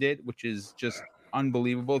other one did, which is just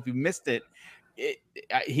unbelievable. If you missed it,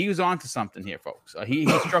 he was onto something here, folks. He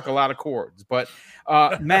struck a lot of chords. But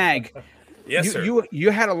Mag. Yes, sir. You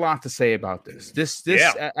had a lot to say about this. This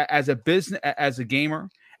as a business, as a gamer,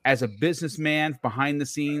 as a businessman behind the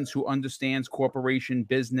scenes who understands corporation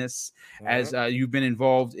business, as you've been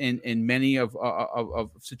involved in many of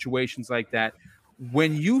situations like that.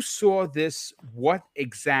 When you saw this, what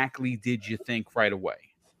exactly did you think right away?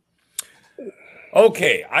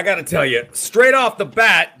 Okay, I got to tell you, straight off the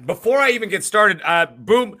bat, before I even get started,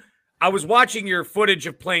 Boom, I was watching your footage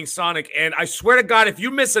of playing Sonic, and I swear to God, if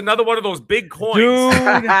you miss another one of those big coins, dude,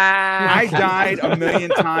 I died a million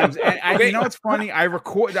times. And you know what's funny? I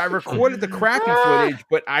recorded the crappy footage,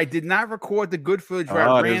 but I did not record the good footage. Where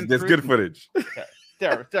I ran there's good footage.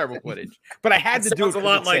 Terrible footage. But I had to do it. Sounds a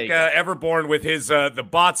lot like Everborn with his the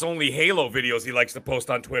bots only Halo videos he likes to post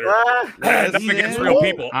on Twitter. Nothing against real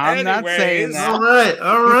people. I'm not saying that.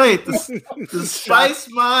 All right. The spice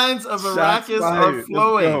mines of Arrakis are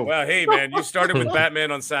flowing. Well, hey man, you started with Batman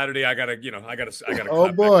on Saturday. I gotta.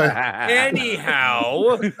 Oh boy.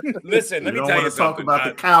 Anyhow, listen. Let me tell you something. Talk about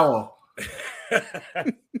the cowl.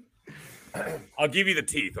 I'll give you the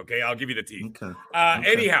teeth. Okay, I'll give you the teeth. Okay.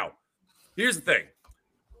 Anyhow, here's the thing.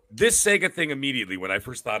 This Sega thing immediately, when I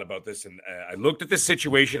first thought about this, and I looked at this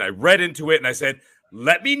situation, I read into it, and I said,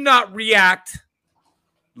 let me not react.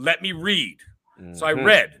 Let me read. Mm-hmm. So I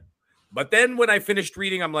read. But then when I finished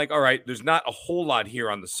reading, I'm like, all right, there's not a whole lot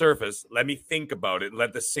here on the surface. Let me think about it and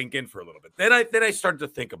let this sink in for a little bit. Then I started to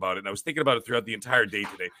think about it, and I was thinking about it throughout the entire day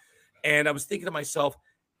today. And I was thinking to myself,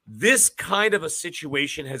 this kind of a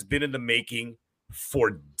situation has been in the making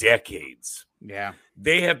for decades. Yeah,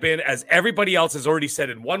 they have been, as everybody else has already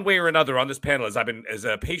said in one way or another on this panel, as I've been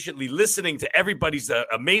patiently listening to everybody's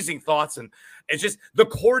amazing thoughts, and it's just the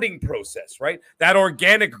courting process, right? That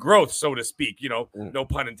organic growth, so to speak, no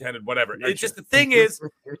pun intended, whatever. It's just the thing is,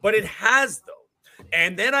 but it has though.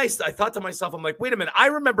 And then I thought to myself, I'm like, wait a minute. I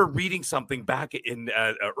remember reading something back in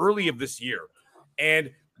early of this year,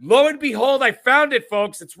 and lo and behold, I found it,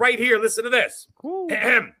 folks. It's right here. Listen to this.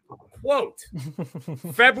 Quote,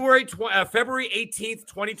 February 18th,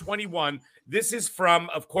 2021. This is from,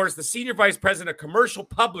 of course, the Senior Vice President of Commercial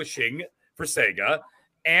Publishing for Sega,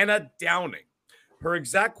 Anna Downing. Her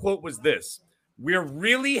exact quote was this: "We're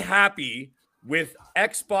really happy with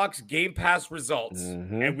Xbox Game Pass results,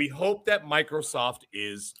 and we hope that Microsoft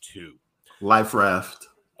is too." Life raft.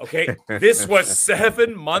 Okay, this was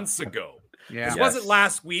 7 months ago. Yeah. This wasn't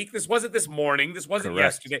last week. This wasn't this morning. This wasn't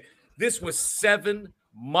yesterday. This was 7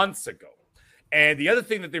 months ago. And the other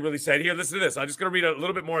thing that they really said here, listen to this. I'm just going to read a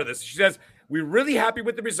little bit more of this. She says, "We're really happy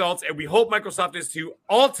with the results, and we hope Microsoft is too.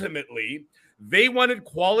 Ultimately, they wanted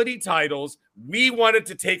quality titles. We wanted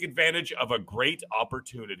to take advantage of a great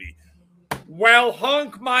opportunity." Well,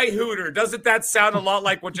 honk my hooter. Doesn't that sound a lot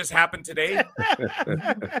like what just happened today?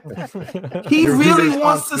 He really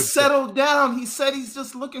wants to settle down. He said he's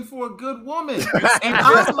just looking for a good woman. And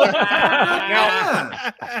I'm looking for a good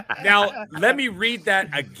man. Now, let me read that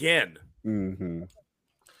again. Mm-hmm.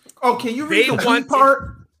 Oh, can you read the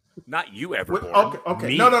part? Not you, Everborn. Okay.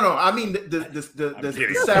 Me. No. I mean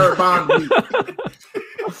the Sarah Bond.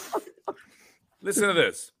 Listen to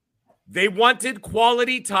this. They wanted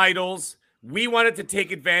quality titles. We wanted to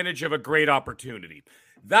take advantage of a great opportunity.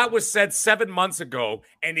 That was said 7 months ago,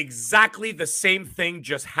 and exactly the same thing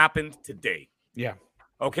just happened today. Yeah.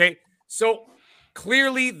 Okay? So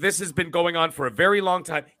clearly this has been going on for a very long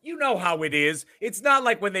time. You know how it is. It's not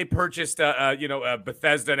like when they purchased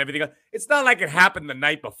Bethesda and everything else. It's not like it happened the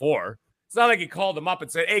night before. It's not like he called them up and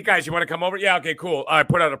said, "Hey guys, you want to come over?" "Yeah, okay, cool. All right,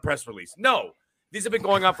 put out a press release." No. These have been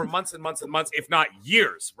going on for months and months and months, if not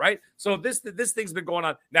years, right? So this thing's been going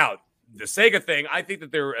on. Now, the Sega thing, I think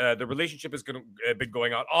that the relationship has been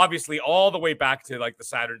going on, obviously, all the way back to like the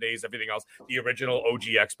Saturn days, everything else, the original OG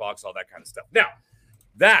Xbox, all that kind of stuff. Now,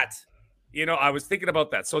 that, I was thinking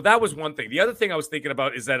about that. So that was one thing. The other thing I was thinking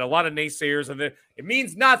about is that a lot of naysayers, and it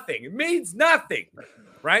means nothing. It means nothing,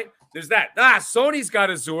 right? There's that. Sony's got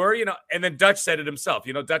Azure, and then Dutch said it himself.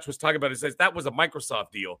 Dutch was talking about it. He says that was a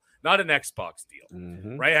Microsoft deal, not an Xbox deal,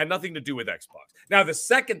 right? It had nothing to do with Xbox. Now, the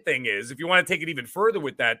second thing is, if you want to take it even further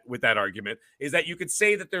with that argument, is that you could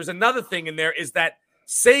say that there's another thing in there, is that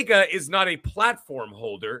Sega is not a platform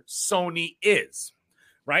holder. Sony is,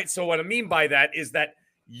 right? So what I mean by that is that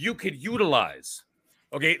you could utilize.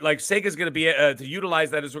 Okay, like Sega's going to be to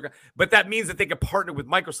utilize that as well, but that means that they can partner with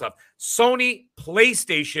Microsoft. Sony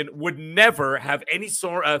PlayStation would never have any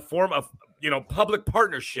sort of form of public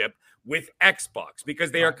partnership with Xbox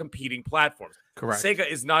because they are competing platforms. Correct. Sega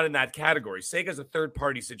is not in that category. Sega is a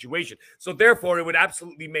third-party situation. So therefore, it would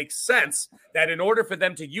absolutely make sense that in order for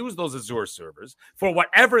them to use those Azure servers for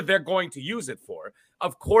whatever they're going to use it for,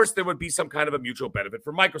 of course, there would be some kind of a mutual benefit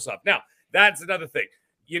for Microsoft. Now, that's another thing.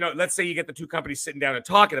 Let's say you get the two companies sitting down and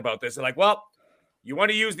talking about this. They're like, well, You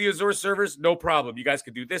want to use the Azure servers? No problem. You guys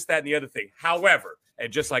could do this, that, and the other thing. However,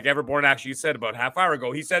 and just like Everborn actually said about half hour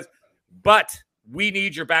ago, he says, but we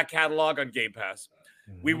need your back catalog on Game Pass.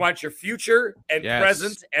 We want your future and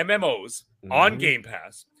present MMOs on Game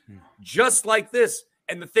Pass, just like this.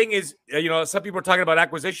 And the thing is, some people are talking about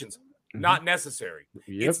acquisitions. Not necessary.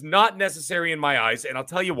 Yep. It's not necessary in my eyes, and I'll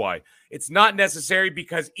tell you why. It's not necessary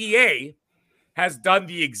because EA has done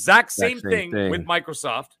the exact same thing with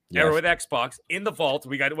Microsoft or with Xbox in the vault.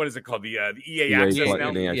 We got, what is it called? The EA Access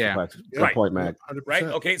now? Right?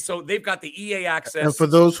 Okay, so they've got the EA Access. And for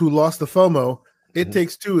those who lost the FOMO, It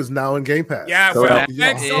Takes Two is now in Game Pass. Yeah, well,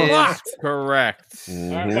 thanks a lot. Correct.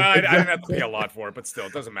 Well, I didn't have to pay a lot for it, but still,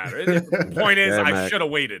 it doesn't matter. The point is, I should have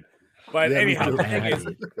waited. But anyhow, the thing is,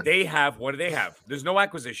 they have, what do they have? There's no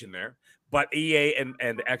acquisition there, but EA and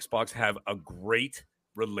Xbox have a great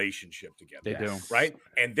relationship together. They do. Right?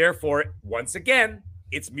 And therefore, once again,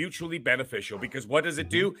 it's mutually beneficial because what does it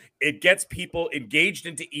do? It gets people engaged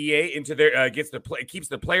into EA, into their, it keeps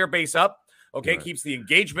the player base up, okay? Keeps the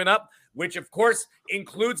engagement up, which of course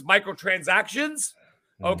includes microtransactions.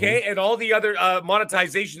 Okay, and all the other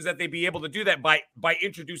monetizations that they'd be able to do that by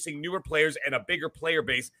introducing newer players and a bigger player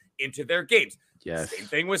base into their games. Yes. Same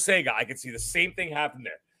thing with Sega. I can see the same thing happen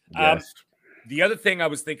there. Yes. The other thing I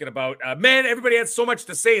was thinking about, man, everybody had so much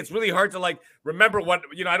to say. It's really hard to remember what,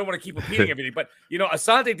 I don't want to keep repeating everything, but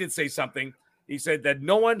Asante did say something. He said that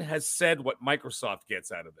no one has said what Microsoft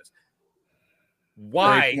gets out of this.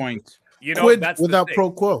 Why? Great point. That's without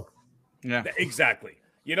pro quo. Yeah, exactly.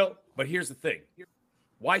 But here's the thing.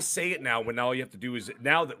 Why say it now when all you have to do is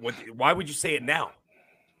now that why would you say it now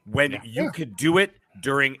when you could do it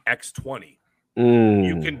during X20?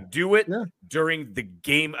 You can do it during the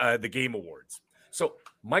game awards. So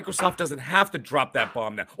Microsoft doesn't have to drop that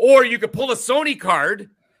bomb now. Or you could pull a Sony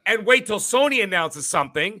card and wait till Sony announces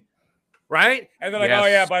something, right? And they're like, oh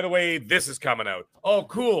yeah, by the way, this is coming out. Oh,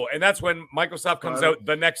 cool. And that's when Microsoft comes out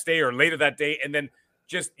the next day or later that day and then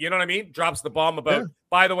just, you know what I mean? Drops the bomb about,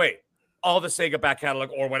 by the way, all the Sega back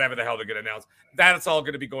catalog or whatever the hell they're going to announce, that's all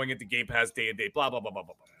going to be going into Game Pass day and date, blah, blah, blah, blah,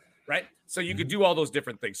 blah, blah. Right? So you could do all those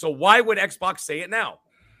different things. So why would Xbox say it now?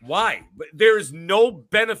 Why? There is no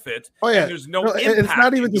benefit. Oh, yeah. And there's no impact. It's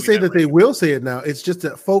not even to say that they will say it now. It's just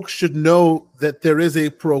that folks should know that there is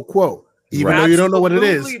a pro quo. Even though you don't know what it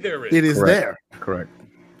is, it is there. Correct.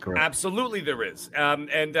 Absolutely, there is.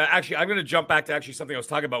 Actually, I'm going to jump back to something I was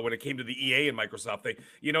talking about when it came to the EA and Microsoft thing.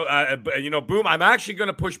 Boom. I'm actually going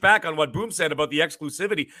to push back on what Boom said about the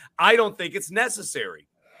exclusivity. I don't think it's necessary,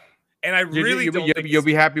 and I really don't. You'll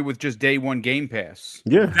be happy with just day one Game Pass.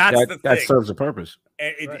 Yeah, that serves a purpose.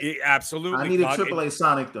 It absolutely. I need a AAA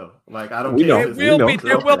Sonic though. I don't.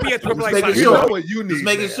 There will be a AAA Sonic. You know what you need. Just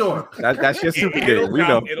making sure. That's your super game. We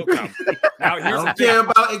know. It'll come. Now, here's I don't care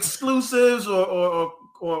about exclusives or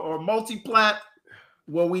multi-plat.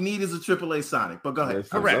 What we need is a AAA Sonic. But go ahead.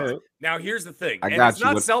 Correct. Now here's the thing. I got you. It's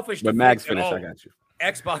not selfish. But Max finished. I got you.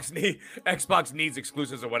 Xbox needs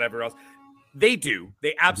exclusives or whatever else. They do.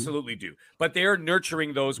 They absolutely do. But they are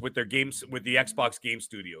nurturing those with their games, with the Xbox Game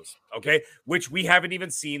Studios, okay? Which we haven't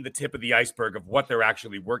even seen the tip of the iceberg of what they're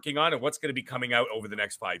actually working on and what's going to be coming out over the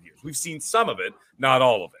next 5 years. We've seen some of it, not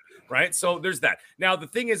all of it, right? So there's that. Now, the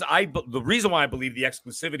thing is, the reason why I believe the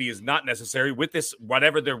exclusivity is not necessary with this,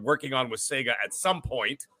 whatever they're working on with Sega at some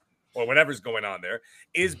point, or whatever's going on there,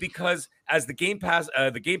 is because as the Game Pass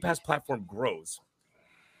platform grows,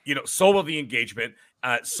 so will the engagement,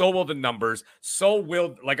 so will the numbers, so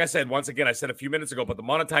will, like I said, once again, I said a few minutes ago, but the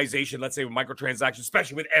monetization, let's say with microtransactions,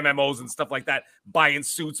 especially with MMOs and stuff like that, buying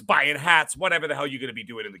suits, buying hats, whatever the hell you're going to be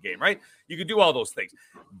doing in the game, right? You can do all those things.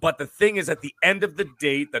 But the thing is, at the end of the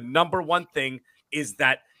day, the number one thing is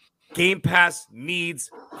that Game Pass needs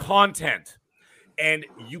content. And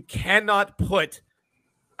you cannot put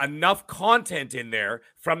enough content in there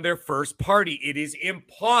from their first party. It is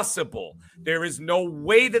impossible. There is no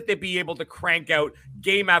way that they'd be able to crank out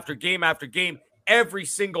game after game after game every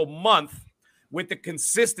single month with the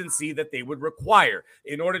consistency that they would require.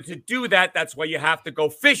 In order to do that, that's why you have to go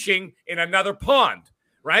fishing in another pond,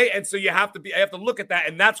 right? And so I have to look at that,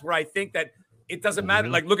 and that's where I think that it doesn't matter.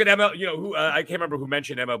 Like, look at MLB, I can't remember who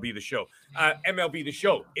mentioned MLB The Show. MLB The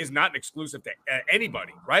Show is not exclusive to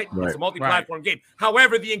anybody, right? It's a multi-platform game.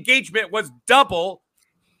 However, the engagement was double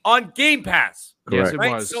on Game Pass. Yes, it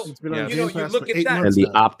was. So, you look at that. And the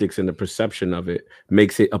optics and the perception of it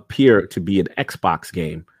makes it appear to be an Xbox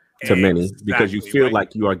game. to many, because you feel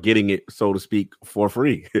like you are getting it, so to speak, for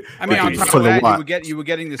free. I mean, on top of that, you were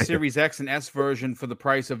getting the Series X and S version for the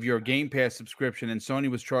price of your Game Pass subscription, and Sony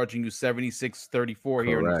was charging you $76.34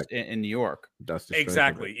 here in New York. That's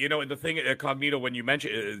exactly. You know, and the thing, Cognito, when you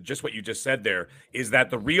mentioned just what you just said there, is that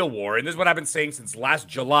the real war, and this is what I've been saying since last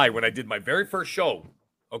July when I did my very first show,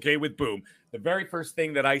 okay, with Boom. The very first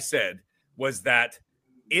thing that I said was that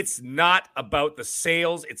it's not about the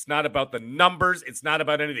sales. It's not about the numbers. It's not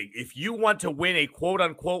about anything. If you want to win a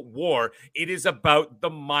quote-unquote war, it is about the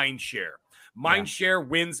mind share. Mind share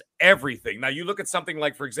wins everything. Now, you look at something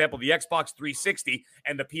like, for example, the Xbox 360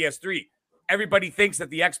 and the PS3. Everybody thinks that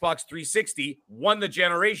the Xbox 360 won the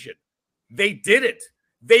generation. They didn't.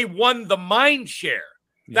 They won the mind share.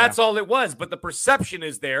 That's all it was. But the perception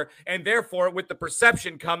is there. And therefore, with the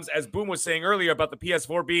perception comes, as Boom was saying earlier, about the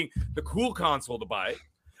PS4 being the cool console to buy.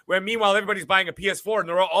 Where meanwhile, everybody's buying a PS4 and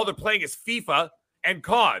all they're playing is FIFA and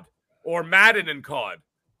COD or Madden and COD,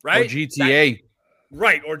 right? Or GTA.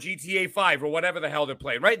 Right, or GTA 5 or whatever the hell they're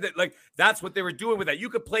playing, right? That's what they were doing with that. You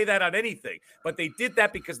could play that on anything, but they did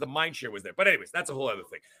that because the mindshare was there. But anyways, that's a whole other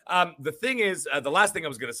thing. The thing is, the last thing I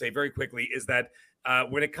was going to say very quickly is that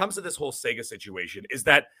when it comes to this whole Sega situation is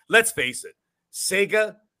that, let's face it,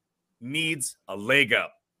 Sega needs a leg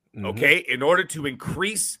up, okay, in order to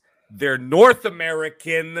increase their North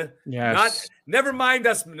American, never mind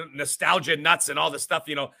us nostalgia nuts and all the stuff,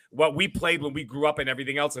 you know, what we played when we grew up and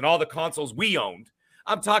everything else and all the consoles we owned.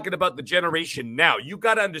 I'm talking about the generation now. You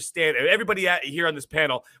got to understand, everybody here on this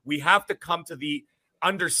panel, we have to come to the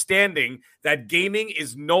understanding that gaming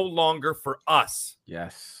is no longer for us.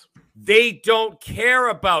 Yes. They don't care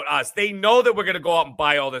about us. They know that we're going to go out and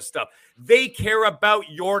buy all this stuff. They care about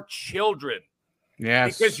your children.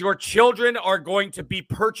 Yes. Because your children are going to be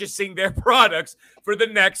purchasing their products for the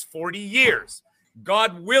next 40 years.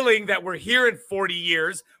 God willing that we're here in 40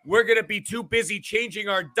 years, we're going to be too busy changing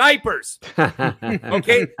our diapers.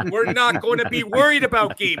 Okay? We're not going to be worried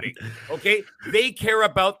about gaming. Okay? They care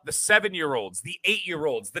about the 7-year-olds, the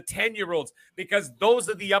 8-year-olds, the 10-year-olds, because those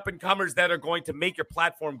are the up-and-comers that are going to make your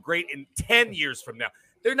platform great in 10 years from now.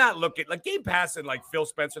 They're not looking like Game Pass and like Phil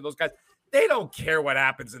Spencer and those guys. They don't care what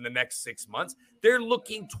happens in the next 6 months. They're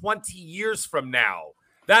looking 20 years from now.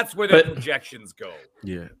 That's where their projections go.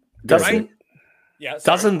 Yeah. Right? Yeah.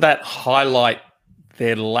 Doesn't that highlight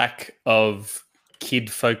their lack of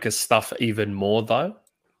kid-focused stuff even more, though?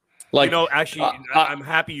 Like, you know, actually, I'm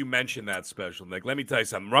happy you mentioned that, Special. Like, let me tell you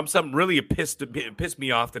something. Something really pissed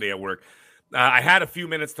me off today at work. I had a few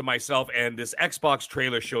minutes to myself, and this Xbox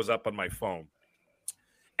trailer shows up on my phone.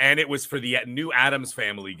 And it was for the new Addams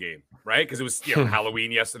Family game, right? Because it was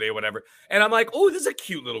Halloween yesterday or whatever. And I'm like, oh, this is a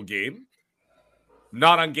cute little game.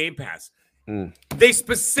 Not on Game Pass. They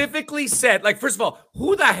specifically said, like, first of all,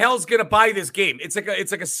 who the hell's going to buy this game? It's like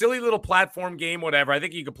a silly little platform game, whatever. I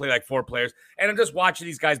think you could play like 4 players. And I'm just watching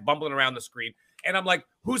these guys bumbling around the screen. And I'm like,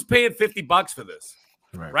 who's paying $50 for this?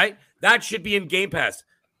 Right? That should be in Game Pass.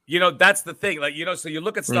 You know, that's the thing. Like, you know, so you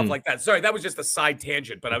look at stuff like that. Sorry, that was just a side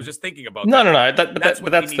tangent, but I was just thinking about that. No.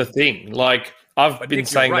 That's the thing. Like, I've been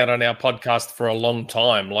saying that on our podcast for a long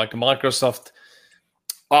time. Like, Microsoft,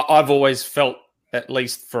 I've always felt, at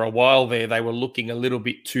least for a while there, they were looking a little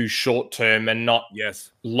bit too short-term and not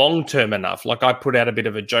long-term enough. Like, I put out a bit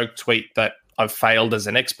of a joke tweet that I've failed as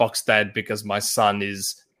an Xbox dad because my son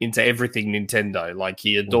is into everything Nintendo. Like,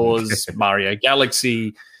 he adores Mario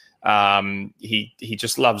Galaxy. He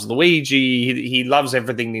just loves Luigi. He loves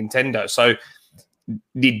everything Nintendo. So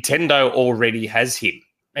Nintendo already has him,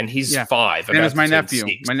 and he's 5. And it's my nephew.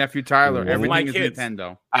 6. My nephew Tyler. Everything is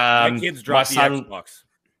Nintendo. My kids drop the Xbox.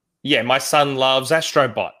 Yeah, my son loves Astro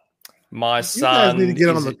Bot. My son. You guys need to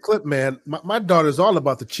get on the clip, man. My daughter's all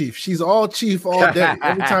about the Chief. She's all Chief all day.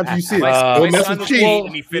 Every time you see it, my son was 8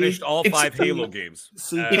 and he finished all 5 Halo games.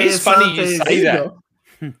 It is funny you say that.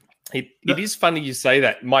 It is funny you say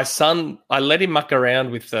that. My son, I let him muck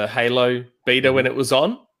around with the Halo beta when it was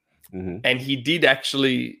on, and he did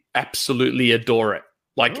actually absolutely adore it.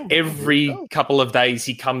 Like every couple of days,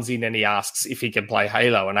 he comes in and he asks if he can play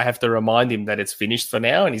Halo, and I have to remind him that it's finished for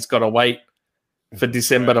now, and he's got to wait for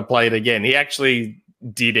December to play it again. He actually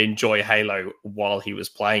did enjoy Halo while he was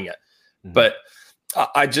playing it, but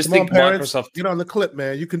I just think Microsoft, get on the clip,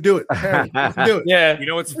 man. You can do it. Parents, you can do it. Yeah. You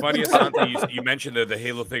know what's funny, Asante? You mentioned the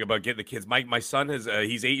Halo thing about getting the kids. My son has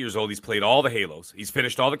he's 8 years old. He's played all the Halos. He's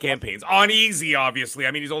finished all the campaigns on easy, obviously.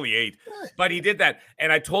 I mean, he's only 8, but he did that.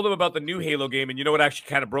 And I told him about the new Halo game, and you know what actually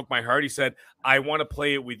kind of broke my heart? He said, "I want to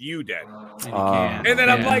play it with you, Dad." And then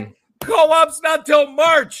I'm like, co-op's not till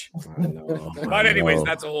March. But anyways,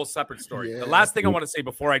 that's a whole separate story. The last thing I want to say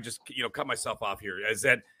before I just cut myself off here is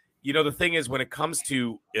that you know, the thing is, when it comes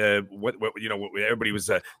to what everybody was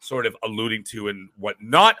sort of alluding to and what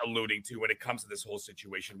not alluding to when it comes to this whole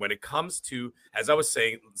situation, when it comes to, as I was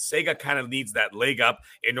saying, Sega kind of needs that leg up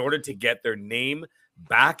in order to get their name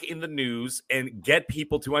back in the news and get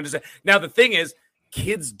people to understand. Now, the thing is,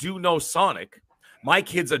 kids do know Sonic. My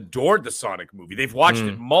kids adored the Sonic movie. They've watched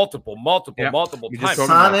it multiple times.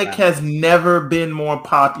 Sonic has never been more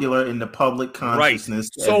popular in the public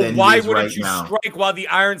consciousness. Right. So why wouldn't you strike while the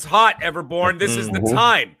iron's hot, Everborn? This is the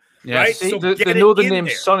time. Yes. Right? See, so they know the name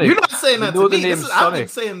Sonic. You're not saying that to me. I've been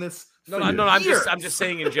saying this. No, I'm just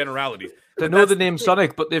saying in generalities. They know the name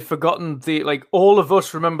Sonic, but they've forgotten all of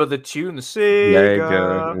us remember the tune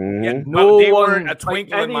Sega. Yeah, no they weren't a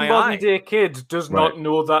twinkle in my eye. Any modern day kid does not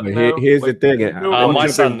know that now. Here's the thing. My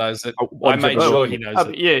son knows it. I made sure he knows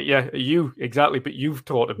it. Yeah, you exactly, but you've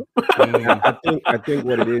taught him. I think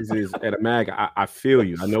what it is at a mag. I feel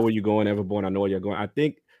you. I know where you're going, Everborn. I know where you're going. I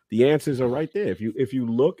think the answers are right there. If you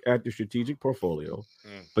look at the strategic portfolio,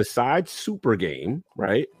 besides Super Game,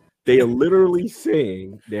 right? They are literally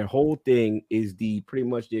saying their whole thing is pretty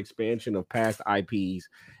much the expansion of past IPs,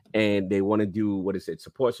 and they want to do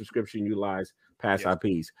support subscription, utilize past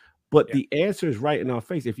IPs. But the answer is right in our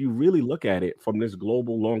face. If you really look at it from this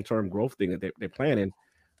global long-term growth thing that they're planning,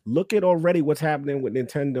 look at already what's happening with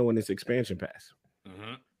Nintendo and this expansion pass.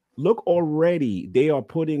 Look already, they are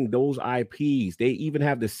putting those IPs. They even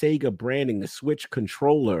have the Sega branding, the Switch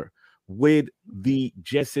controller with the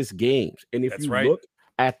Genesis games. And if look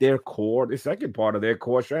at their core, the second part of their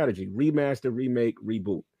core strategy, remaster, remake,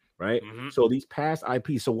 reboot, right? So these past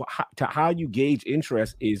IPs, so how you gauge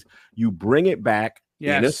interest is you bring it back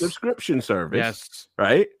in a subscription service,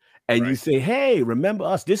 right? And you say, hey, remember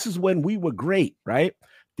us? This is when we were great, right?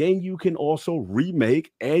 Then you can also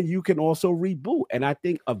remake and you can also reboot. And I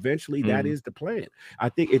think eventually that is the plan. I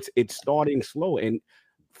think it's starting slow. And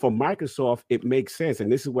for Microsoft, it makes sense.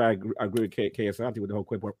 And this is where I agree with KSanti with the whole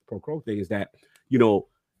Quid Pro Quo thing is that, you know,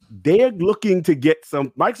 they're looking to get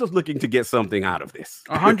Microsoft's looking to get something out of this.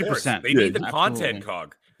 100%. They need the content,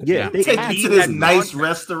 Cog. Yeah, they take you to this nice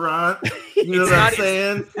restaurant. You know what I'm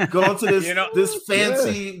saying? Going to this this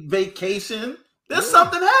fancy vacation. There's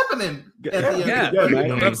something happening at the end of the day.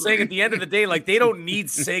 But I'm saying at the end of the day, like, they don't need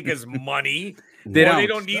Sega's money. They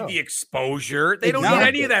don't need the exposure. They don't need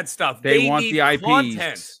any of that stuff. They want need the IPs.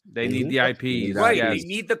 Content. They need the IPs. Right. They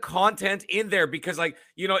need the content in there because, like,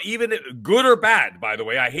 you know, even good or bad, by the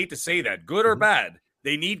way, I hate to say that, good or bad,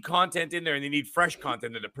 they need content in there and they need fresh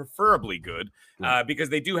content in it, preferably good, because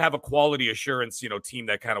they do have a quality assurance, you know, team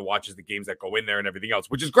that kind of watches the games that go in there and everything else,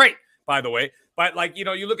 which is great, by the way. But, like, you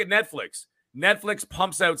know, you look at Netflix. Netflix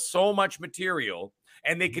pumps out so much material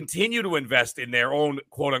and they continue to invest in their own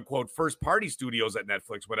quote unquote first party studios at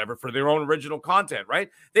Netflix, whatever, for their own original content, right?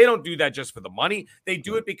 They don't do that just for the money. They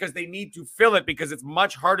do it because they need to fill it because it's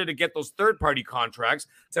much harder to get those third party contracts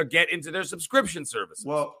to get into their subscription services.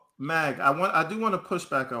 Well, Mag, I do want to push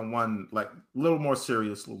back on one, like, little more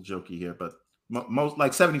serious, little jokey here, but most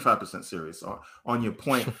like 75% serious on your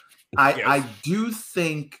point. I do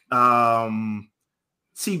think,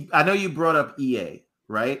 see, I know you brought up EA,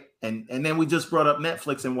 right? And then we just brought up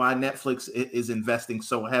Netflix and why Netflix is investing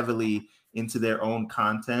so heavily into their own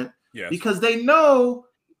content. Yes. Because they know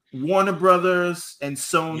Warner Brothers and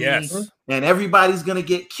Sony and everybody's going to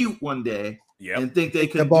get cute one day and think they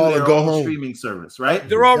can do their own streaming service, right?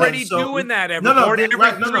 They're already doing that every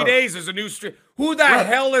 3 days. There's a new stream. Who the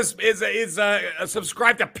hell is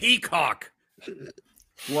subscribed to Peacock?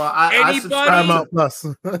 Well, I subscribe Plus.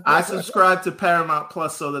 I subscribe to Paramount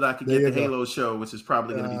Plus so that I can get the Halo show, which is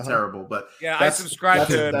probably going to be terrible. But I subscribe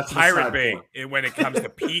to Pirate Bay when it comes to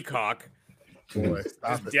Peacock. Boy,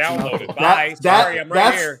 just download it. Bye. Sorry, I'm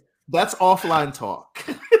right here. That's offline talk.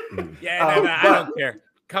 I don't care.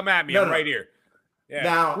 Come at me. I'm right here.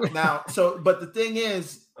 Yeah. Now. So, but the thing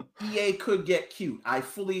is, EA could get cute. I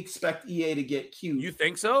fully expect EA to get cute. You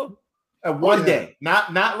think so? One day,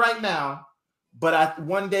 not right now. But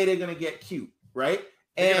one day they're gonna get cute, right?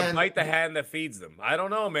 They're gonna bite the hand that feeds them. I don't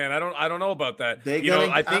know, man. I don't know about that.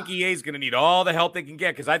 I think EA is gonna need all the help they can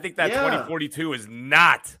get because I think that 2042 is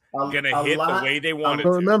not gonna hit the way they want it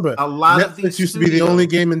to. Remember, a lot of Netflix used to be the only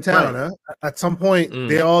game in town. Right. Huh? At some point,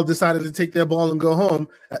 they all decided to take their ball and go home.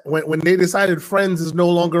 When they decided Friends is no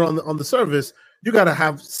longer on the service, you got to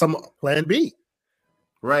have some plan B.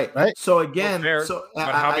 Right. So again, but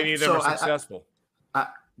how many of them are successful?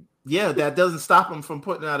 Yeah, that doesn't stop them from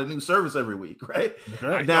putting out a new service every week, right?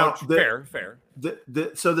 Now, fair.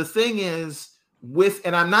 So the thing is,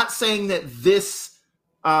 and I'm not saying that this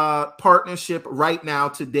partnership right now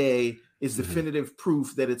today is definitive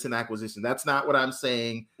proof that it's an acquisition. That's not what I'm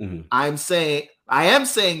saying. I am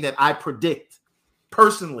saying that I predict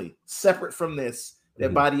personally, separate from this,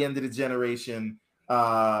 that by the end of the generation,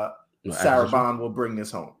 Sarah Bond will bring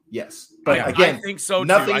this home. Yes. But again, I think so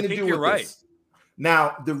nothing too. I to think do you're with right. this.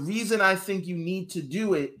 Now, the reason I think you need to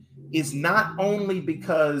do it is not only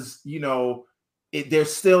because,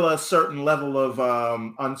 there's still a certain level of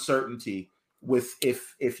uncertainty with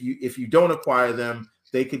if you don't acquire them,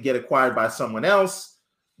 they could get acquired by someone else.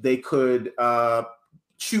 They could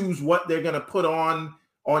choose what they're going to put on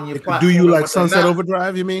your platform. Do you like Sunset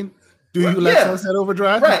Overdrive, you mean? Do you like Sunset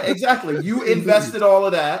Overdrive? Right, exactly. You invested all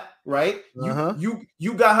of that, right? You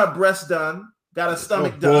got her breast done, got her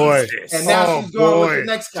stomach done, and now she's going with the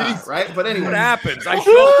next guy, right? But anyway. What happens? I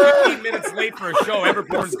show 15 minutes late for a show.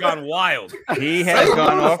 Everborn's gone wild. He has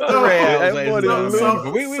gone off the rails.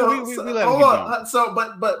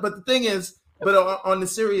 But the thing is, but on the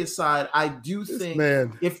serious side, I do think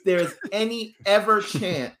if there's any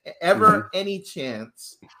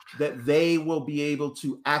chance that they will be able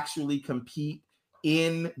to actually compete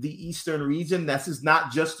in the Eastern region, this is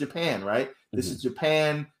not just Japan, right? This is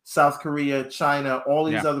Japan, South Korea, China, all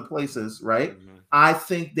these other places, right? I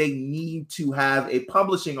think they need to have a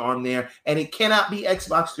publishing arm there, and it cannot be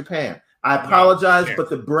Xbox Japan. I apologize,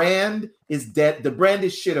 but the brand is dead. The brand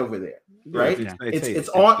is shit over there. Right? It's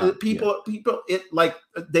on people. It like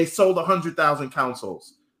they sold 100,000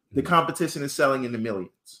 consoles. The competition is selling in the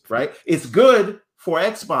millions. Right? It's good for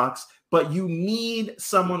Xbox, but you need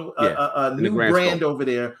someone a new brand over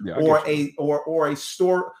there, or a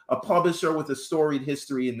publisher with a storied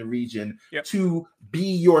history in the region to be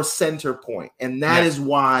your center point, and that is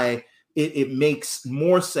why it makes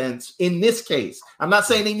more sense in this case. I'm not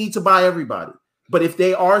saying they need to buy everybody, but if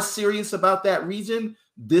they are serious about that region,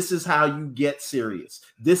 this is how you get serious.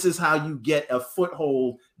 This is how you get a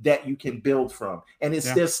foothold that you can build from. And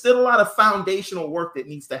there's still a lot of foundational work that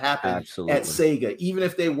needs to happen at Sega. Even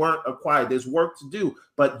if they weren't acquired, there's work to do.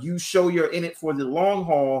 But you show you're in it for the long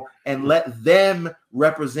haul and let them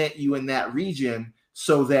represent you in that region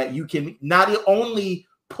so that you can not only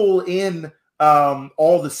pull in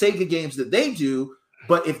all the Sega games that they do,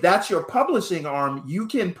 but if that's your publishing arm, you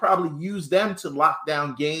can probably use them to lock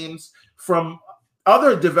down games from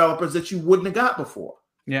other developers that you wouldn't have got before.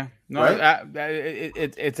 Yeah, no, right?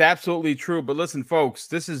 It's absolutely true. But listen, folks,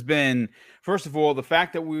 this has been, first of all, the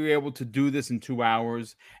fact that we were able to do this in 2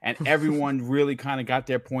 hours and everyone really kind of got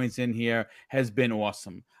their points in here has been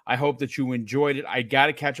awesome. I hope that you enjoyed it. I got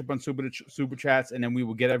to catch up on super chats, and then we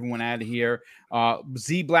will get everyone out of here.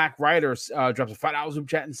 Z Black Rider drops a $5 super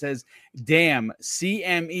chat and says, "Damn,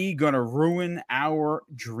 CME gonna ruin our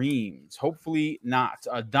dreams." Hopefully not.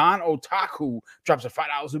 Don Otaku drops a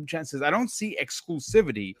 $5 super chat and says, "I don't see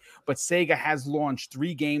exclusivity, but Sega has launched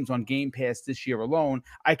 3 games on Game Pass this year alone.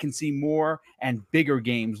 I can see more and bigger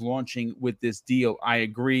games launching with this deal." I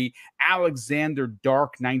agree. Alexander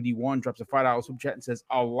Dark 91 drops a $5 super chat and says,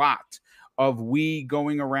 "A lot of we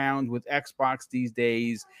going around with Xbox these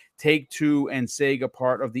days. Take-Two and Sega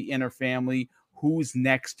part of the inner family. Who's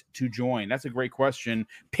next to join?" That's a great question.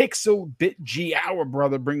 Pixel Bit G, our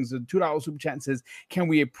brother, brings a $2 super chat and says, "Can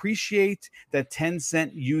we appreciate that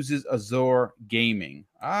Tencent uses Azure Gaming?"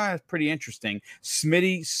 It's pretty interesting.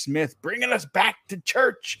 Smitty Smith bringing us back to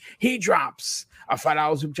church. He drops a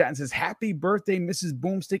 $5 super chat and says, "Happy birthday, Mrs.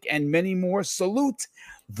 Boomstick, and many more. Salute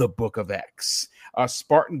the Book of X."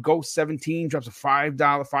 Spartan Ghost 17 drops a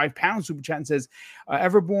 £5 super chat and says,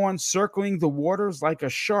 "Everborn circling the waters like a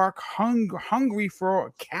shark, hungry for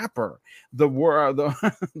a capper. The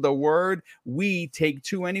word we take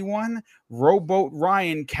to anyone. Rowboat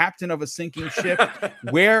Ryan, captain of a sinking ship.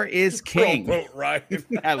 Where is King?" Rowboat Ryan.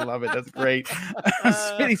 I love it. That's great.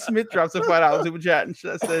 Smitty Smith drops a $5 super chat and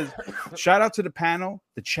says, "Shout out to the panel,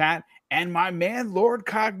 the chat, and my man, Lord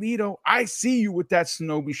Cognito. I see you with that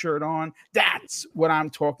Shinobi shirt on. That's what I'm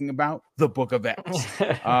talking about. The Book of X."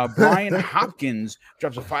 Brian Hopkins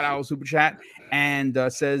drops a $5 super chat and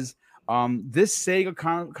says, "This Sega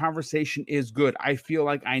conversation is good. I feel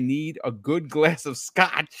like I need a good glass of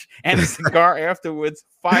scotch and a cigar afterwards.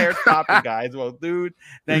 Fire topic, guys." Well, dude,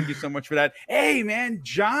 thank you so much for that. Hey, man,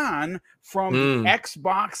 John from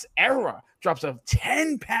Xbox Era drops a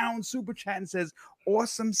 £10 super chat and says,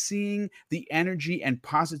 "Awesome seeing the energy and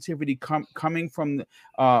positivity coming from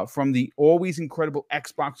the always incredible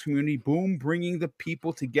Xbox community. Boom, bringing the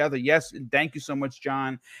people together." Yes, thank you so much,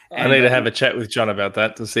 John. I need to have a chat with John about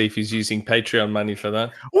that to see if he's using Patreon money for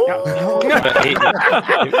that.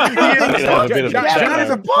 John is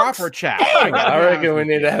a proper chat. I reckon we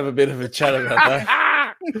need to have a bit of a chat about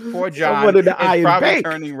that. Poor John. Someone in the It's Iron probably Bank.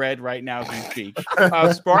 turning red right now as we speak.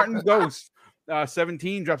 Spartan Ghost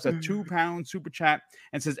 17 drops a 2-pound super chat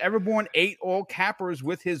and says, Everborn ate all cappers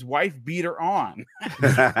with his wife beater on.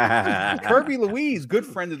 Kirby Louise, good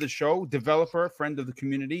friend of the show, developer, friend of the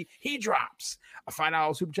community. He drops a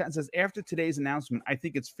 $5 super chat and says, after today's announcement, I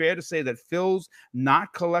think it's fair to say that Phil's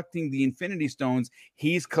not collecting the Infinity Stones.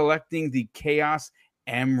 He's collecting the Chaos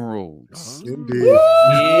Emeralds. Indeed.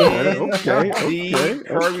 Yeah, Okay.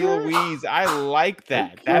 Kirby Louise. I like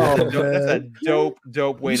that. That's a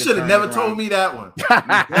dope way You to should have turn never it told around. me that one.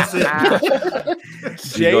 That's it.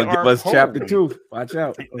 She's gonna give us chapter 2. Watch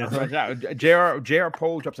out. That's right. JR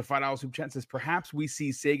Poll drops a $5 super chat and says, perhaps we see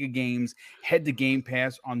Sega games head to Game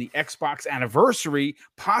Pass on the Xbox anniversary.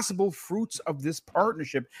 Possible fruits of this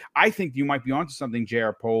partnership. I think you might be onto something, JR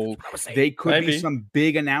Poll. They could be some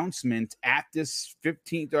big announcement at this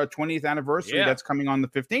 15th or 20th anniversary that's coming on the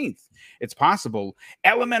 15th. It's possible.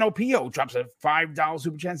 Elemental PO drops a $5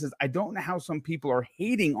 super chat and says, I don't know how some people are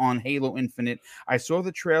hating on Halo Infinite. I saw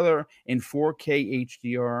the trailer in 4K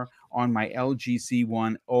HDR on my LG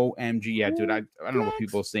C1. OMG. Yeah, dude, I don't know what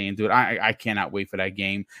people are saying, dude. I cannot wait for that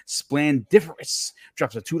game. Splendiferous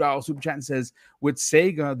drops a $2 super chat and says, with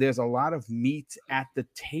Sega, there's a lot of meat at the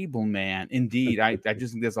table, man. Indeed. I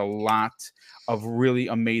just think there's a lot of really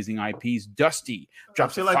amazing IPs. Dusty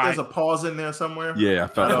drops I feel like there's a pause in there somewhere. Yeah, I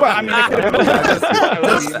felt but I mean,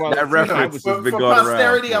 that reference has been for going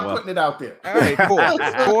posterity, around. I'm putting it out there. All right,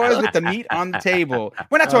 pause with the meat on the table.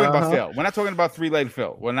 We're not talking about Phil. We're not talking about three-legged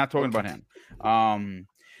Phil. We're not talking about him.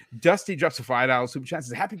 Dusty drops a $5 super chat.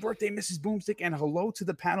 Says, happy birthday, Mrs. Boomstick, and hello to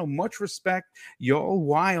the panel. Much respect. Y'all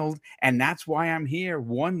wild, and that's why I'm here.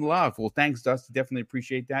 One love. Well, thanks, Dusty. Definitely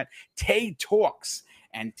appreciate that. Tay talks.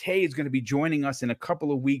 And Tay is going to be joining us in a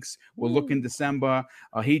couple of weeks. We'll look in December.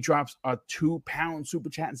 He drops a 2-pound super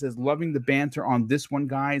chat and says, loving the banter on this one,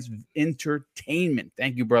 guys. Entertainment.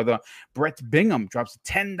 Thank you, brother. Brett Bingham drops a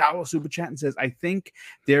 $10 super chat and says, I think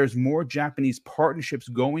there's more Japanese partnerships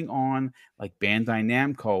going on, like Bandai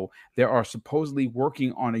Namco. They are supposedly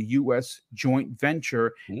working on a U.S. joint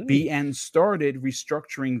venture. BN started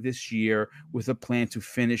restructuring this year with a plan to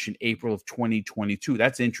finish in April of 2022.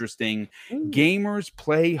 That's interesting. Gamers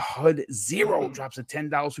Play HUD Zero drops a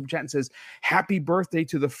 $10 super chat and says, happy birthday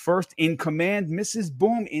to the first in command, Mrs.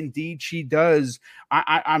 Boom. Indeed, she does.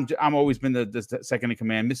 I'm always been the second in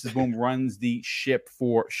command. Mrs. Boom runs the ship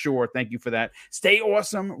for sure. Thank you for that. Stay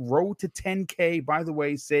awesome. Road to 10K. By the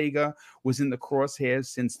way, Sega was in the crosshairs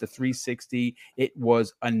since the 360. It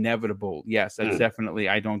was inevitable. Yes, that's definitely,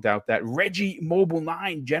 I don't doubt that. Reggie Mobile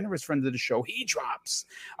 9, generous friend of the show, he drops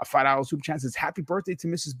a $5 super chat and says, happy birthday to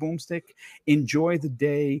Mrs. Boomstick. Enjoy the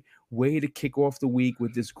day. Way to kick off the week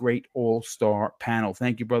with this great all-star panel.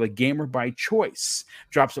 Thank you, brother. Gamer by Choice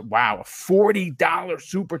drops a $40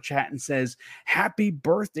 super chat and says, happy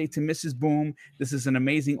birthday to Mrs. Boom. This is an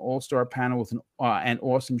amazing all-star panel with an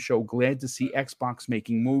awesome show. Glad to see Xbox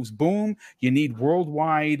making moves. Boom, you need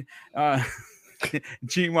worldwide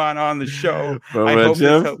G-Mon on the show. I hope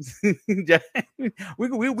this helps.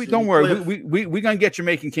 we don't worry. We're gonna get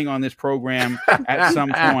Jamaican King on this program at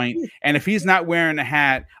some point. And if he's not wearing a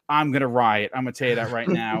hat, I'm gonna riot. I'm gonna tell you that right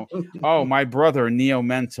now. Oh, my brother Neo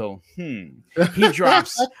Mental. He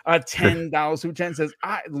drops a $10 super chat and says,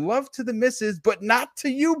 I love to the missus, but not to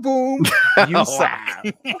you, Boom. You suck.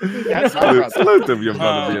 That's my brother. Salute to your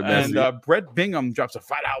brother being messy. And Brett Bingham drops a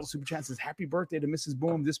 $5 super chat and says, happy birthday to Mrs.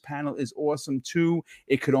 Boom. This panel is awesome too.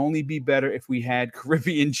 It could only be better if we had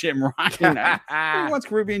Caribbean Jim Ryan. Who wants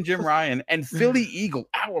Caribbean Jim Ryan? And Philly Eagle,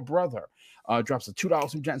 our brother, drops a $2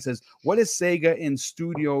 super chat and says, what is Sega in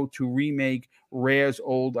studio to remake Rare's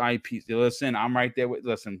old IPs? Listen, I'm right there with,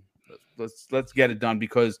 listen, let's get it done,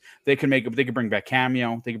 because they can bring back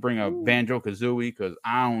Cameo, they can bring a Banjo-Kazooie, because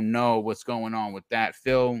I don't know what's going on with that.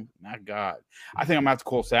 Phil, my God, I think I'm about to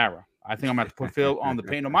call Sarah. I think I'm going to put Phil on the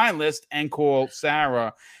Pain of Mind list and call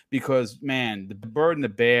Sarah, because, man, the bird and the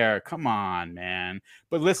bear, come on, man.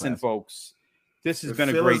 But listen, folks, this has been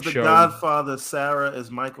a great show. The Godfather, Sarah is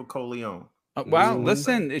Michael Corleone.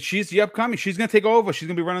 Listen, she's the upcoming. She's going to take over. She's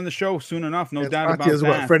going to be running the show soon enough. No doubt about that.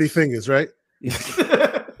 What Freddie Fingers, right?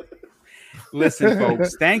 Listen,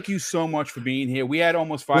 folks, thank you so much for being here. We had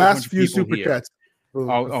almost 500 last few people super here. chats.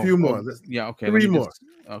 A few more. Yeah, okay. 3 more.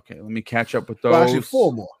 Okay, let me catch up with those. Well, actually,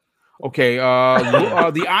 4 more. Okay,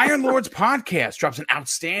 the Iron Lords podcast drops an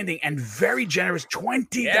outstanding and very generous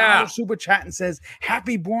 $20 super chat and says,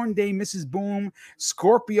 happy born day, Mrs. Boom.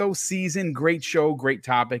 Scorpio season, great show, great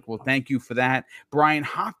topic. Well, thank you for that. Brian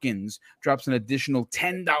Hopkins drops an additional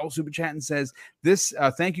 $10 super chat and says,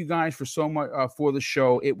 Thank you guys for so much for the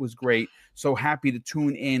show. It was great. So happy to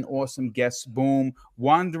tune in. Awesome guests. Boom.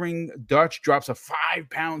 Wandering Dutch drops a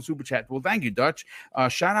 5-pound super chat. Well, thank you, Dutch.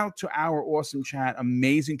 Shout out to our awesome chat.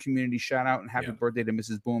 Amazing community. Shout out and happy birthday to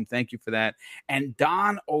Mrs. Boom. Thank you for that. And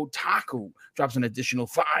Don Otaku drops an additional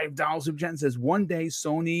 $5 super chat and says, one day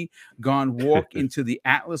Sony gonna walk into the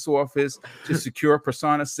Atlas office to secure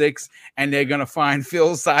Persona 6 and they're gonna find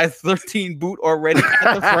Phil's size 13 boot already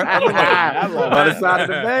at the front of the on the side of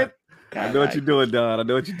the bed. I know what you're doing, Don. I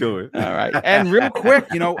know what you're doing. All right. And real quick,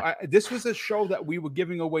 this was a show that we were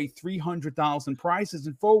giving away 300,000 prizes.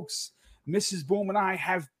 And folks, Mrs. Boom and I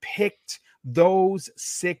have picked those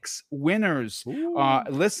 6 winners.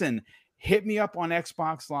 Listen, hit me up on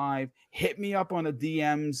Xbox Live. Hit me up on the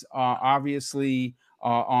DMs, obviously,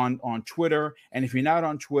 on Twitter. And if you're not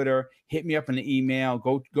on Twitter, hit me up in the email.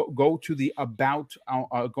 Go to the about.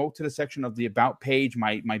 Go to the section of the about page.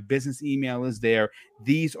 My business email is there.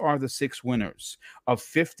 These are the 6 winners of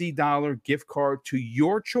 $50 gift card to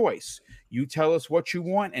your choice. You tell us what you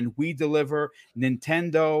want, and we deliver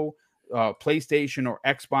Nintendo, PlayStation, or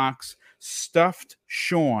Xbox. Stuffed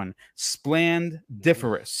Sean,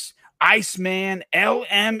 Splendiferous, Iceman,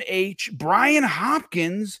 LMH, Brian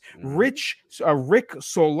Hopkins, Rick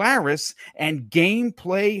Solaris, and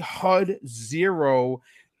Gameplay HUD 0.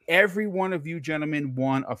 Every one of you gentlemen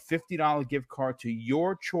won a $50 gift card to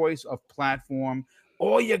your choice of platform.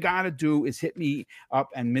 All you got to do is hit me up,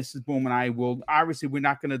 and Mrs. Boom and I will. Obviously, we're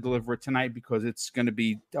not going to deliver it tonight because it's going to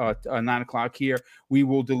be 9 o'clock here. We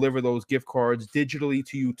will deliver those gift cards digitally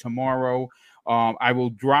to you tomorrow. I will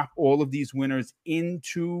drop all of these winners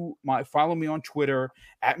into follow me on Twitter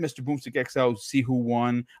at Mr. Boomstick XL to see who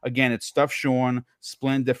won. Again, it's Stuff Sean,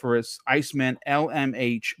 Splendiferous, Iceman,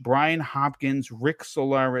 LMH, Brian Hopkins, Rick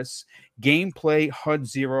Solaris, Gameplay HUD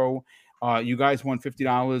 0. You guys won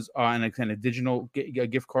 $50 and a digital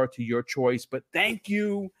gift card to your choice. But thank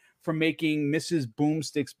you for making Mrs.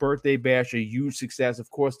 Boomstick's birthday bash a huge success.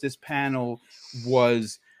 Of course,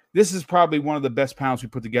 this is probably one of the best panels we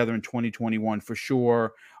put together in 2021 for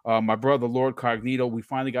sure. My brother, Lord Cognito, we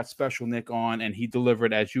finally got Special Nick on, and he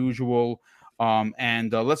delivered as usual.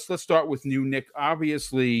 Let's start with new Nick.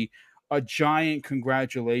 Obviously, a giant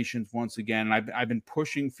congratulations once again. I've been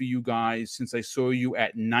pushing for you guys since I saw you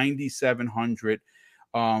at 9,700.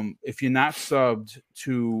 If you're not subbed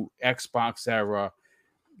to Xbox Era,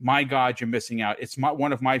 my God, you're missing out. It's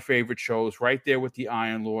one of my favorite shows, right there with the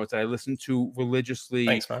Iron Lords that I listen to religiously.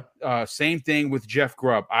 Thanks, man. Same thing with Jeff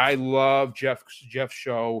Grubb. I love Jeff's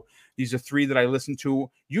show. These are 3 that I listen to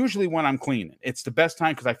usually when I'm cleaning. It's the best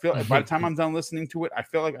time because I feel by the time I'm done listening to it, I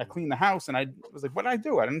feel like I clean the house, and I was like, what did I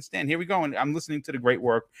do? I didn't understand. Here we go. And I'm listening to the great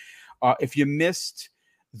work. If you missed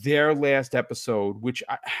their last episode, which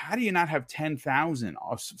how do you not have 10,000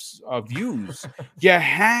 views? You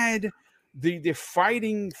had the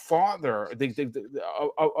fighting father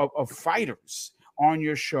of fighters on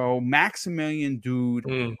your show, Maximilian Dude,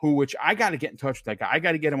 which I got to get in touch with that guy. I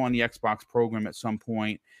got to get him on the Xbox program at some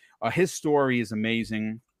point. His story is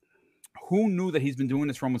amazing. Who knew that he's been doing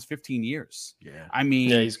this for almost 15 years? Yeah. I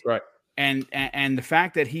mean, yeah, he's great. And the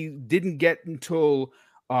fact that he didn't get until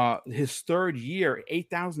his 3rd year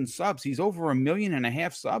 8,000 subs. He's over 1.5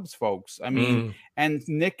 million subs, folks. I mean, and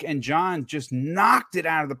Nick and John just knocked it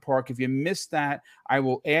out of the park. If you missed that, I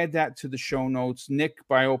will add that to the show notes. Nick,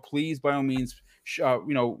 please, by all means,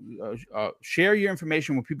 share your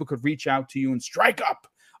information where people could reach out to you and strike up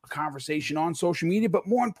a conversation on social media. But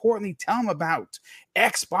more importantly, tell them about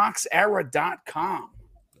xboxera.com.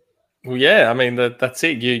 Well, yeah, I mean, that's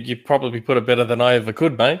it. You probably put it better than I ever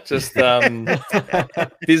could, mate. Just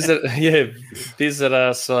visit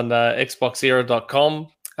us on xboxera.com.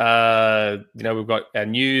 We've got our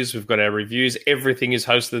news, we've got our reviews. Everything is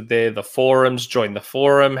hosted there. The forums, join the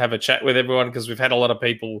forum, have a chat with everyone, because we've had a lot of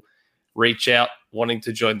people reach out wanting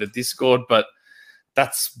to join the Discord, but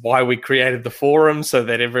that's why we created the forum, so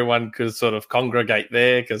that everyone could sort of congregate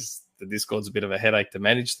there, because the Discord's a bit of a headache to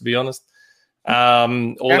manage, to be honest.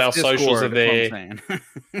 All our socials are there.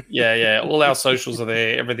 Yeah. All our socials are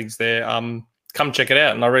there. Everything's there. Come check it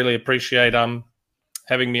out, and I really appreciate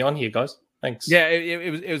having me on here, guys. Thanks. Yeah,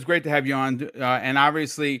 it was great to have you on, and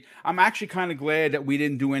obviously, I'm actually kind of glad that we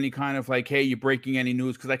didn't do any kind of like, hey, you're breaking any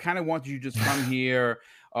news, because I kind of wanted you to just come here.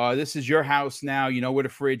 This is your house now. You know where the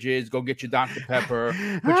fridge is. Go get your Dr. Pepper.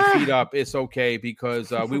 Put your feet up. It's okay,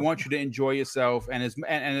 because we want you to enjoy yourself. And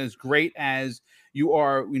as great as you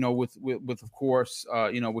are, with of course,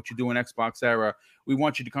 what you do in Xbox Era, we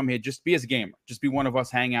want you to come here. Just be as a gamer. Just be one of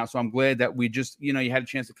us. Hang out. So I'm glad that we just, you had a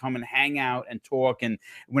chance to come and hang out and talk. And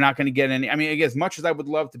we're not going to get any. I mean, as much as I would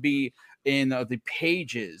love to be in the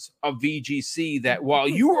pages of VGC that while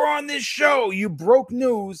you were on this show, you broke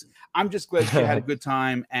news. I'm just glad you had a good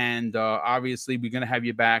time. And obviously, we're going to have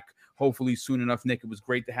you back hopefully soon enough, Nick. It was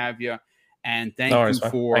great to have you. And thank you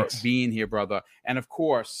for being here, brother. And of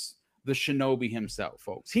course, the Shinobi himself,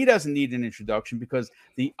 folks. He doesn't need an introduction because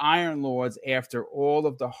the Iron Lords, after all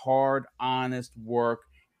of the hard, honest work,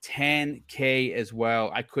 10K as well.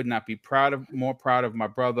 I could not be more proud of my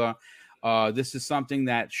brother. This is something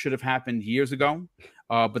that should have happened years ago.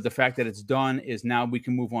 But the fact that it's done is now we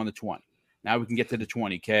can move on to 20. Now we can get to the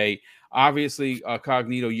 20K. Obviously,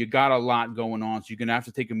 Cognito, you got a lot going on. So you're going to have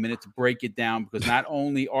to take a minute to break it down because not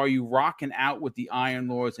only are you rocking out with the Iron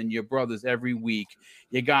Lords and your brothers every week,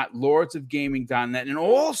 you got lordsofgaming.net. And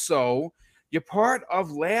also, you're part of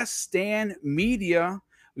Last Stand Media.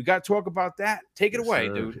 We got to talk about that. Take it away,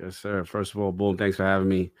 dude. Yes, sir. First of all, Boom, thanks for having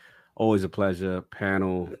me. Always a pleasure.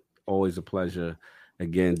 Panel, always a pleasure.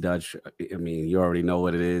 Again, Dutch, I mean, you already know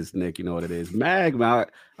what it is. Nick, you know what it is. Mag, man,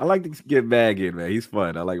 I like to get Mag in, man. He's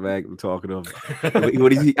fun. I like Mag talking to him.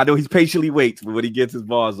 I know he's patiently waits, but when he gets his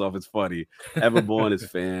bars off, it's funny. Everborn is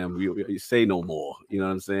fam. We say no more. You know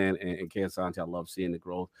what I'm saying? And Kansante, I love seeing the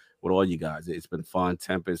growth with all you guys. It's been fun.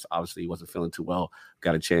 Tempest, obviously, he wasn't feeling too well.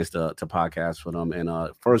 Got a chance to podcast with him. And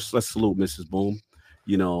first, let's salute Mrs. Boom.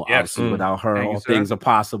 You know, obviously, without her, all things are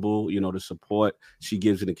possible. You know, the support she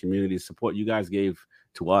gives in the community, the support you guys gave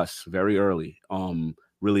to us very early,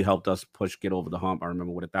 really helped us get over the hump. I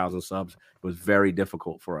remember with 1,000 subs, it was very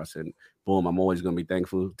difficult for us. And Boom, I'm always going to be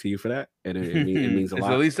thankful to you for that. And it means a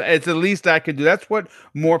lot. It's the least I could do. That's what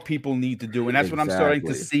more people need to do. And that's what I'm starting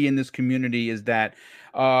to see in this community is that,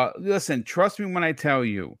 listen, trust me when I tell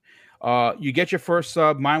you, you get your first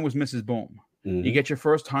sub. Mine was Mrs. Boom. Mm-hmm. You get your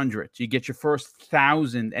first 100, you get your first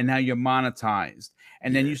 1,000, and now you're monetized.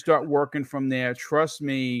 And then you start working from there. Trust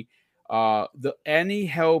me, any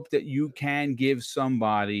help that you can give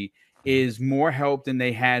somebody is more help than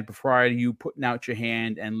they had prior to you putting out your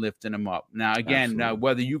hand and lifting them up. Now, again,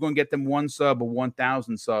 whether you're going to get them 1 sub or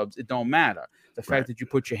 1,000 subs, it don't matter. The fact that you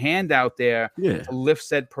put your hand out there to lift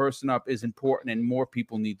said person up is important, and more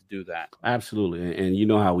people need to do that. Absolutely. And you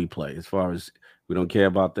know how we play as far as we don't care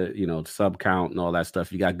about the, sub count and all that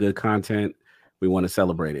stuff. You got good content, we want to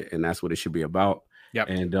celebrate it. And that's what it should be about. Yep.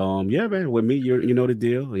 And man, with me, you know the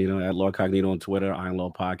deal. At Lord Cognito on Twitter, Iron Law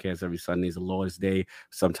Podcast every Sunday is a Lord's Day.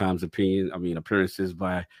 Sometimes appearances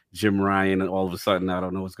by Jim Ryan, and all of a sudden I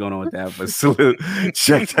don't know what's going on with that, but salute.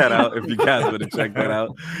 Check that out if you guys want to check that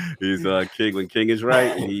out. He's king when king is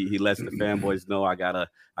right. And he lets the fanboys know I gotta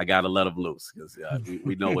let him loose because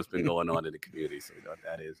we know what's been going on in the community, so we know what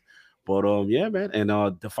that is. But man,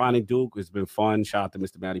 and Defining Duke has been fun. Shout out to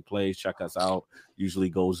Mr. Matty Plays. Check us out. Usually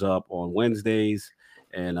goes up on Wednesdays.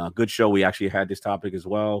 And good show. We actually had this topic as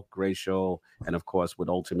well. Great show. And of course, with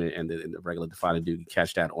Ultimate and the regular Defining Duke, you can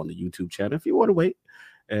catch that on the YouTube channel if you want to wait.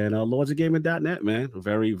 And lordsofgaming.net, man.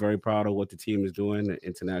 Very, very proud of what the team is doing. The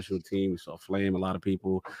international team. We saw Flame, a lot of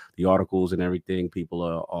people, the articles and everything. People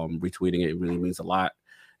are retweeting it. It really means a lot.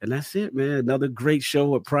 And that's it, man. Another great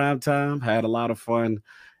show at prime time. Had a lot of fun.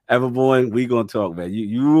 Everborn, we gonna talk, man.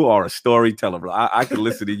 You are a storyteller, bro. I can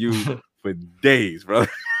listen to you for days, bro.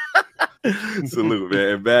 Salute, man.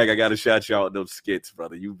 And Bag, I gotta shout you out those skits,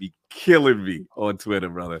 brother. You be killing me on Twitter,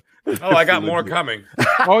 brother. Oh, I got more coming.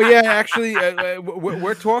 Oh yeah, actually,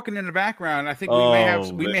 we're talking in the background. I think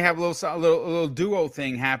we may have a little duo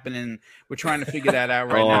thing happening. We're trying to figure that out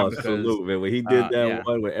right now. Because, salute, man. When he did that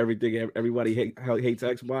one where everybody hates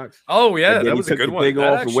Xbox. Oh yeah, that was a good one. Thing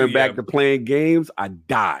off and went back to playing games. I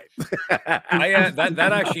died.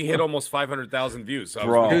 That actually hit almost 500,000 views. So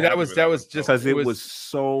bro, dude, that was just because it was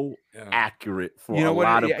so accurate for a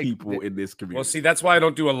lot of people in this community. Well, see, that's why I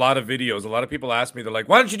don't do a lot of videos. A lot of people ask me, they're like,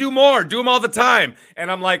 "Why don't you do more? Do them all the time."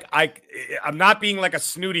 And I'm like, I'm not being like a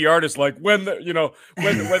snooty artist. Like when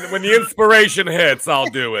the inspiration hits, I'll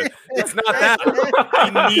do it. It's not that.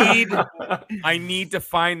 I need to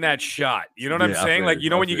find that shot. You know what I'm saying? Like,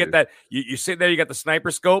 when you get that, you sit there, you got the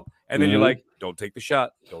sniper scope, and then you're like, "Don't take the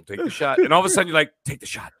shot. Don't take the shot." And all of a sudden, you're like, "Take the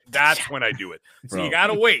shot." That's when I do it. So you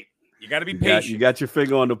gotta wait. You got to be patient. You got your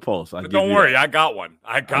finger on the pulse. Don't worry, I got one.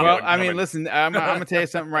 Well, I mean, listen, I'm gonna tell you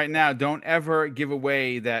something right now. Don't ever give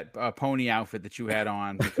away that pony outfit that you had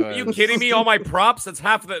on. Because... Are you kidding me? All my props. That's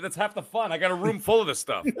half the fun. I got a room full of this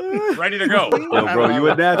stuff, ready to go. Yo, bro, you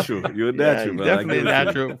a natural. You a natural, bro. Definitely a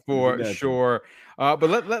natural for sure. But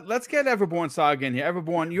let's get Everborn Saga in here.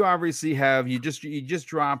 Everborn, you obviously you just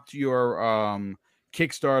dropped your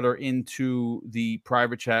Kickstarter into the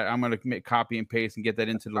private chat. I'm going to copy and paste and get that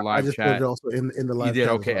into the live chat. I just put it also in the live chat. You did?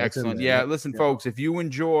 Okay, excellent. Yeah, listen, folks, if you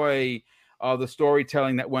enjoy the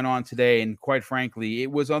storytelling that went on today, and quite frankly,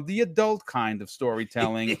 it was of the adult kind of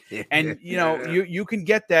storytelling. And you can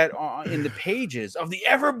get that in the pages of the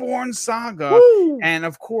Everborn saga. Woo! And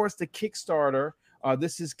of course the Kickstarter.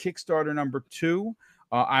 This is Kickstarter number 2.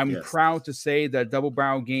 I'm proud to say that Double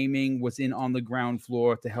Barrel Gaming was in on the ground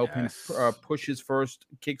floor to help him push his first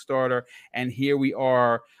Kickstarter, and here we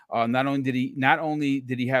are. Not only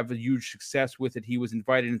did he have a huge success with it, he was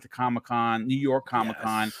invited into Comic-Con, New York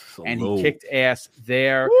Comic-Con, and he kicked ass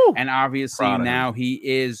there. Woo! And obviously now he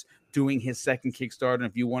is doing his second Kickstarter. And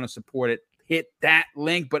if you want to support it, hit that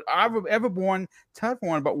link. But Everborn, tell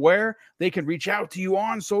everyone about where they can reach out to you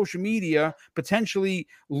on social media, potentially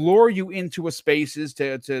lure you into a spaces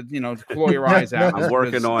to claw your eyes out. I'm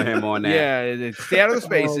working on him on that. Yeah, stay out of the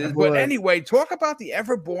spaces. But anyway, talk about the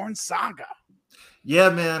Everborn saga. Yeah,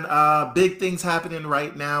 man. Big things happening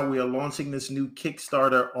right now. We are launching this new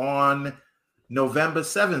Kickstarter on November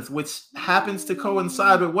 7th, which happens to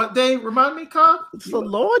coincide with what day? Remind me, Cog? It's the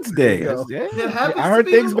Lord's Day. I heard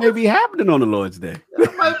things may be happening on the Lord's Day.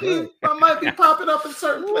 It might be popping up in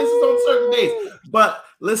certain places on certain days. But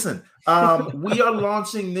listen, we are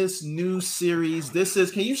launching this new series.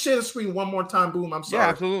 Can you share the screen one more time, Boom? I'm sorry. Yeah,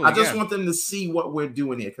 absolutely. I just want them to see what we're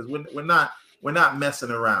doing here, because we're not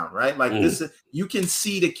messing around, right? Like this you can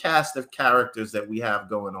see the cast of characters that we have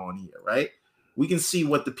going on here, right? We can see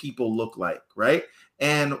what the people look like, right?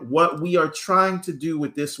 And what we are trying to do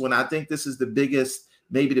with this one, I think this is the biggest,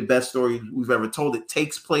 maybe the best story we've ever told. It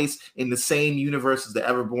takes place in the same universe as the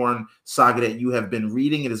Everborn saga that you have been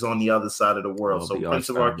reading. It is on the other side of the world. So Prince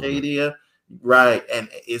of Arcadia, right? And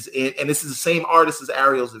this is the same artist as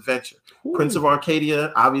Ariel's Adventure. Ooh. Prince of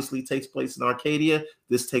Arcadia obviously takes place in Arcadia.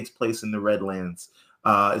 This takes place in the Redlands.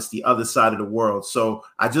 It's the other side of the world. So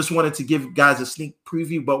I just wanted to give guys a sneak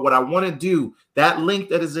preview. But what I want to do, that link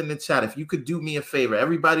that is in the chat, if you could do me a favor,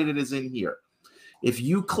 everybody that is in here, if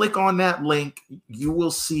you click on that link, you will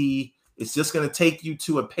see it's just going to take you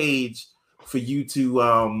to a page for you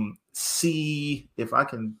to see if I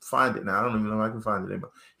can find it now. I don't even know if I can find it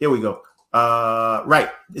anymore. Here we go. Right.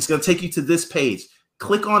 It's going to take you to this page.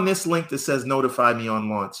 Click on this link that says notify me on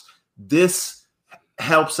launch. This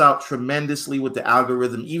helps out tremendously with the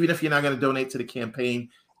algorithm. Even if you're not going to donate to the campaign,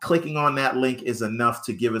 clicking on that link is enough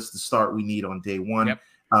to give us the start we need on day one. Yep.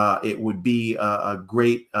 It would be a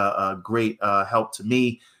great help to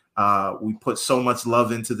me. We put so much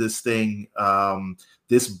love into this thing.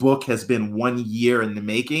 This book has been 1 year in the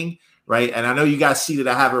making, right? And I know you guys see that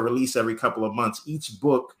I have a release every couple of months. Each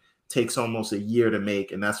book takes almost a year to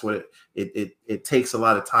make, and that's what it takes a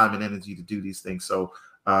lot of time and energy to do these things. So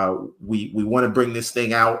we want to bring this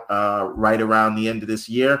thing out right around the end of this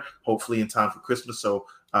year, hopefully in time for Christmas. So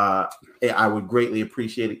I would greatly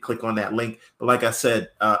appreciate it. Click on that link. But like I said,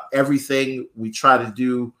 everything we try to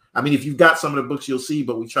do, I mean, if you've got some of the books, you'll see,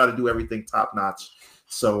 but we try to do everything top notch.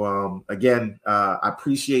 So again, I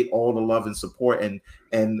appreciate all the love and support,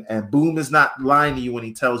 and Boom is not lying to you when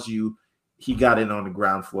he tells you he got in on the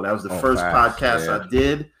ground floor. That was the first podcast I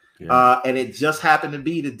did. Yeah. And it just happened to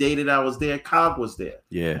be the day that I was there, Cog was there.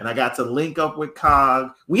 Yeah. And I got to link up with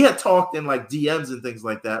Cog. We had talked in like DMs and things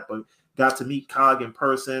like that, but got to meet Cog in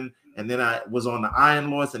person. And then I was on the Iron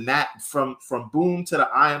Lords, and that from Boom to the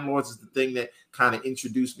Iron Lords is the thing that kind of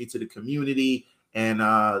introduced me to the community. And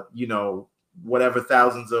whatever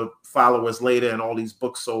thousands of followers later and all these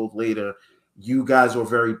books sold later, you guys were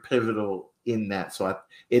very pivotal in that. So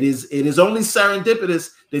it is only serendipitous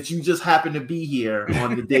that you just happen to be here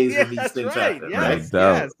on the days when these things happen. Yes,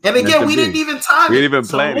 right? Yes. And again, we didn't even time it. We didn't even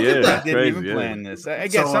plan it. Yeah, didn't even plan this.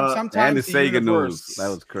 Again, sometimes and the Sega news. That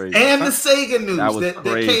was crazy. And the Sega news that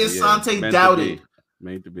Kay Asante doubted.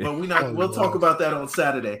 Made to be. But we'll talk about that on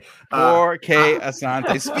Saturday. Poor Kay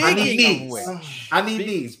Asante. Speaking of which, I need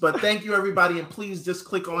these. But thank you, everybody, and please just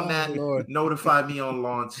click on that. Lord. Notify me on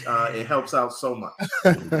launch. It helps out so much.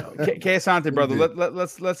 Kay Asante, brother,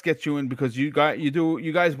 let's get you in, because you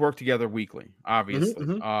guys work together weekly, obviously,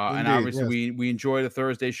 and obviously we enjoy the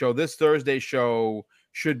Thursday show. This Thursday show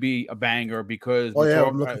should be a banger, because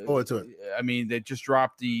I'm looking forward to it. I mean, they just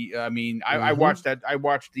dropped the. I mean, I watched that. I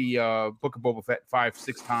watched the Book of Boba Fett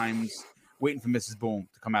 5-6 times, waiting for Mrs. Boom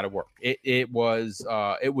to come out of work. It was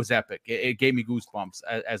epic. It gave me goosebumps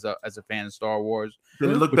as a fan of Star Wars. Did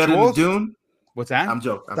it look better than Dune? What's that? I'm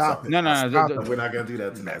joking. No. We're not gonna do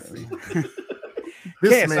that tonight.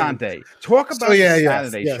 Kay Asante, talk about the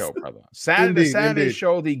Saturday show, brother. Saturday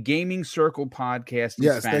show, the Gaming Circle podcast.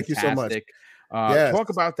 Yes, thank you so much. Talk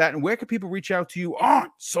about that, and where can people reach out to you on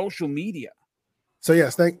social media? So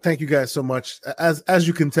yes, thank you guys so much. As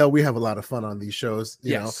you can tell, we have a lot of fun on these shows.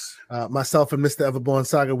 You know, myself and Mr. Everborn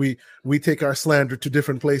Saga, we take our slander to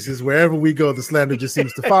different places. Wherever we go, the slander just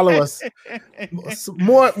seems to follow us.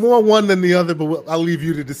 More one than the other, but I'll leave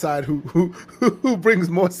you to decide who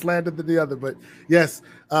brings more slander than the other. But yes,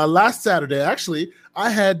 last Saturday, actually,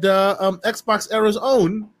 I had Xbox Era's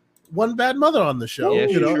own One Bad Mother on the show.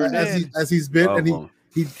 Yes, you know, sure as he's been, and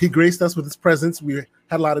he graced us with his presence. We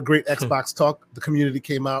had a lot of great Xbox talk. The community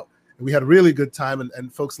came out, and we had a really good time,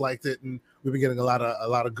 and folks liked it. And we've been getting a lot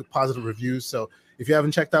of good positive reviews. So if you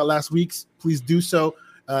haven't checked out last week's, please do so.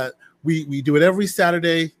 We do it every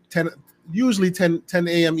Saturday, usually 10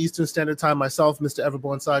 a.m. Eastern Standard Time. Myself, Mr.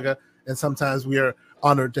 Everborn Saga, and sometimes we are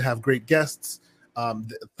honored to have great guests.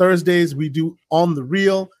 Thursdays we do On the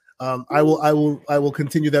Reel. I will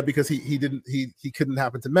continue that because he couldn't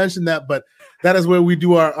happen to mention that, but that is where we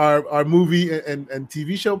do our movie and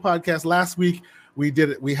TV show podcast. Last week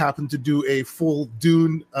we happened to do a full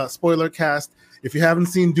Dune spoiler cast. If you haven't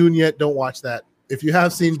seen Dune yet, don't watch that. If you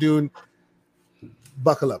have seen Dune,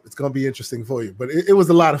 buckle up. It's going to be interesting for you, but it was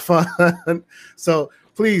a lot of fun. So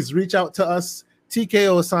please reach out to us,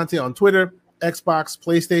 TKO Asante on Twitter, Xbox,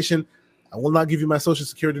 PlayStation. I will not give you my social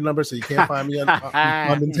security number, so you can't find me on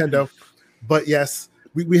Nintendo. But yes,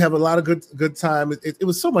 we have a lot of good time. It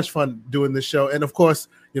was so much fun doing this show, and of course,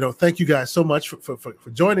 you know, thank you guys so much for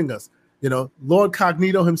joining us. You know, Lord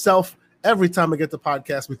Cognito himself. Every time I get the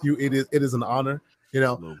podcast with you, it is an honor. You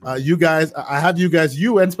know, you guys, I have you guys,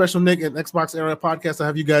 you and Special Nick and Xbox Era Podcast. I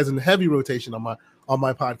have you guys in heavy rotation on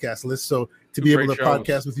my podcast list. So to be able to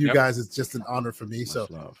podcast with you guys is just an honor for me.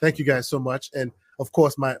 So thank you guys so much, and of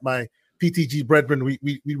course, my PTG brethren,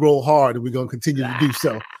 we roll hard, and we're going to continue to do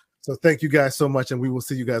so. So thank you guys so much, and we will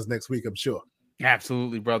see you guys next week, I'm sure.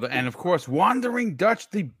 Absolutely, brother. And of course, Wandering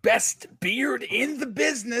Dutch, the best beard in the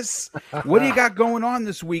business. What do you got going on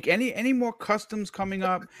this week? Any more customs coming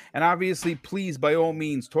up? And obviously, please, by all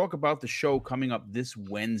means, talk about the show coming up this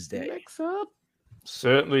Wednesday. Mix up.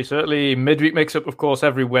 Certainly. Midweek Mix Up, of course,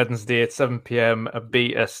 every Wednesday at 7 p.m.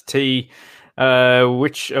 BST,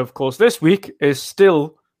 which, of course, this week is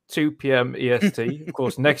still 2 p.m. EST. Of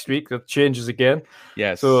course, next week that changes again.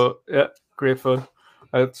 Yes. So yeah, great fun.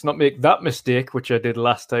 Let's not make that mistake, which I did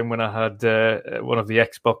last time when I had one of the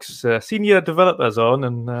Xbox senior developers on,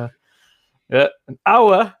 and an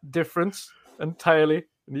hour difference entirely.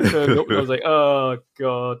 And he turned up, and I was like, "Oh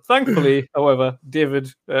God!" Thankfully, however,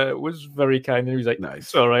 David was very kind, and he was like, "Nice,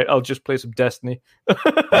 it's all right. I'll just play some Destiny."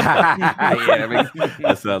 Yeah,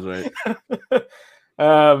 that sounds right.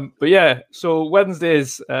 But yeah, so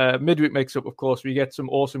Wednesdays, midweek mix up, of course, we get some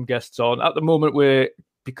awesome guests on. At the moment,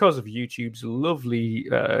 because of YouTube's lovely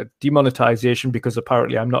demonetization, because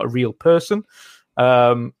apparently I'm not a real person,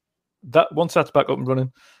 that once that's back up and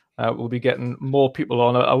running, we'll be getting more people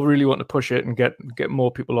on. I really want to push it and get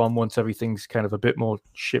more people on once everything's kind of a bit more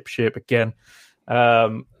ship again.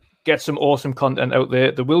 Get some awesome content out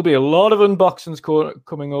there. There will be a lot of unboxings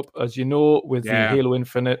coming up, as you know, with the Halo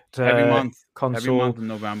Infinite console. Every month in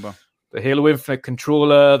November. The Halo Infinite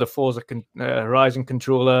controller, the Forza Horizon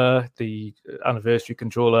controller, the anniversary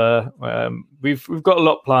controller. We've got a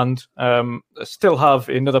lot planned. I still have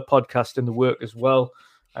another podcast in the work as well,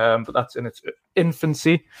 but that's in its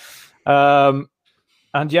infancy. And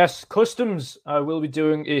yes, customs. I will be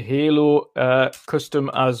doing a Halo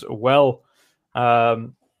custom as well.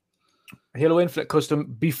 Halo Infinite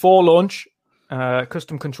custom before launch.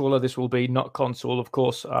 Custom controller this will be, not console. Of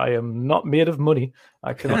course, I am not made of money.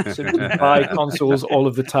 I cannot simply buy consoles all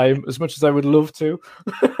of the time, as much as I would love to.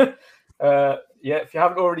 If you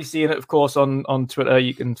haven't already seen it, of course, on Twitter,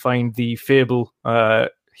 you can find the Fable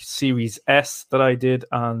Series S that I did,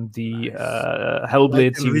 and the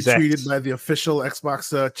Hellblade Series X. Retweeted by the official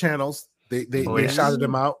Xbox channels. They shouted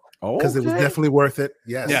them out. Because it was definitely worth it.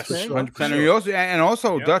 Yes, for sure. 100%.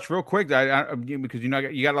 Also, Dutch, real quick, because you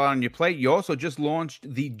got a lot on your plate. You also just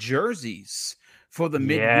launched the jerseys for the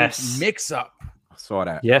midweek mix-up. I saw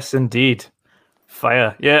that. Yes, indeed.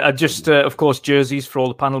 Fire. Yeah, I just, of course, jerseys for all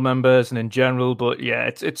the panel members and in general. But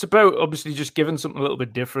yeah, it's about obviously just giving something a little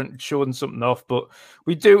bit different, showing something off. But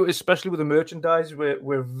we do, especially with the merchandise,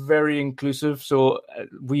 we're very inclusive. So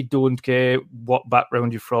we don't care what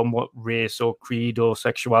background you're from, what race or creed or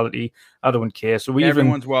sexuality. I don't care. So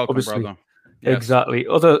everyone's welcome, brother. Yes. Exactly.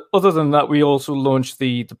 Other than that, we also launched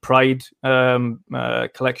the Pride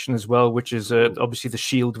collection as well, which is obviously the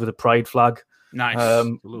shield with a Pride flag. Nice,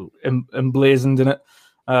 emblazoned in it.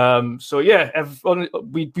 So yeah,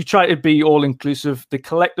 we try to be all inclusive. The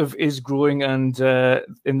collective is growing, and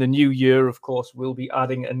in the new year, of course, we'll be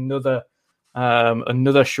adding another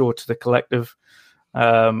show to the collective.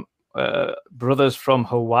 brothers from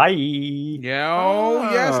Hawaii.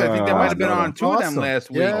 Yes, I think they might have been on two of them last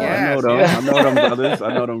week. Yeah. Yes, I know them brothers.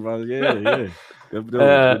 I know them brothers. Yeah. Good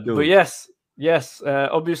dude. But yes.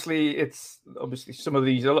 Obviously, some of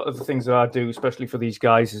a lot of the things that I do, especially for these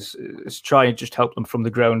guys, is try and just help them from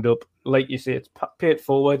the ground up. Like you say, it's pay it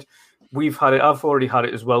forward. We've had it. I've already had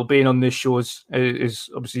it as well. Being on this show is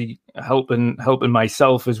obviously helping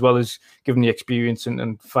myself as well as giving the experience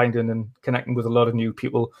and finding and connecting with a lot of new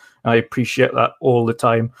people. I appreciate that all the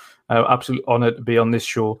time. Absolute honor to be on this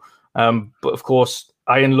show. But of course,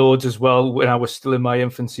 Iron Lords as well. When I was still in my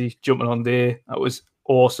infancy, jumping on there, that was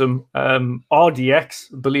awesome.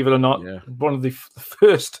 RDX, believe it or not, one of the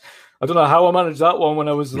first. I don't know how I managed that one when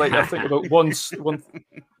I was like, I think about one.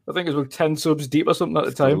 I think it was about 10 subs deep or something at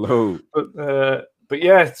the time. But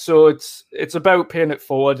yeah, so it's about paying it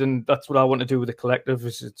forward, and that's what I want to do with the collective.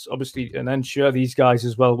 It's obviously, and then share these guys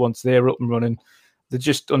as well once they're up and running. They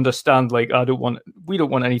just understand, like, we don't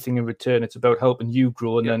want anything in return. It's about helping you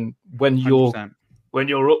grow, and then when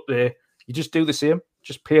you're up there, you just do the same.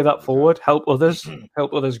 Just pay that forward, help others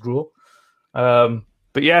grow.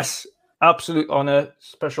 But yes, absolute honor,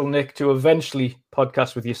 special Nick, to eventually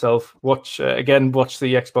podcast with yourself. Watch the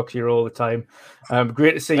Xbox here all the time.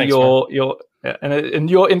 Great to see. Thanks, and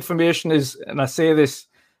your information is, and I say this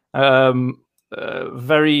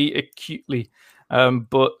very acutely,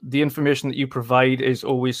 but the information that you provide is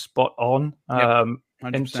always spot on.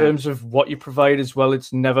 In terms of what you provide as well,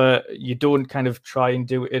 it's never, you don't kind of try and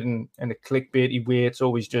do it in a clickbaity way. It's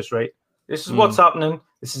always just right. This is what's happening.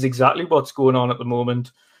 This is exactly what's going on at the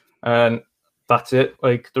moment. And that's it.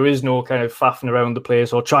 Like, there is no kind of faffing around the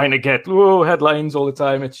place or trying to get headlines all the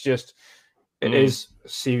time. It's just, it is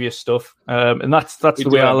serious stuff. And that's the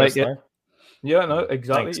way I like it. Yeah, no,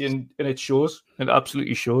 exactly. And it shows. It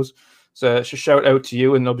absolutely shows. So it's a shout out to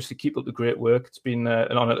you, and obviously keep up the great work. It's been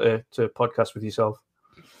an honor to podcast with yourself.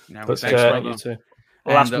 No, but thanks, you too.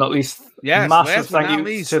 Last but not least, massive thank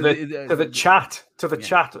you to the chat. To the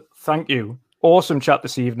chat, thank you. Awesome chat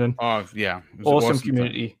this evening. Oh yeah, awesome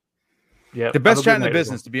community. Yeah, the best chat in the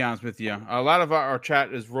business, to be honest with you. A lot of our chat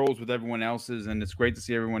rolls with everyone else's, and it's great to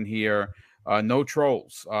see everyone here. No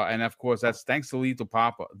trolls, and of course that's thanks to Lethal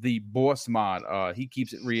Papa, the boss mod. He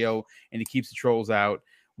keeps it real and he keeps the trolls out.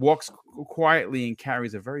 Walks quietly and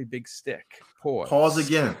carries a very big stick. Pause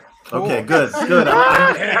again. Okay, good. I'm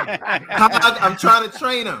trying to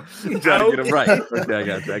train him. Trying to get him right. Okay, I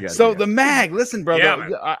got you. So the mag, listen, brother.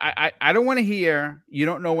 Yeah, I don't want to hear you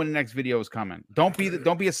don't know when the next video is coming. Don't be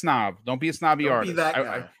a snob. Don't be a snobby artist.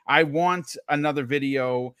 I want another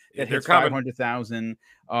video that hits 500,000.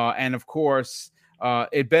 And of course,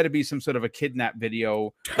 it better be some sort of a kidnap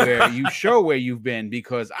video where you show where you've been,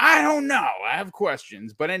 because I don't know. I have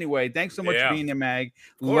questions. But anyway, thanks so much for being here, Mag.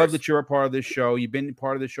 Love that you're a part of this show. You've been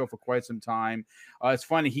part of this show for quite some time. It's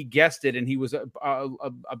funny. He guessed it, and he was a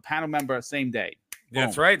panel member same day. Boom.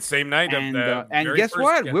 That's right. Same night. And guess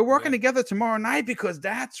what? We're working together tomorrow night, because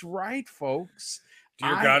that's right, folks.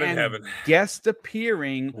 Dear God in heaven. Guest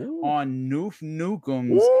appearing on Noof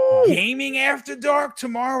Nukem's Gaming After Dark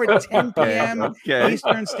tomorrow at 10 p.m.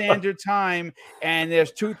 Eastern Standard Time. And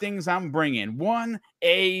there's two things I'm bringing. One,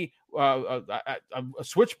 a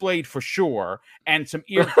switchblade for sure, and some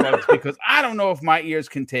earplugs, because I don't know if my ears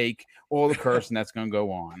can take all the cursing that's going to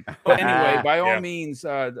go on. But anyway, by all means,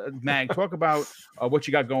 Mag, talk about what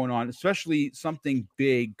you got going on, especially something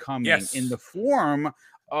big coming in the form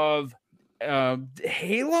of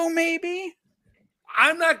Halo, maybe.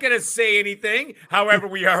 I'm not gonna say anything. However,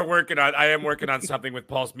 I am working on something with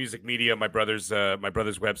Pulse Music Media, my brother's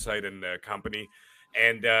website and company.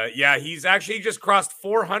 And he's actually just crossed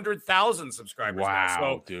 400,000 subscribers. Wow, now.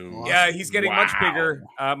 So dude. Yeah, he's getting much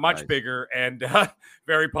bigger, and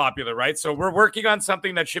very popular, right? So we're working on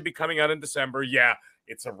something that should be coming out in December. Yeah,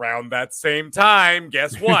 it's around that same time.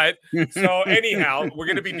 Guess what? So anyhow, we're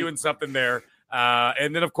gonna be doing something there.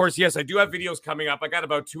 And then, of course, yes, I do have videos coming up. I got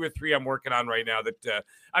about 2 or 3 I'm working on right now that,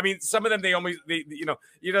 some of them,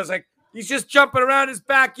 it's like, he's just jumping around his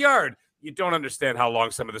backyard. You don't understand how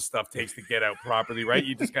long some of this stuff takes to get out properly, right?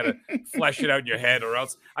 You just got to flesh it out in your head, or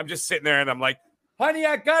else I'm just sitting there and I'm like, honey,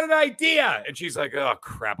 I got an idea. And she's like, oh,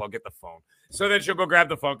 crap, I'll get the phone. So then she'll go grab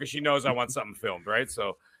the phone because she knows I want something filmed, right?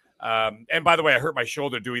 So, And by the way, I hurt my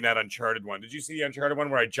shoulder doing that Uncharted one. Did you see the Uncharted one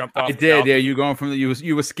where I jumped off? I did. Yeah, you going from you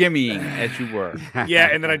were skimmying as you were. Yeah,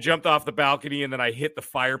 and then I jumped off the balcony, and then I hit the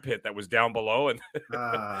fire pit that was down below. And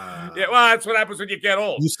yeah, well, that's what happens when you get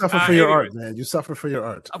old. You suffer for your art, man. You suffer for your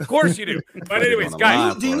art. Of course you do. But anyways,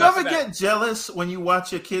 guys, do you ever get jealous when you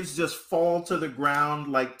watch your kids just fall to the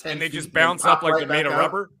ground like 10 and they feet just bounce up like they're made of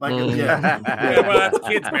rubber? Like, yeah, well, that's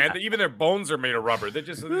kids, man. Even their bones are made of rubber. They're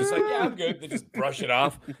just like, yeah, I'm good. They just brush it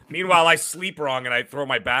off. Meanwhile, I sleep wrong and I throw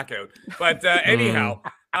my back out. But anyhow,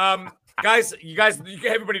 guys,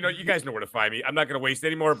 everybody know, you guys know where to find me. I'm not going to waste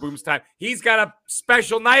any more of Boom's time. He's got a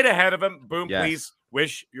special night ahead of him. Boom, please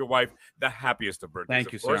wish your wife the happiest of birthdays.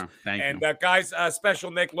 Thank you, sir. Thank you. And guys, special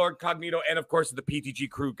Nick, Lord Cognito, and of course the PTG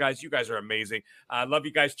crew. Guys, you guys are amazing. I love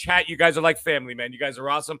you guys. Chat, you guys are like family, man. You guys are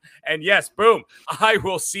awesome. And yes, Boom, I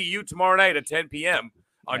will see you tomorrow night at 10 p.m.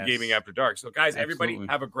 on Gaming After Dark. So guys, everybody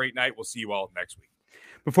have a great night. We'll see you all next week.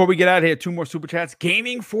 Before we get out of here, 2 more super chats.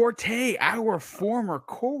 Gaming Forte, our former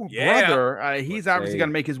co-brother, he's obviously going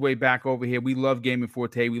to make his way back over here. We love Gaming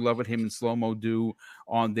Forte. We love what him and Slow-Mo do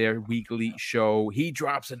on their weekly show. He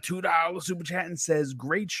drops a $2 super chat and says,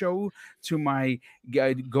 great show to my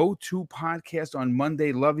go-to podcast on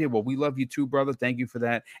Monday. Love you. Well, we love you too, brother. Thank you for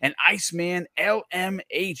that. And Iceman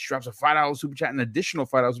LMH drops a $5 super chat, an additional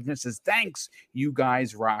 $5 super chat, says, thanks, you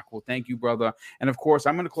guys rock. Well, thank you, brother. And of course,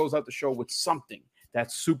 I'm going to close out the show with something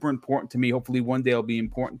that's super important to me. Hopefully one day it'll be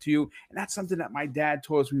important to you. And that's something that my dad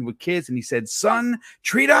taught us when we were kids. And he said, son,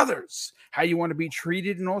 treat others how you want to be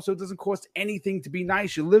treated. And also it doesn't cost anything to be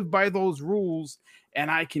nice. You live by those rules. And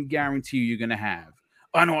I can guarantee you're going to have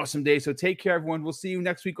an awesome day. So take care, everyone. We'll see you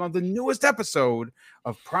next week on the newest episode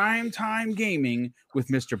of Primetime Gaming with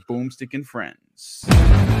Mr. Boomstick and Friends.